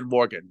Morgan &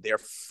 Morgan. They're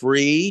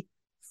free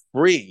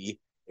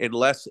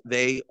unless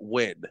they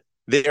win.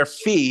 Their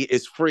fee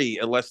is free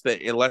unless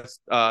they win.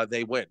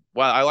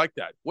 Wow, I like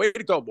that. Way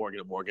to go,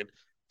 Morgan & Morgan.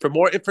 For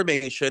more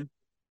information,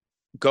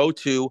 go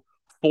to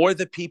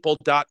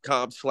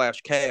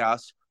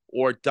forthepeople.com/chaos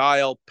or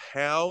dial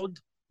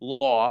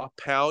 #law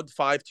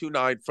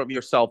 #529 from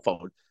your cell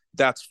phone.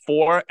 That's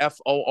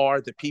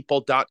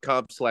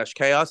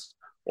thepeople.com/chaos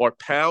or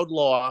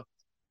 #law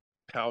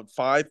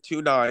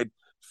 #529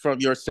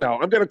 from your cell.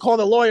 I'm going to call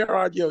the lawyer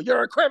on you.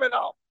 You're a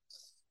criminal.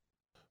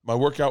 My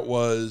workout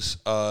was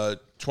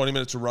 20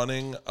 minutes of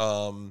running,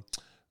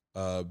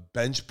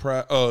 bench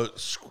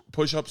press,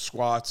 push-ups,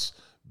 squats,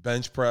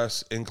 bench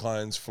press,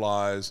 inclines,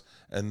 flies,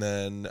 and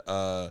then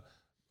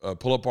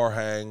pull-up bar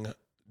hang,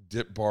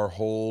 dip bar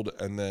hold,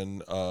 and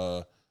then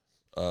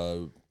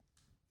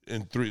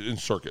in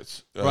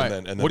circuits. Right.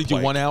 And then what do you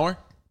do, 1 hour?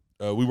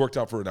 We worked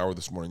out for an hour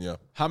this morning, yeah.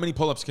 How many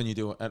pull-ups can you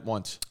do at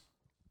once?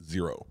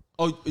 0.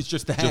 Oh, it's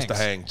just the hangs.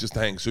 Just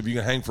the hang. So if you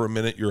can hang for a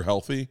minute, you're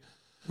healthy.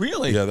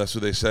 Really? Yeah, that's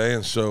what they say.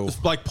 And so,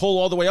 like pull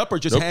all the way up or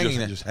just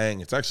hanging? Just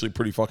hang. It's actually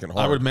pretty fucking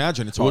hard. I would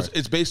imagine it's hard. Well,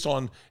 it's based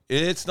on.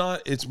 It's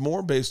not. It's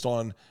more based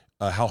on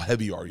how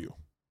heavy are you.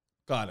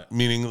 Got it.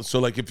 Meaning, so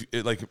like if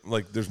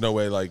like there's no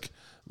way like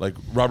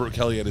Robert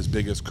Kelly at his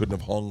biggest couldn't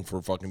have hung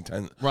for fucking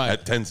 10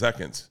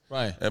 seconds.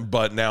 Right.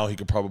 But now he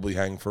could probably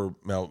hang for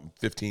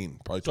 15,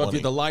 probably 20.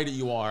 So the lighter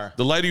you are,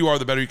 the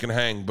better you can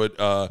hang. But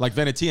like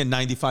Venetia,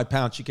 95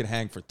 pounds, she can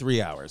hang for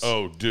 3 hours.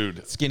 Oh,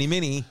 dude, skinny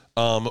mini.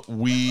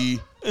 We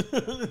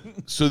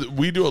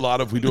do a lot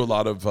of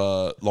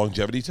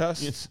longevity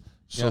tests.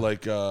 So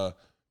like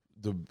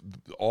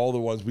all the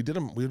ones we did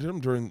them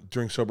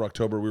during Sober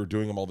October. We were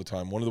doing them all the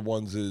time. One of the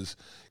ones is,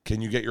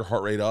 can you get your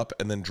heart rate up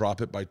and then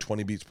drop it by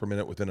 20 beats per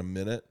minute within a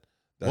minute?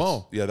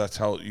 Whoa. Yeah, that's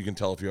how you can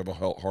tell if you have a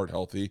heart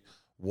healthy.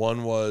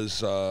 One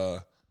was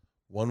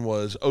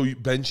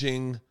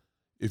benching.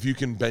 If you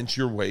can bench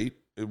your weight,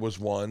 it was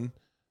one.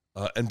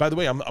 And by the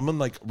way, I'm in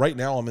like right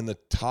now I'm in the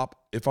top,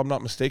 if I'm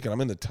not mistaken, I'm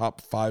in the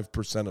top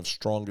 5% of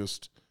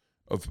strongest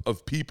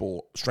of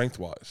people strength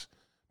wise.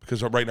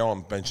 Because right now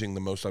I'm benching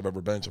the most I've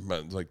ever benched. I'm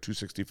at like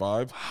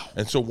 265. Wow.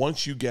 And so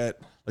once you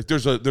get like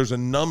there's a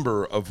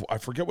number of, I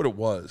forget what it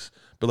was,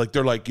 but like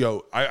they're like,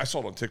 yo, I saw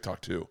it on TikTok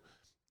too.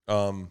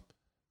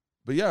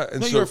 But yeah, and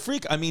no, so you're a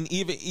freak. I mean,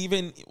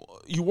 even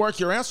you work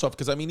your ass off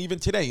because I mean, even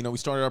today, we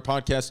started our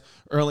podcast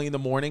early in the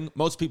morning.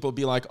 Most people would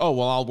be like, "Oh,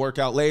 well, I'll work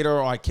out later,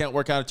 or I can't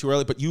work out too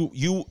early." But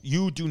you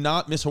do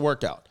not miss a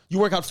workout. You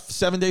work out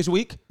 7 days a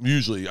week.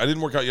 Usually, I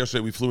didn't work out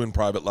yesterday. We flew in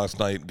private last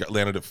night,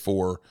 landed at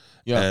 4,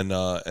 and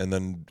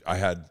then I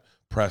had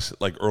press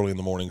like early in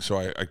the morning, so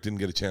I didn't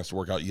get a chance to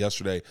work out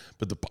yesterday.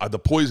 But the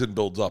poison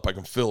builds up. I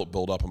can feel it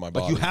build up in my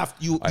body.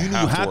 But you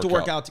had to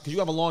work out because you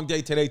have a long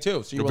day today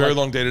too. So you a very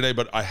long day today,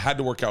 but I had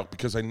to work out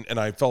because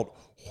I felt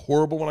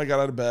horrible when I got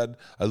out of bed.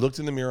 I looked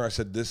in the mirror. I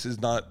said, "This is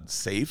not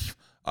safe.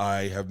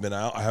 I have been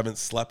out. I haven't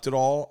slept at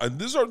all." And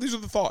these are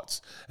the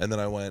thoughts. And then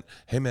I went,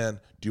 "Hey man,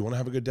 do you want to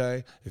have a good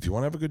day? If you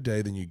want to have a good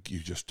day, then you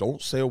just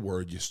don't say a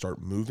word. You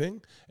start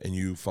moving and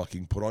you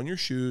fucking put on your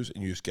shoes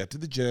and you just get to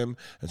the gym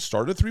and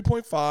start at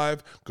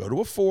 3.5, go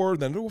to a 4,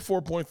 then to a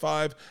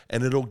 4.5,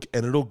 and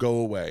it'll go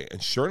away."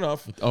 And sure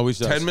enough, it always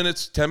does. 10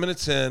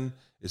 minutes in,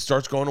 it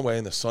starts going away,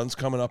 and the sun's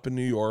coming up in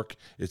New York.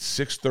 It's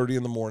 6:30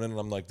 in the morning, and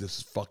I'm like, this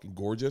is fucking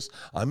gorgeous.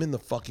 I'm in the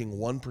fucking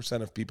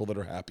 1% of people that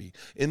are happy.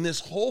 In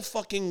this whole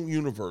fucking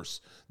universe,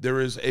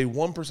 there is a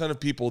 1% of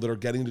people that are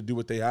getting to do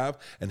what they have,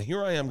 and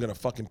here I am going to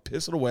fucking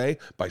piss it away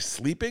by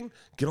sleeping.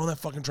 Get on that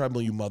fucking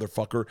treadmill, you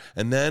motherfucker.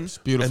 And then,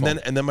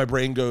 and then my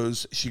brain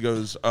goes, she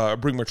goes, I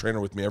bring my trainer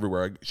with me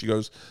everywhere. She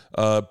goes,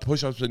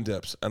 push-ups and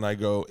dips. And I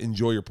go,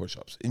 enjoy your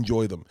push-ups.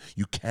 Enjoy them.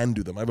 You can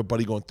do them. I have a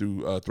buddy going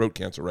through throat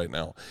cancer right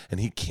now, and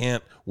he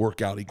can't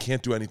work out. He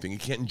can't do anything. He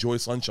can't enjoy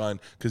sunshine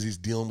because he's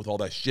dealing with all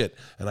that shit.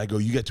 And I go,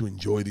 you get to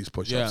enjoy these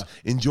push-ups.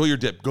 Yeah. Enjoy your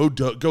dip. Go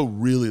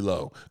really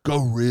low. Go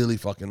really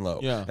fucking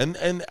low. Yeah.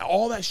 And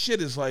all that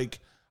shit is like,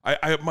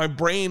 my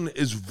brain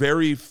is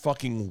very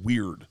fucking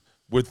weird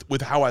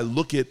with how I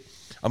look at.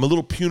 I'm a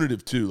little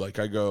punitive too. Like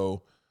I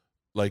go,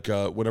 like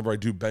whenever I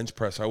do bench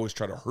press, I always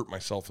try to hurt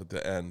myself at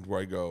the end, where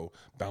I go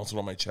bouncing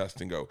on my chest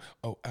and go,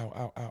 oh, ow,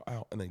 ow, ow,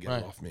 ow, and then get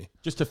it off me.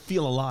 Just to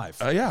feel alive.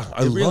 Yeah,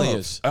 it really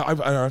is.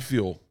 I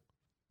feel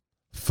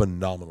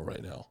phenomenal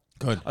right now.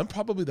 Good. I'm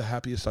probably the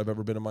happiest I've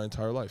ever been in my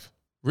entire life.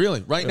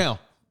 Really? Right now?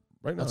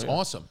 Right now. That's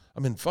awesome.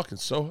 I'm in fucking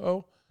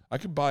Soho. I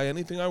can buy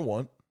anything I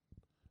want.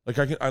 Like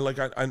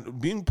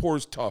being poor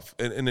is tough,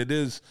 and it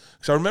is,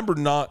 because I remember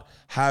not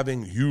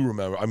having. You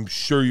remember? I'm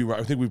sure you.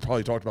 I think we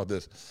probably talked about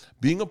this.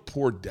 Being a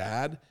poor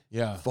dad,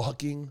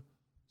 fucking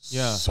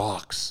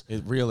sucks.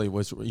 It really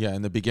was. Yeah,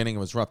 in the beginning it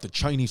was rough. The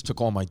Chinese took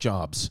all my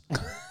jobs.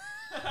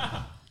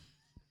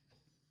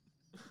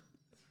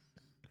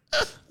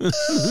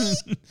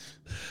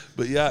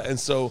 But yeah, and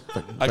so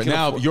but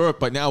now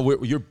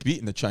you're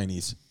beating the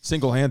Chinese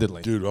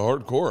single-handedly, dude.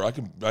 Hardcore.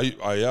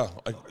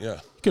 You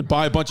could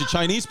buy a bunch of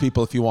Chinese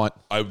people if you want.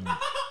 I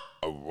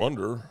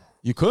wonder.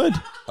 You could.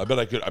 I bet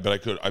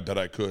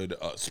I could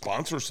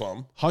sponsor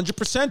some.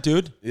 100%,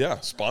 dude. Yeah,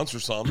 sponsor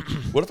some.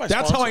 What if I?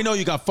 That's how I know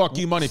you got fuck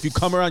you money. If you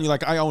come around, you're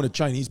like, I own a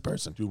Chinese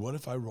person, dude. What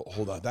if I roll?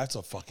 Hold on, that's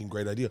a fucking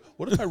great idea.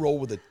 What if I roll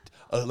with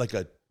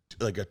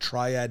a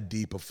triad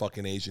deep of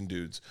fucking Asian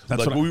dudes?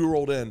 That's like we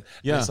rolled in.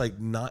 Yeah, and it's like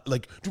not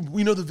like, dude,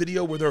 we know the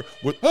video where they're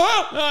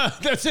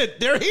that's it.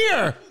 They're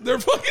here. They're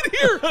fucking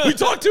here. We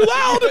talk too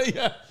loud.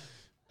 Yeah.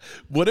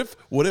 What if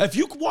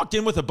you walked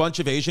in with a bunch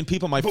of Asian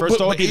people? My first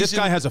thought would be, this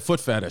guy has a foot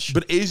fetish.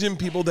 But Asian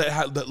people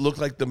that look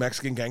like the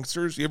Mexican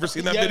gangsters. You ever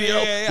seen that video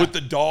with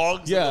the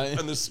dogs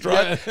and the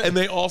strut? Yeah. And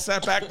they all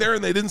sat back there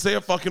and they didn't say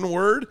a fucking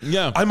word.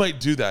 Yeah, I might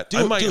do that.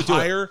 I might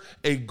hire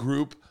a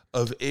group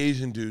of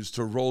Asian dudes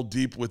to roll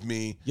deep with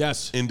me.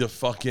 Yes, into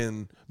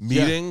fucking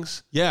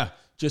meetings. Yeah,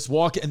 just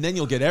walk, and then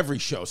you'll get every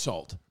show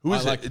sold. Who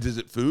is it? Is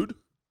it food?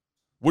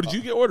 What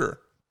did you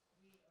order?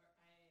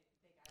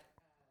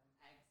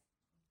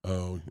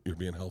 Oh, you're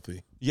being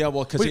healthy. Yeah,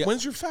 well, because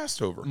when's your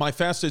fast over? My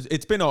fast is,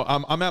 it's been.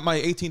 I'm at my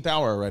 18th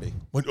hour already.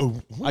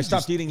 I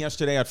stopped eating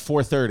yesterday at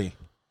 4:30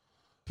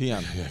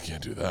 p.m. Yeah, I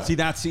can't do that. See,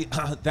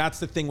 that's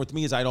the thing with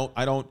me is I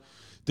don't.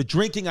 The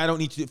drinking I don't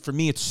need to do. For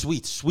me, it's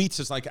sweets. Sweets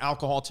is like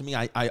alcohol to me.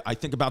 I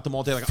think about them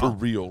all day. Like, for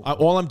real.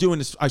 All I'm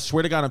doing is, I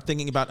swear to God, I'm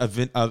thinking about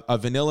a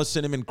vanilla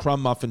cinnamon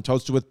crumb muffin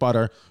toasted with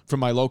butter from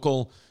my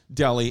local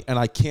deli, and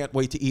I can't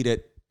wait to eat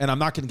it. And I'm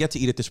not going to get to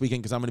eat it this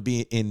weekend because I'm going to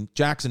be in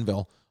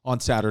Jacksonville on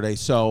Saturday.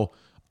 So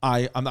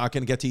I'm not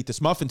going to get to eat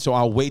this muffin. So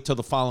I'll wait till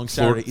the following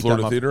Saturday to eat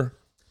Florida that Theater?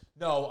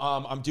 No,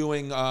 I'm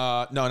doing,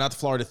 no, not the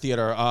Florida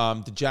Theater,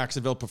 the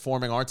Jacksonville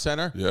Performing Arts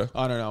Center. Yeah.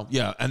 I don't know.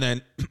 Yeah. And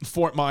then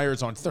Fort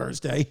Myers on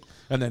Thursday,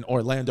 and then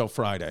Orlando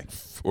Friday.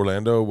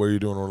 Orlando? Where are you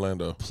doing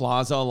Orlando?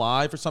 Plaza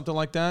Live or something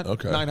like that.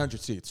 Okay.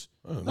 900 seats.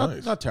 Oh,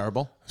 nice. Not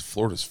terrible.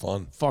 Florida's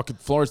fun. Fucking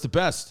Florida's the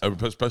best.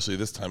 Especially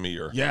this time of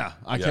year. Yeah.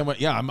 I can't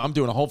wait. Yeah, I'm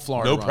doing a whole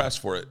Florida No run. press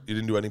for it. You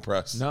didn't do any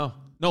press. No.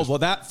 Well,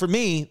 that, for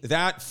me,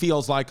 that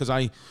feels like, because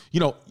and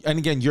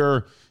again,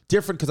 you're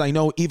different because I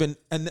know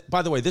and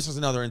by the way, this is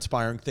another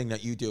inspiring thing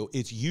that you do,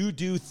 is you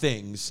do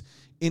things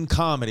in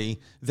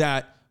comedy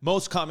that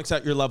most comics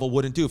at your level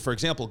wouldn't do. For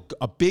example,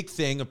 a big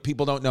thing of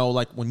people don't know,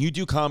 like when you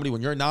do comedy,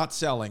 when you're not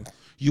selling,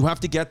 you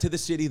have to get to the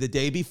city the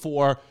day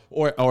before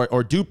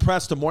or do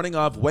press the morning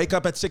of, wake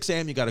up at 6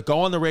 a.m. You got to go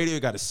on the radio. You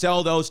got to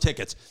sell those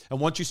tickets. And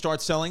once you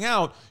start selling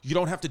out, you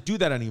don't have to do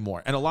that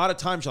anymore. And a lot of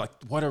times you're like,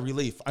 what a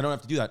relief. I don't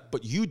have to do that.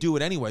 But you do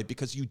it anyway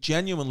because you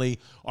genuinely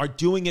are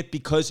doing it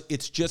because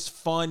it's just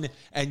fun.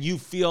 And you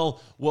feel,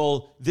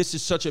 well, this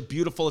is such a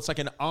beautiful, it's like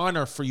an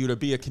honor for you to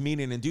be a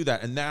comedian and do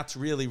that. And that's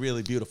really,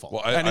 really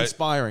beautiful and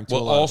inspiring to a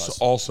lot of us.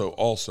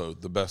 Also,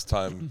 the best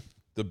time,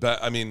 the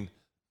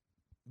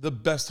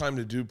best time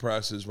to do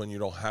press is when you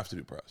don't have to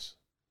do press.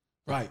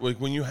 Right. Like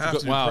when you have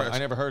to do press. I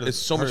never heard of it. It's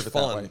so much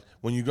fun way.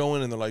 when you go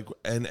in and they're like,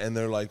 and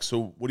they're like,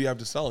 so what do you have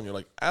to sell? And you're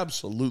like,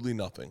 absolutely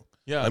nothing.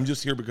 Yeah. I'm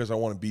just here because I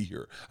want to be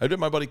here. I did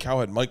my buddy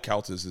Cowhead. Mike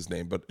Couts is his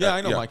name, but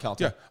I know Mike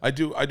Couts. Yeah, I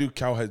do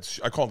Cowhead.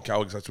 I call him Cowhead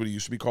because that's what he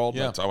used to be called.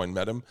 Yeah. That's how I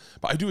met him.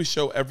 But I do his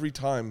show every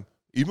time,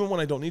 even when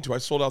I don't need to. I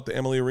sold out the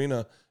Emily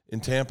Arena in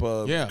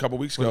Tampa a couple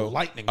weeks ago.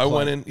 Lightning. I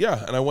went in,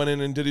 and I went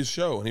in and did his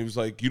show, and he was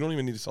like, "You don't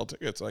even need to sell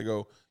tickets." And I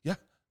go, "Yeah,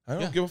 I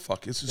don't give a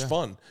fuck. This is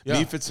fun." Yeah.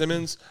 Me,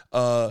 Fitzsimmons,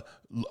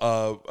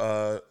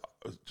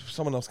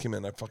 someone else came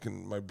in.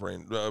 My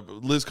brain.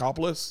 Liz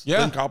Koplitz.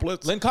 Yeah. Lynn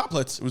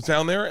Koplitz was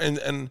down there,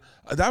 and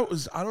that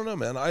was, I don't know,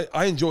 man.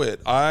 I enjoy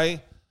it.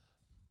 I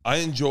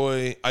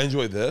enjoy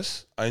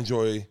this. I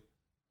enjoy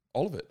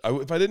all of it.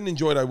 If I didn't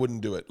enjoy it, I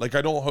wouldn't do it. Like,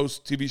 I don't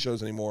host TV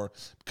shows anymore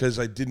because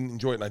I didn't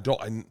enjoy it, and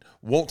I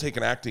won't take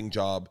an acting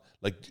job.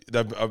 Like,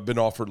 I've been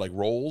offered like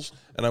roles,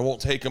 and I won't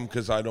take them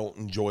because I don't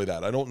enjoy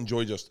that. I don't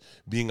enjoy just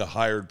being a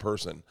hired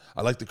person.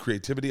 I like the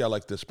creativity. I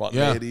like the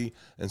spontaneity,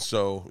 and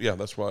so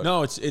that's why.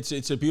 No,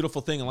 it's a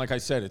beautiful thing, and like I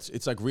said,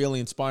 it's like really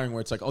inspiring.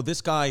 Where it's like, oh,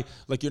 this guy,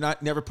 like, you're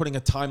never putting a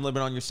time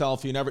limit on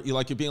yourself.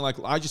 You're being like,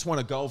 I just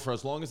want to go for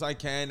as long as I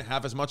can,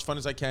 have as much fun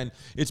as I can.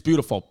 It's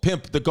beautiful.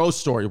 Pimp, the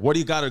ghost story. What do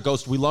you got? A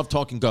ghost? We love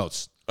talking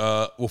ghosts.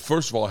 Well,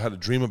 first of all, I had a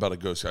dream about a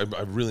ghost. I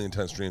have really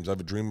intense dreams. I have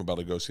a dream about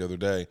a ghost the other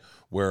day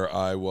where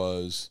I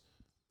was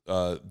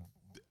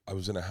I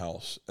was in a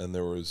house and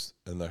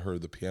I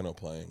heard the piano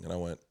playing and I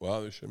went,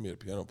 well, there shouldn't be a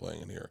piano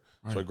playing in here.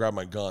 Right. So I grabbed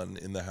my gun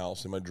in the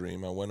house in my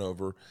dream. I went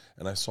over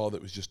and I saw that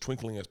it was just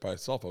twinkling by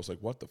itself. I was like,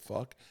 what the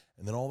fuck?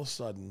 And then all of a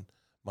sudden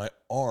my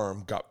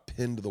arm got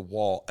pinned to the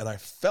wall and I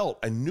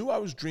knew I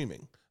was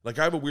dreaming. Like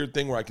I have a weird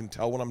thing where I can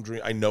tell when I'm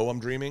dreaming. I know I'm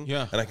dreaming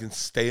and I can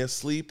stay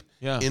asleep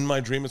in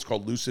my dream. It's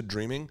called lucid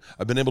dreaming.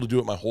 I've been able to do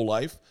it my whole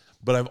life,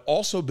 but I've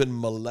also been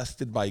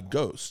molested by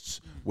ghosts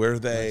where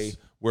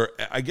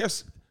I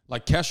guess.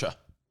 Like Kesha.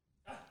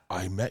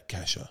 I met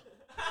Kesha.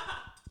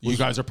 You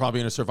guys are probably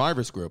in a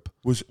survivors group.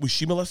 Was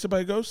she molested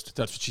by a ghost?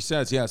 That's what she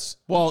says, yes.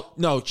 Well,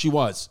 no, she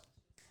was.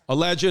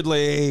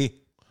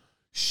 Allegedly.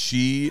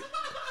 Kesha's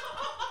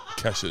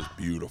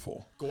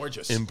beautiful.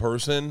 Gorgeous. In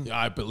person? Yeah,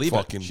 I believe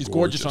it. She's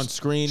gorgeous on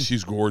screen.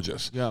 She's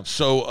gorgeous. Yeah.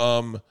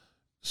 So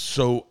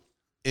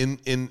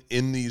in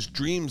these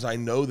dreams, I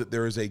know that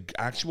there is a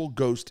actual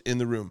ghost in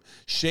the room.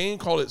 Shane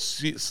called it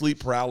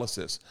sleep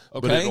paralysis.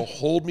 Okay. But it'll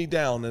hold me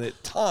down. And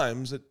at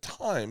times,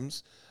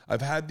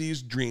 I've had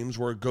these dreams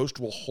where a ghost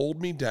will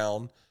hold me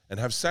down and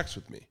have sex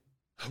with me.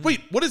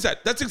 Wait, what is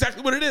that? That's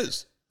exactly what it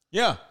is.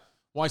 Yeah.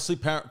 Why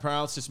sleep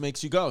paralysis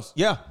makes you ghost.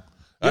 Yeah.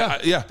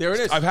 Yeah, there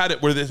it is. I've had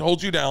it where it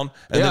holds you down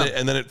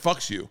and then it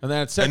fucks you. And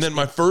then it's sex. And then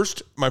my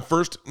first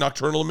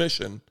nocturnal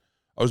emission,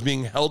 I was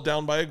being held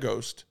down by a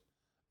ghost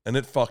and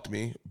it fucked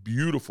me.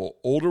 Beautiful.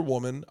 Older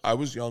woman. I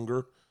was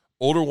younger.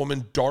 Older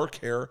woman, dark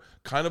hair,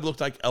 kind of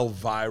looked like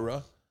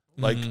Elvira,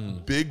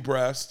 like big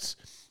breasts,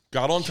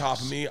 got on top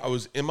of me. I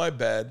was in my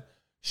bed.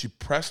 She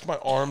pressed my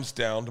arms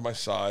down to my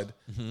side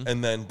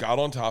and then got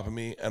on top of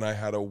me and I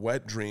had a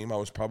wet dream. I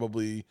was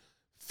probably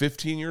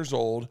 15 years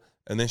old.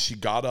 And then she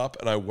got up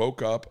and I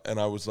woke up and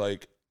I was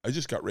like, I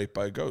just got raped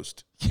by a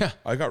ghost. Yeah.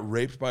 I got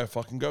raped by a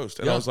fucking ghost.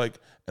 And I was like,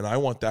 and I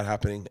want that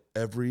happening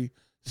every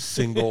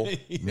single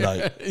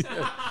night.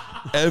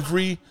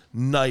 Every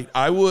night.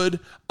 I would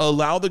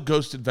allow the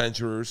ghost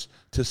adventurers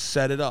to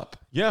set it up.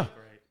 Yeah.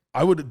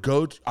 I would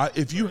go,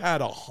 if you had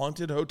a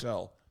haunted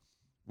hotel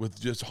with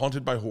just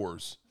haunted by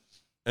whores,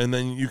 and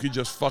then you could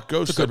just fuck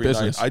ghosts every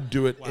night, I'd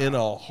do it in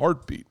a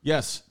heartbeat.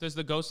 Yes. Does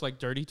the ghost like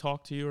dirty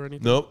talk to you or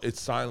anything? Nope, it's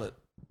silent.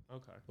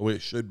 Okay. The way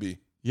it should be.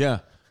 Yeah.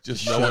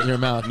 Just shut your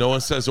mouth. No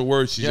one says a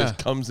word. She just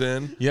comes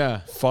in,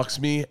 fucks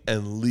me,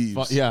 and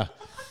leaves. Yeah.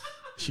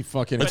 She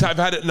fucking. I've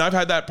had it, and I've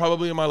had that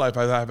probably in my life.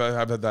 I've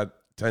had that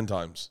 10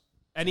 times.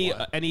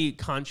 Any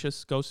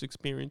conscious ghost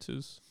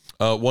experiences?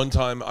 One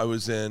time I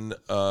was in.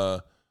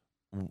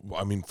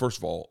 First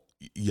of all,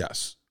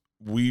 yes,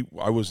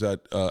 I was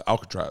at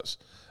Alcatraz.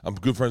 I'm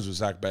good friends with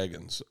Zach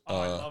Baggins.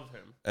 I love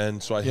him.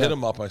 And so I hit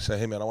him up. I say,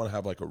 hey man, I want to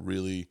have like a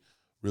really,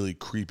 really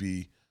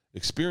creepy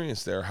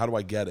experience there. How do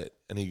I get it?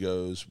 And he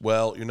goes,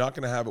 well, you're not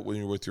going to have it when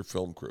you're with your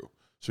film crew.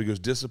 So he goes,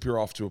 disappear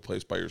off to a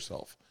place by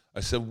yourself.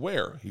 I said,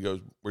 where? He goes,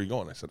 where are you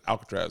going? I said,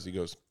 Alcatraz. He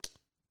goes,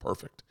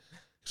 perfect.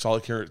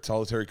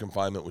 Solitary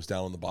confinement was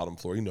down on the bottom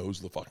floor. He knows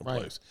the fucking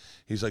place.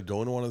 He's like,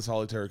 go into one of the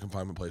solitary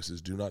confinement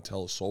places. Do not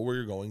tell a soul where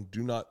you're going.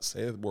 Do not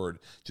say a word.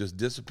 Just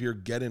disappear,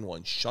 get in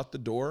one, shut the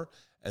door,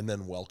 and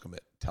then welcome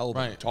it. Tell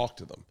them, talk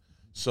to them.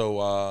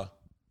 So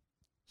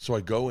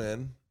I go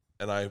in.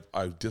 And I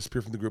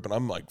disappear from the group, and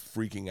I'm like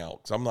freaking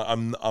out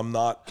because I'm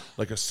not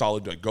like a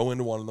solid. I go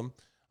into one of them,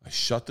 I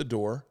shut the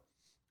door,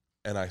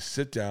 and I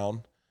sit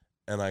down,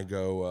 and I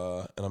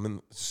go,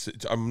 and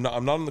I'm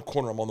not in the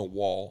corner. I'm on the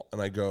wall, and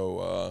I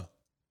go,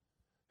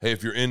 hey,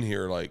 if you're in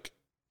here, like,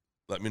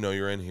 let me know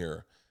you're in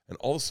here. And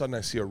all of a sudden, I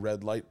see a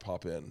red light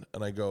pop in,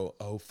 and I go,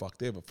 oh fuck,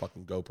 they have a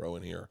fucking GoPro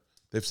in here.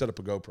 They've set up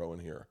a GoPro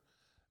in here,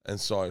 and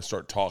so I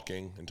start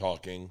talking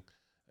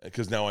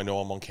because now I know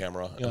I'm on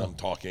camera and I'm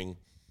talking.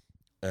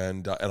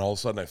 And all of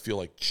a sudden, I feel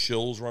like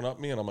chills run up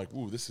me, and I'm like,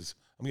 ooh,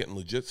 I'm getting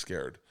legit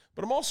scared.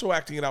 But I'm also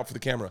acting it out for the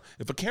camera.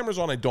 If a camera's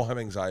on, I don't have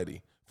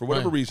anxiety. For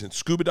whatever reason,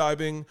 scuba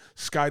diving,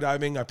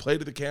 skydiving, I play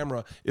to the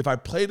camera. If I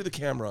play to the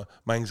camera,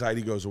 my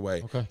anxiety goes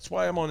away. Okay. That's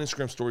why I'm on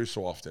Instagram stories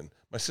so often.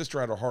 My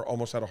sister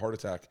almost had a heart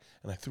attack,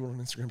 and I threw it on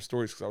Instagram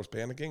stories because I was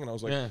panicking, and I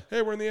was like,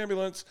 hey, we're in the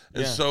ambulance.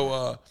 And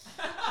so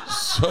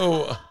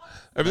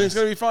everything's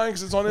going to be fine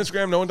because it's on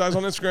Instagram. No one dies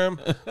on Instagram.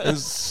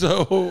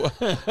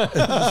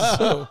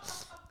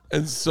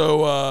 And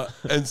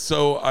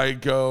so I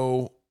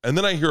go, and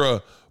then I hear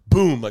a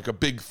boom, like a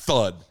big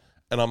thud,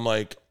 and I'm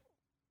like,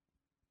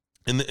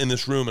 in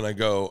this room, and I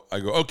go,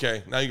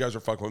 okay, now you guys are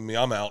fucking with me.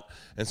 I'm out.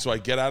 And so I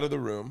get out of the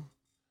room.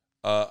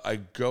 I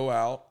go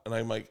out, and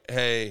I'm like,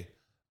 hey,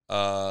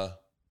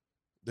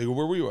 they go,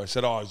 where were you? I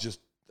said, I was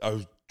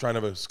trying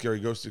to have a scary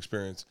ghost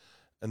experience.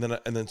 And then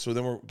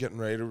we're getting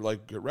ready to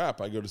like get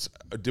wrap. I go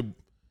did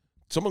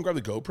someone grab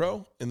the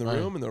GoPro in the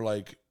room? And they're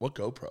like, what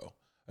GoPro?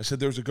 I said,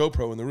 there's a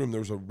GoPro in the room.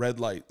 There was a red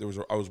light.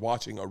 I was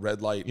watching a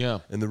red light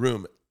in the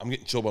room. I'm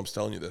getting chill bumps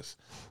telling you this.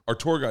 Our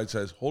tour guide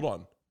says, hold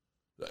on.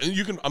 And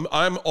you can,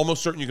 I'm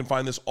almost certain you can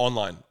find this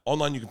online.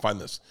 Online, you can find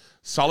this.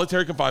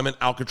 Solitary confinement,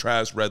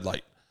 Alcatraz, red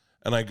light.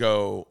 And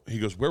he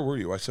goes, where were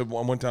you? I said,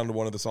 well, I went down to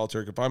one of the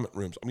solitary confinement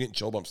rooms. I'm getting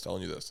chill bumps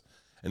telling you this.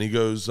 And he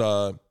goes,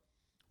 what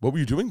were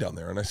you doing down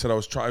there? And I said,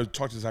 I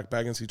talked to Zach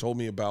Baggins. He told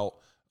me about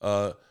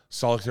about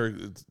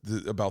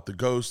the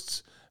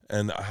ghosts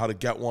and how to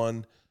get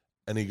one.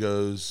 And he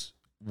goes,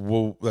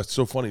 well, that's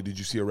so funny. Did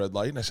you see a red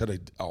light? And I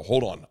said,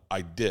 hold on.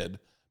 I did.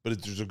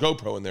 But there's a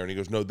GoPro in there. And he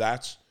goes, no,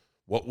 that's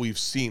what we've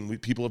seen.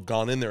 People have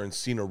gone in there and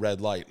seen a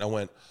red light. And I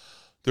went,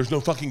 there's no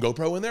fucking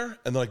GoPro in there?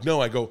 And they're like, no.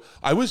 I go,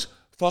 I was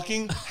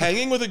fucking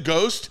hanging with a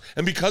ghost,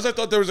 and because I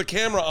thought there was a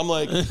camera, I'm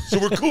like, so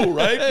we're cool,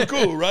 right? We're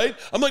cool, right?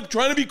 I'm like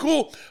trying to be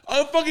cool.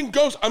 I'm a fucking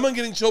ghost. I'm not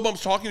getting chill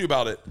bumps talking to you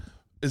about it.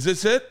 Is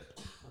this it?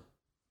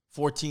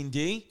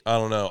 14D? I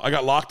don't know. I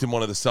got locked in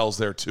one of the cells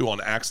there too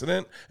on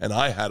accident, and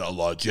I had a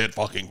legit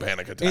fucking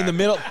panic attack. In the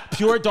middle,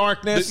 pure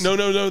darkness. No.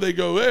 They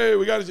go, hey,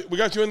 we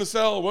got you in the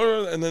cell.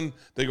 And then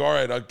they go, all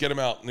right, I'll get him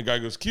out. And the guy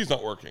goes, key's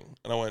not working.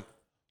 And I went,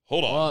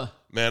 hold on.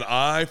 Man,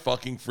 I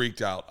fucking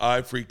freaked out.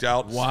 Wow.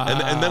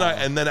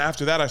 And then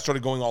after that, I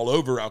started going all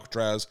over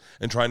Alcatraz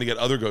and trying to get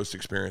other ghost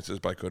experiences,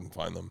 but I couldn't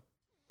find them.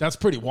 That's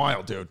pretty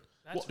wild, dude.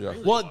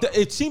 Really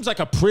it seems like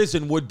a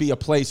prison would be a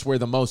place where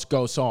the most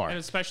ghosts are. And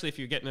especially if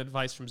you're getting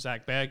advice from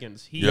Zach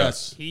Baggins.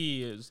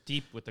 He is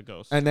deep with the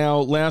ghosts. And now,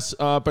 last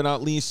but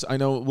not least, I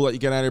know we'll let you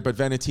get out of here, but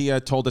Venetia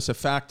told us a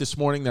fact this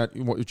morning that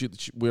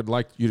we'd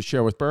like you to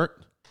share with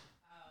Bert.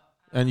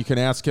 And you can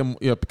ask him,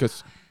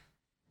 because...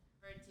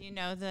 Bert, do you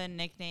know the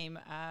nickname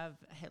of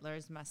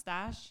Hitler's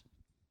mustache?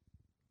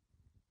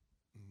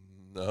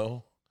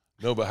 No,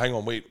 but hang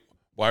on, wait.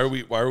 Why are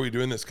we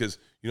doing this? Because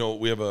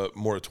we have a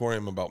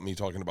moratorium about me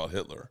talking about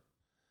Hitler.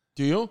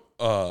 Do you?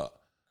 I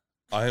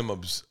am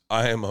obsessed.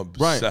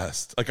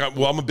 Right.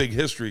 I'm a big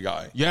history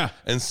guy. Yeah.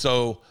 And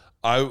so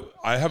I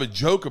have a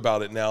joke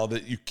about it now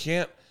that you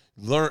can't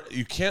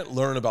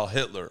learn about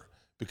Hitler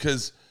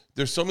because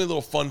there's so many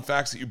little fun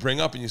facts that you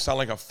bring up and you sound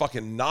like a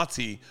fucking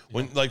Nazi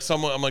when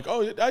I'm like,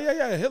 oh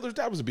yeah, Hitler's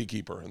dad was a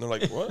beekeeper, and they're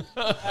like, what?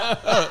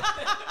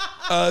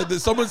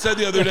 Someone said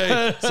the other day,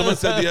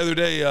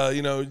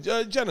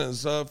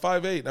 Jenna's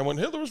 5'8", and I went,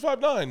 Hitler was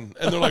 5'9", and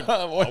they're like,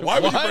 why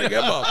would you bring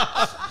him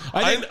up?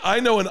 I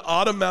know an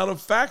odd amount of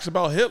facts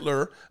about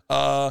Hitler.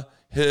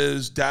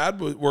 His dad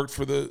worked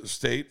for the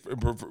state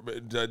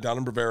down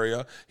in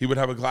Bavaria. He would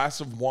have a glass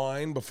of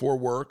wine before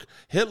work.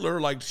 Hitler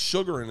liked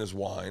sugar in his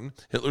wine.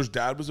 Hitler's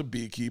dad was a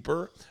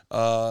beekeeper.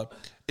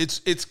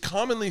 It's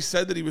commonly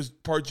said that he was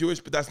part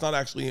Jewish, but that's not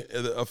actually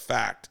a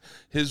fact.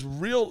 His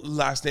real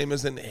last name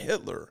isn't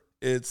Hitler.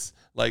 It's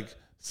like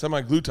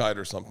semi-glutide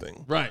or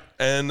something. Right.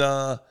 And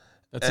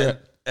that's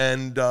it.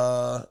 And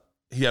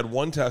he had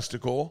one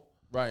testicle.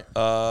 Right.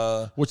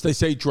 Which they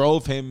say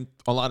drove him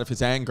a lot of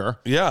his anger.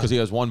 Yeah. Because he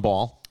has one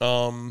ball.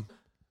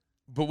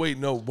 But wait,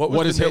 no.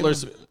 What is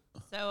Hitler's?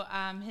 So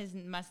his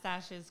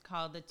mustache is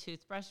called the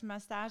toothbrush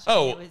mustache.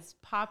 Oh. It was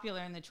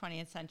popular in the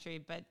 20th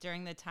century, but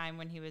during the time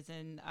when he was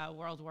in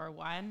World War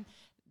I,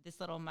 this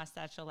little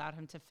mustache allowed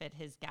him to fit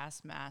his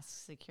gas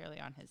mask securely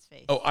on his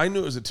face. Oh, I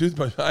knew it was a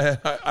toothbrush.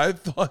 I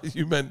thought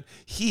you meant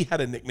he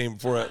had a nickname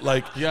for it,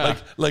 like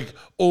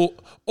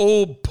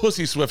old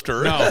Pussy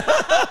Swifter.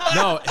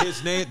 No,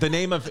 his name, the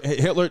name of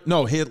Hitler.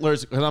 No,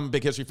 Hitler's. Because I'm a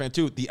big history fan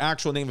too. The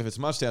actual name of his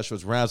mustache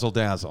was Razzle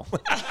Dazzle.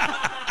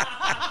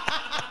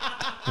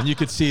 And you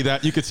could see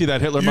that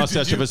Hitler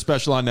mustache of his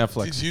special on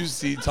Netflix. Did you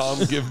see Tom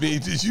give me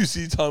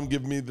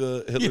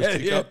the Hitler's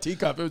teacup? Yeah,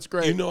 teacup. It was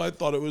great. I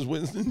thought it was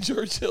Winston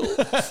Churchill.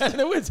 And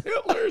it was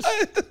Hitler's.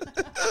 It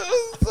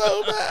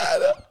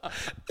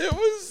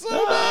was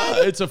so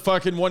bad. It's a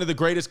fucking one of the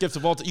greatest gifts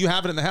of all time. You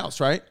have it in the house,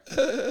 right?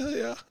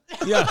 Yeah.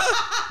 Yeah.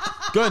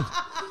 Good.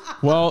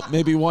 Well,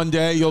 maybe one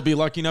day you'll be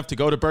lucky enough to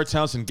go to Bert's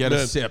house and get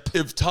a sip.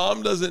 If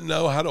Tom doesn't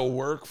know how to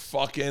work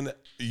fucking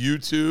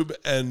YouTube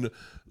and...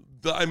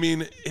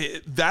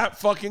 that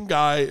fucking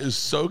guy is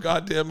so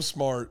goddamn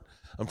smart.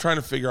 I'm trying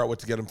to figure out what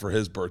to get him for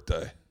his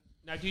birthday.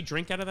 Now, do you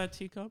drink out of that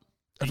teacup?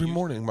 Every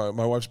morning, my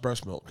wife's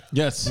breast milk.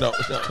 Yes.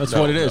 That's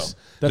what it is.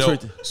 That's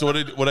right. So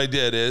what I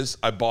did is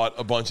I bought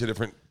a bunch of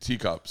different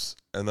teacups,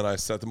 and then I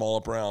set them all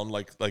up around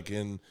like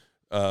in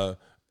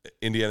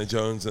Indiana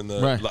Jones and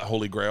the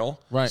Holy Grail.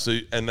 Right. So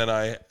and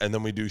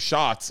then we do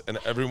shots, and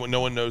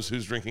no one knows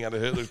who's drinking out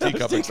of Hitler's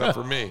teacup except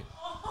for me.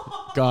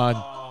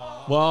 God.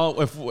 Well,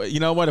 if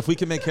we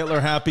can make Hitler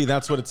happy,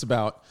 that's what it's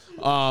about.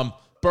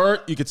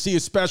 Bert, you could see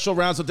his special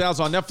Razzle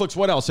Dazzle on Netflix.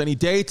 What else? Any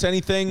dates?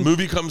 Anything?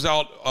 Movie comes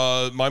out.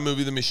 My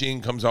movie, The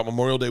Machine, comes out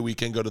Memorial Day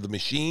weekend. Go to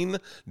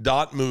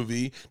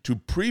themachine.movie to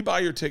pre-buy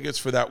your tickets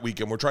for that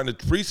weekend. We're trying to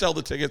pre-sell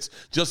the tickets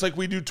just like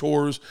we do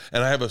tours,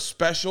 and I have a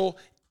special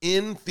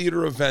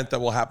in-theater event that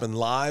will happen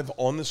live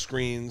on the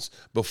screens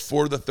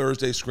before the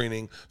Thursday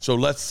screening. So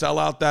let's sell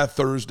out that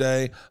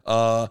Thursday.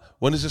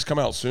 When does this come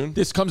out? Soon?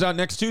 This comes out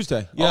next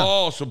Tuesday. Yeah.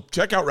 Oh, so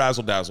check out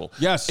Razzle Dazzle.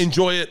 Yes.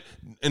 Enjoy it.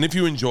 And if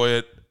you enjoy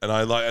it, and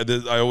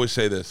I always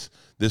say this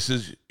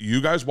is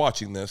you guys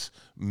watching this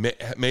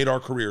made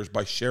our careers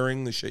by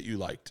sharing the shit you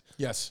liked.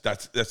 Yes.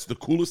 That's the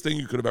coolest thing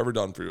you could have ever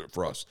done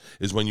for us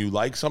is when you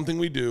like something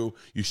we do,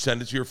 you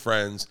send it to your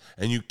friends,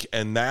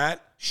 and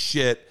that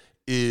shit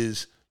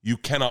is... You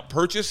cannot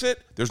purchase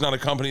it. There's not a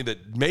company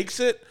that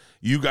makes it.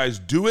 You guys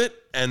do it,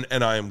 and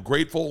I am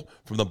grateful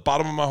from the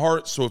bottom of my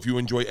heart. So if you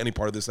enjoy any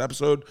part of this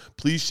episode,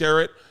 please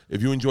share it.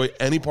 If you enjoy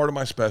any part of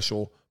my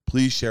special,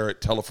 please share it.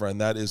 Tell a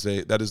friend. That is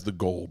the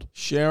gold.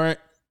 Share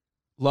it.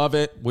 Love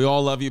it. We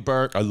all love you,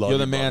 Bert. I love You're you,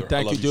 the man. brother.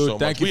 Thank you, dude. So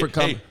Thank much. you for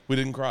coming. Hey, we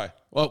didn't cry.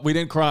 Well, we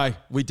didn't cry.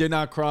 We did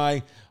not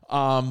cry.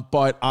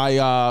 But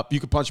you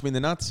could punch me in the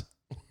nuts.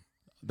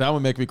 That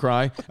would make me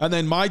cry. And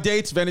then my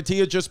dates,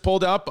 Venetia just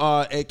pulled up,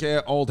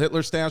 aka Old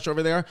Hitler stash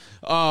over there.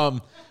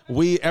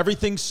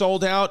 Everything's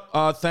sold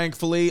out,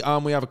 thankfully.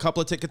 We have a couple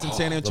of tickets in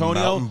San Antonio. The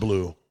Mountain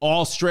Blue.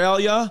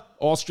 Australia,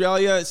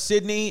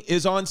 Sydney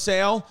is on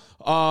sale.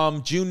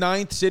 June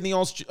 9th, Sydney,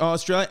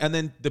 Australia. And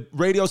then the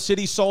Radio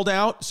City sold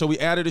out. So we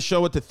added a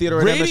show at the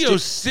theater at Radio MSG.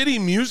 City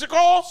Music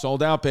Hall?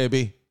 Sold out,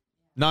 baby.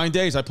 9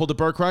 days. I pulled the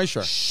Bert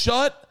Kreischer.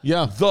 Shut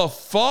Yeah. the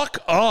fuck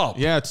up.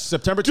 Yeah, it's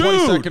September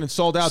 22nd and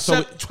sold out.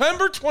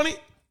 September 20.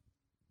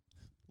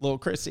 Little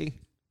Chrissy.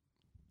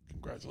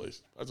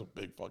 Congratulations. That's a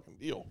big fucking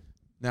deal.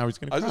 Now he's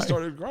going to cry.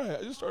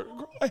 I just started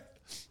crying.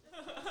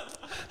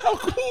 How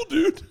cool,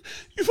 dude.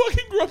 You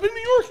fucking grew up in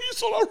New York. You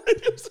sold out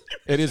Radio City.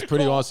 It is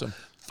pretty awesome.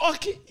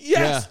 Fucking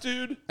yes,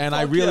 dude. And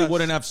I really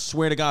wouldn't have,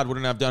 swear to God,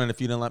 wouldn't have done it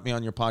if you didn't let me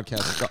on your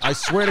podcast. So I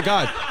swear to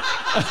God.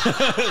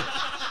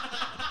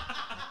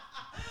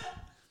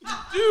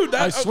 Dude,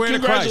 I swear to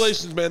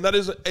congratulations, man. That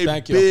is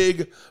a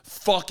big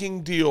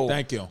fucking deal.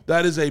 Thank you.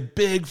 That is a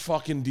big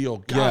fucking deal.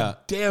 God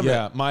damn it.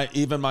 Yeah,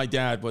 even my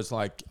dad was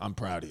like, I'm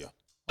proud of you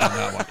on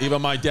that one.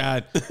 Even my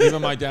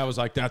dad was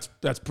like, that's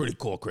pretty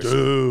cool, Chris.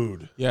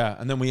 Dude. Yeah,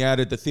 and then we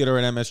added the theater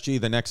at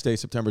MSG the next day,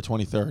 September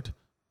 23rd.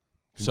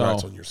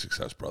 Congrats on your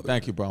success, brother.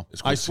 Thank you, bro.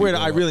 I swear,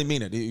 I really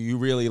mean it. You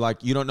really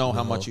you don't know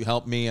how much you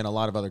helped me and a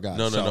lot of other guys.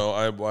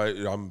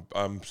 No.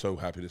 I'm so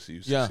happy to see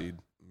you succeed.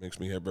 It makes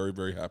me very,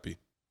 very happy.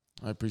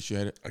 I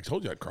appreciate it. I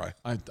told you I'd cry.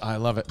 I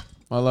love it.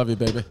 I love you,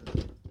 baby.